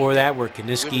two before that were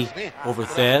Kiniski over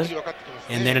Thesz,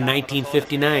 and then in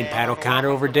 1959, Pat O'Connor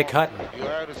over Dick Hutton.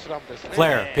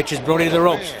 Flair pitches Brody to the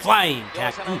ropes. Flying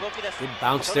tackle. Good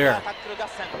bounce there.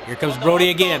 Here comes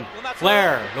Brody again.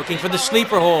 Flair looking for the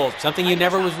sleeper hold, something he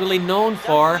never was really known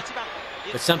for,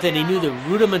 but something he knew the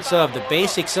rudiments of, the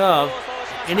basics of.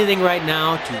 Anything right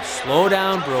now to slow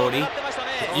down Brody,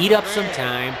 to eat up some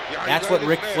time. That's what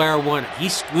Ric Flair wanted. He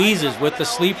squeezes with the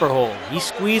sleeper hold.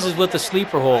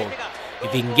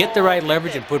 If he can get the right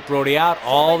leverage and put Brody out,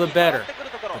 all the better.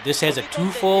 But this has a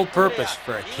twofold purpose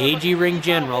for a cagey ring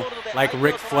general like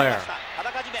Ric Flair.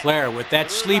 Flair with that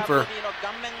sleeper,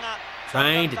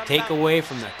 trying to take away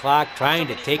from the clock, trying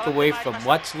to take away from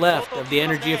what's left of the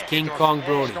energy of King Kong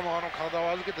Brody.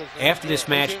 After this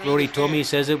match, Brody told me,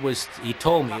 he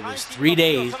told me it was 3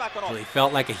 days till he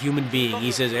felt like a human being.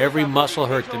 He says every muscle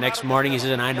hurt the next morning. He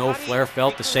says, and I know Flair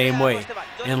felt the same way.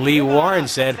 And Lee Warren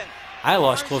said, I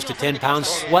lost close to 10 pounds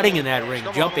sweating in that ring,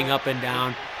 jumping up and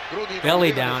down,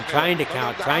 belly down, trying to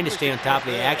count, trying to stay on top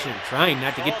of the action, and trying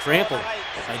not to get trampled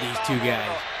by these two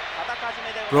guys.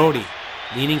 Brody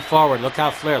leaning forward. Look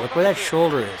how Flair, look where that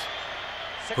shoulder is.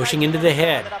 Pushing into the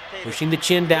head, pushing the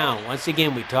chin down. Once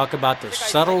again, we talk about those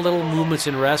subtle little movements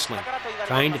in wrestling,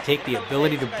 trying to take the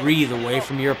ability to breathe away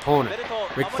from your opponent.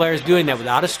 Ric Flair is doing that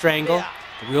without a strangle.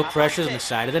 The real pressure is on the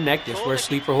side of the neck, just where a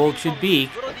sleeper hold should be,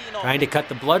 trying to cut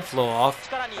the blood flow off.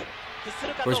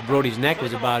 Of course, Brody's neck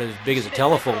was about as big as a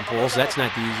telephone pole, so that's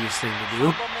not the easiest thing to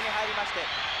do.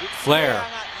 Flair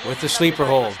with the sleeper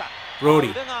hold.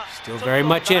 Brody, still very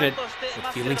much in it,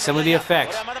 but feeling some of the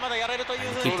effects.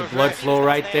 Trying to keep the blood flow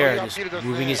right there, just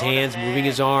moving his hands, moving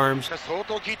his arms,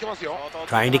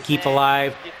 trying to keep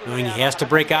alive, knowing he has to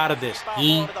break out of this.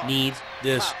 He needs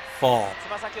this fall.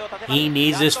 He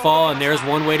needs this fall, and there's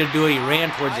one way to do it. He ran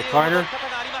towards the corner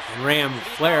and ran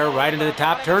Flair right into the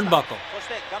top turnbuckle.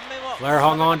 Flair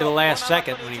hung on to the last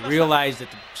second when he realized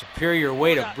that the superior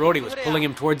weight of Brody was pulling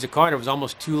him towards the corner. It was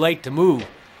almost too late to move.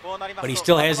 But he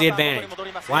still has the advantage.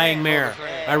 Flying mare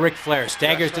by Ric Flair.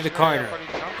 Staggers to the corner.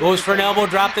 Goes for an elbow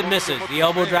drop that misses. The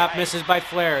elbow drop misses by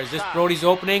Flair. Is this Brody's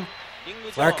opening?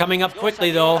 Flair coming up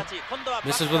quickly, though.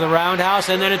 Misses with a roundhouse,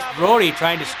 and then it's Brody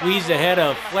trying to squeeze the head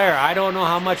of Flair. I don't know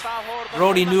how much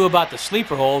Brody knew about the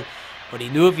sleeper hold, but he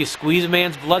knew if you squeeze a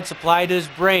man's blood supply to his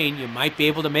brain, you might be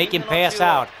able to make him pass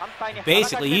out.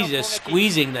 Basically, he's just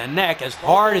squeezing the neck as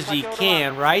hard as he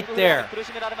can right there.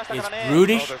 It's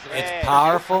brutish, it's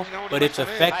powerful, but it's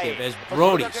effective as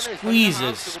Brody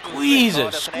squeezes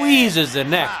the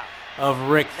neck of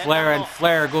Ric Flair, and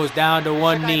Flair goes down to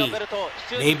one knee.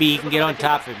 Maybe he can get on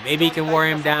top of him. Maybe he can wear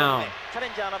him down.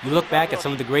 You look back at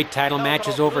some of the great title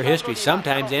matches over history.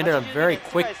 Sometimes they ended on very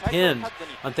quick pins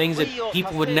on things that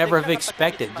people would never have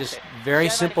expected. Just very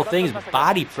simple things.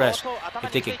 Body press,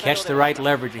 if they could catch the right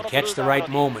leverage and catch the right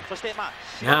moment.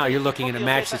 Now you're looking at a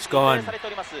match that's gone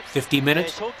 50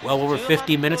 minutes. Well over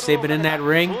 50 minutes they've been in that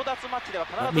ring.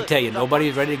 Let me tell you,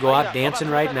 nobody's ready to go out dancing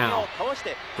right now.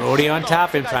 Brody on top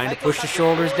of him, trying to push the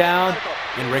shoulders down,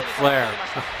 and Ric Flair.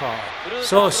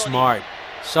 So smart.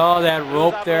 Saw that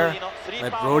rope there.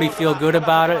 Let Brody feel good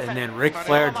about it, and then Ric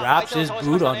Flair drops his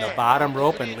boot on the bottom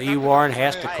rope, and Lee Warren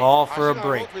has to call for a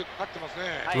break.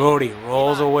 Brody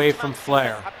rolls away from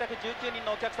Flair.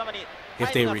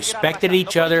 If they respected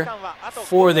each other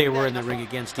before they were in the ring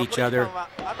against each other,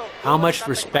 how much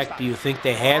respect do you think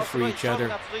they had for each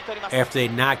other after they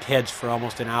knocked heads for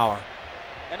almost an hour?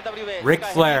 Ric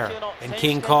Flair and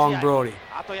King Kong Brody.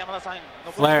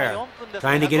 Flair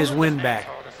trying to get his win back.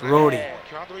 Brody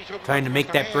trying to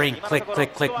make that brain click,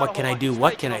 click, click. What can I do?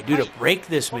 What can I do to break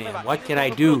this man? What can I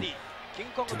do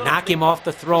to knock him off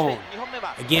the throne?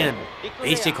 Again,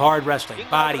 basic hard wrestling,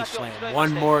 body slam.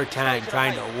 One more time,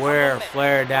 trying to wear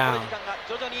Flair down.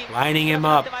 Lining him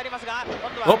up.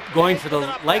 Oh, going for the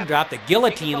leg drop, the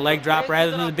guillotine leg drop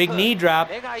rather than the big knee drop.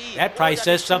 That probably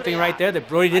says something right there that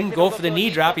Brody didn't go for the knee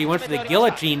drop. He went for the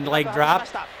guillotine leg drop.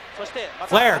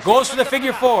 Flair goes for the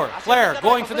figure four. Flair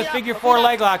going for the figure four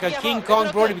leg lock on King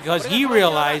Kong Brody because he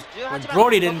realized when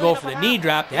Brody didn't go for the knee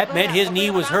drop, that meant his knee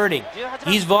was hurting.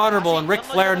 He's vulnerable, and Ric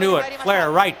Flair knew it.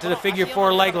 Flair right to the figure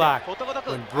four leg lock.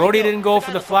 When Brody didn't go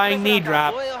for the flying knee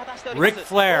drop, Ric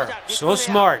Flair, so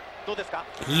smart,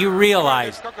 he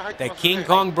realized that King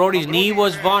Kong Brody's knee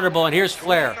was vulnerable, and here's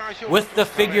Flair with the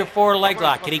figure four leg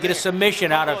lock. Can he get a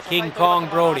submission out of King Kong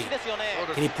Brody?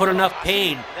 Can he put enough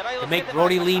pain to make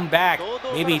Brody lean back?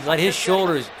 Maybe let his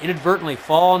shoulders inadvertently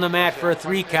fall on the mat for a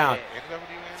 3 count.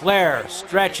 Flair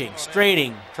stretching,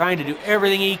 straightening, trying to do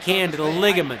everything he can to the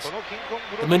ligaments,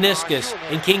 the meniscus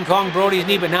in King Kong Brody's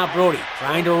knee, but now Brody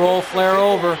trying to roll Flair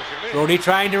over. Brody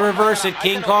trying to reverse it.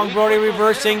 King Kong Brody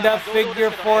reversing the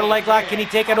figure four leg lock. Can he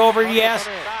take it over? Yes.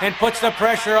 And puts the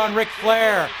pressure on Ric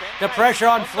Flair. The pressure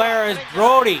on Flair as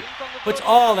Brody puts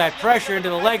all that pressure into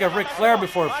the leg of Ric Flair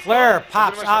before Flair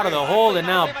pops out of the hold, and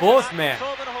now both men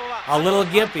a little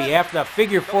gimpy after the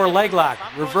figure four leg lock.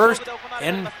 Reversed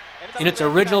and in its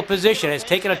original position has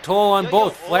taken a toll on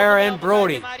both Flair and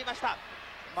Brody.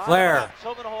 Flair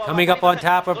coming up on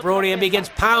top of Brody and begins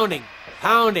pounding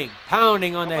on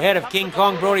the head of King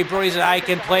Kong Brody. Brody says, I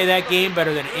can play that game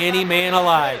better than any man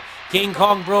alive. King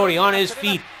Kong Brody on his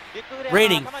feet,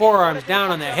 raining forearms down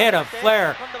on the head of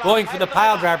Flair, going for the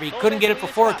pile driver. He couldn't get it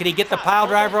before. Can he get the pile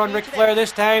driver on Ric Flair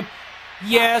this time?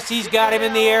 Yes, he's got him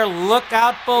in the air. Look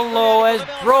out below as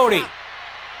Brody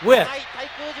with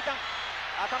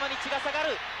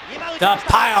the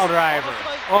pile driver.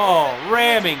 Oh,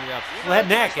 ramming the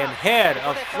neck and head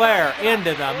of Flair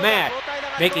into the mat,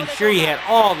 making sure he had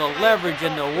all the leverage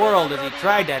in the world as he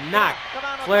tried to knock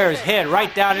Flair's head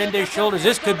right down into his shoulders.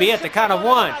 This could be it. The count of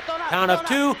 1, count of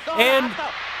 2, and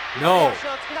no.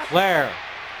 Flair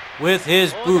with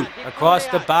his boot across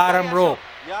the bottom rope.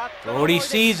 Brody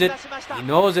sees it. He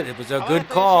knows it. It was a good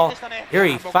call. Here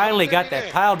he finally got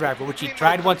that pile driver, which he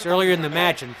tried once earlier in the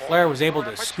match, and Flair was able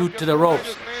to scoot to the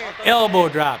ropes. Elbow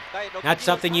drop. Not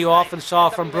something you often saw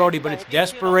from Brody, but it's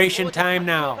desperation time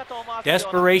now.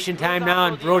 Desperation time now,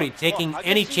 and Brody taking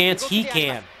any chance he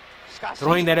can.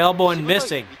 Throwing that elbow and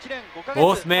missing.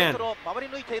 Both men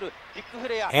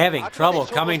having trouble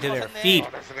coming to their feet,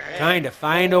 trying to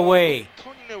find a way.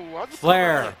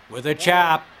 Flair with a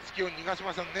chop.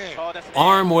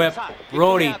 Arm whip,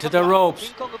 Brody to the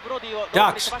ropes,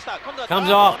 ducks, comes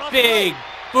off, big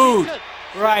boot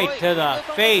right to the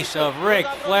face of Ric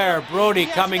Flair. Brody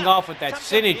coming off with that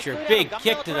signature big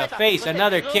kick to the face,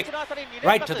 another kick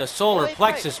right to the solar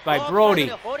plexus by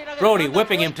Brody. Brody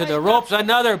whipping him to the ropes,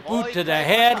 another boot to the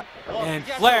head, and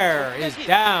Flair is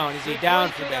down. Is he down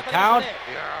for the count?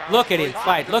 Look at him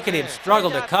fight. Look at him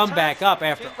struggle to come back up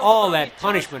after all that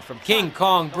punishment from King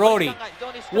Kong Brody.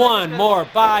 One more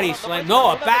body slam.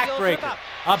 No, a backbreaker.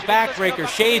 A backbreaker.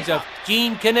 Shades of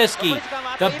Gene Kiniski.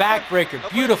 The backbreaker.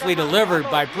 Beautifully delivered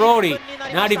by Brody.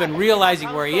 Not even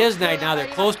realizing where he is now. They're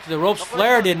close to the ropes.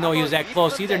 Flair didn't know he was that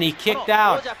close either, and he kicked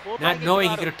out, not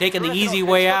knowing he could have taken the easy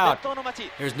way out.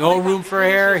 There's no room for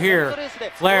error here.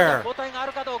 Flair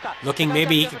looking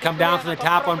maybe he could come down from the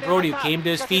top on Brody, who came to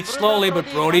his feet slowly, but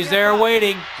Brody's there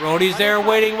waiting. Brody's there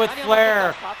waiting with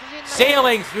Flair.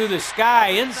 Sailing through the sky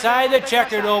inside the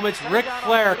Checker Dome, it's Ric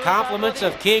Flair. Compliments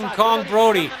of King Kong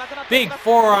Brody. Big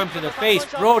forearm to the face.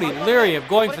 Brody leery of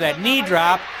going for that knee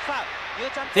drop.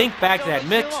 Think back to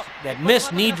that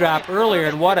missed knee drop earlier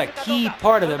and what a key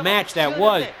part of the match that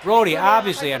was. Brody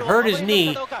obviously had hurt his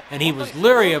knee, and he was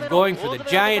leery of going for the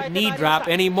giant knee drop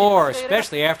anymore,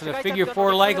 especially after the figure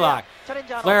four leg lock.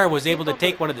 Flair was able to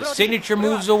take one of the signature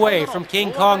moves away from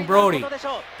King Kong Brody.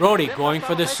 Brody going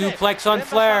for the suplex on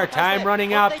Flair. Time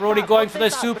running out. Brody going for the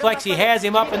suplex. He has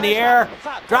him up in the air.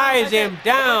 Drives him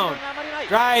down.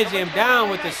 Drives him down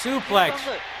with the suplex.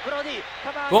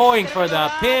 Going for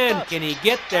the pin. Can he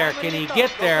get there? Can he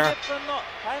get there?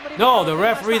 No, the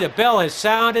referee, the bell has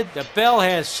sounded. The bell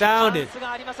has sounded.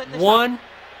 1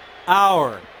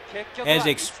 hour has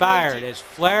expired as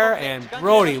Flair and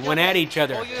Brody went at each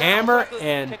other, hammer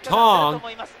and tong.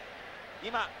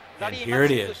 And here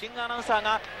it is. The 1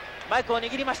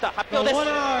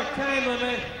 hour time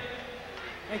limit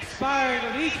expired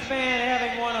with each man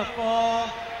having won a fall.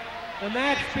 The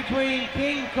match between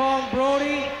King Kong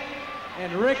Brody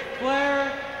and Ric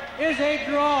Flair is a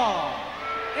draw.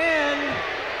 And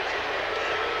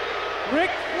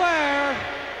Ric Flair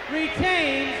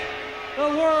retains the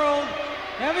World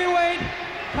Heavyweight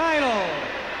title.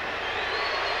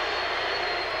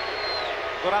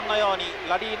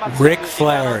 Ric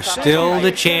Flair, still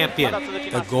the champion.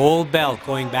 The gold belt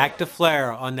going back to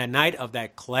Flair on the night of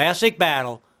that classic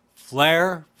battle,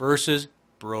 Flair versus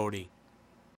Brody.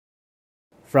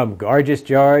 From Gorgeous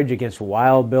George against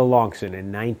Wild Bill Longson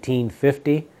in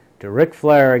 1950 to Ric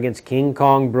Flair against King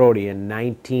Kong Brody in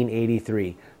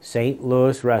 1983, St.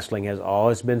 Louis wrestling has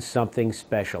always been something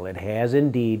special. It has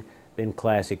indeed been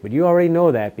classic, but you already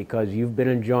know that because you've been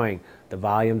enjoying the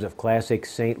volumes of classic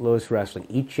St. Louis wrestling,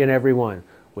 each and every one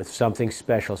with something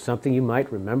special, something you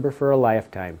might remember for a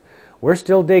lifetime. We're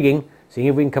still digging, seeing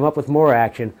if we can come up with more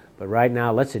action, but right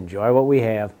now let's enjoy what we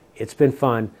have. It's been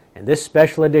fun, and this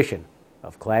special edition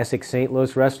of classic St.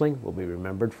 Louis wrestling will be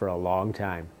remembered for a long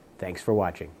time. Thanks for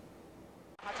watching.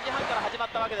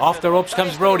 Off the ropes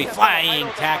comes Brody. Flying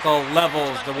tackle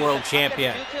levels the world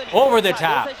champion. Over the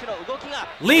top.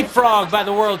 Leapfrog by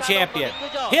the world champion.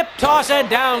 Hip toss and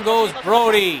down goes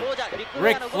Brody.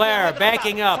 Ric Flair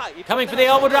backing up. Coming for the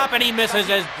elbow drop and he misses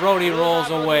as Brody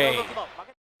rolls away.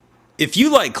 If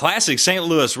you like classic St.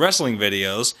 Louis wrestling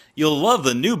videos, you'll love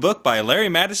the new book by Larry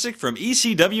Matysik from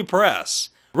ECW Press.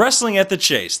 Wrestling at the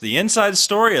Chase, the inside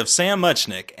story of Sam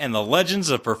Muchnick and the legends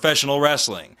of professional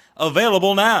wrestling.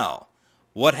 Available now.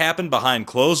 What happened behind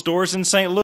closed doors in St. Louis?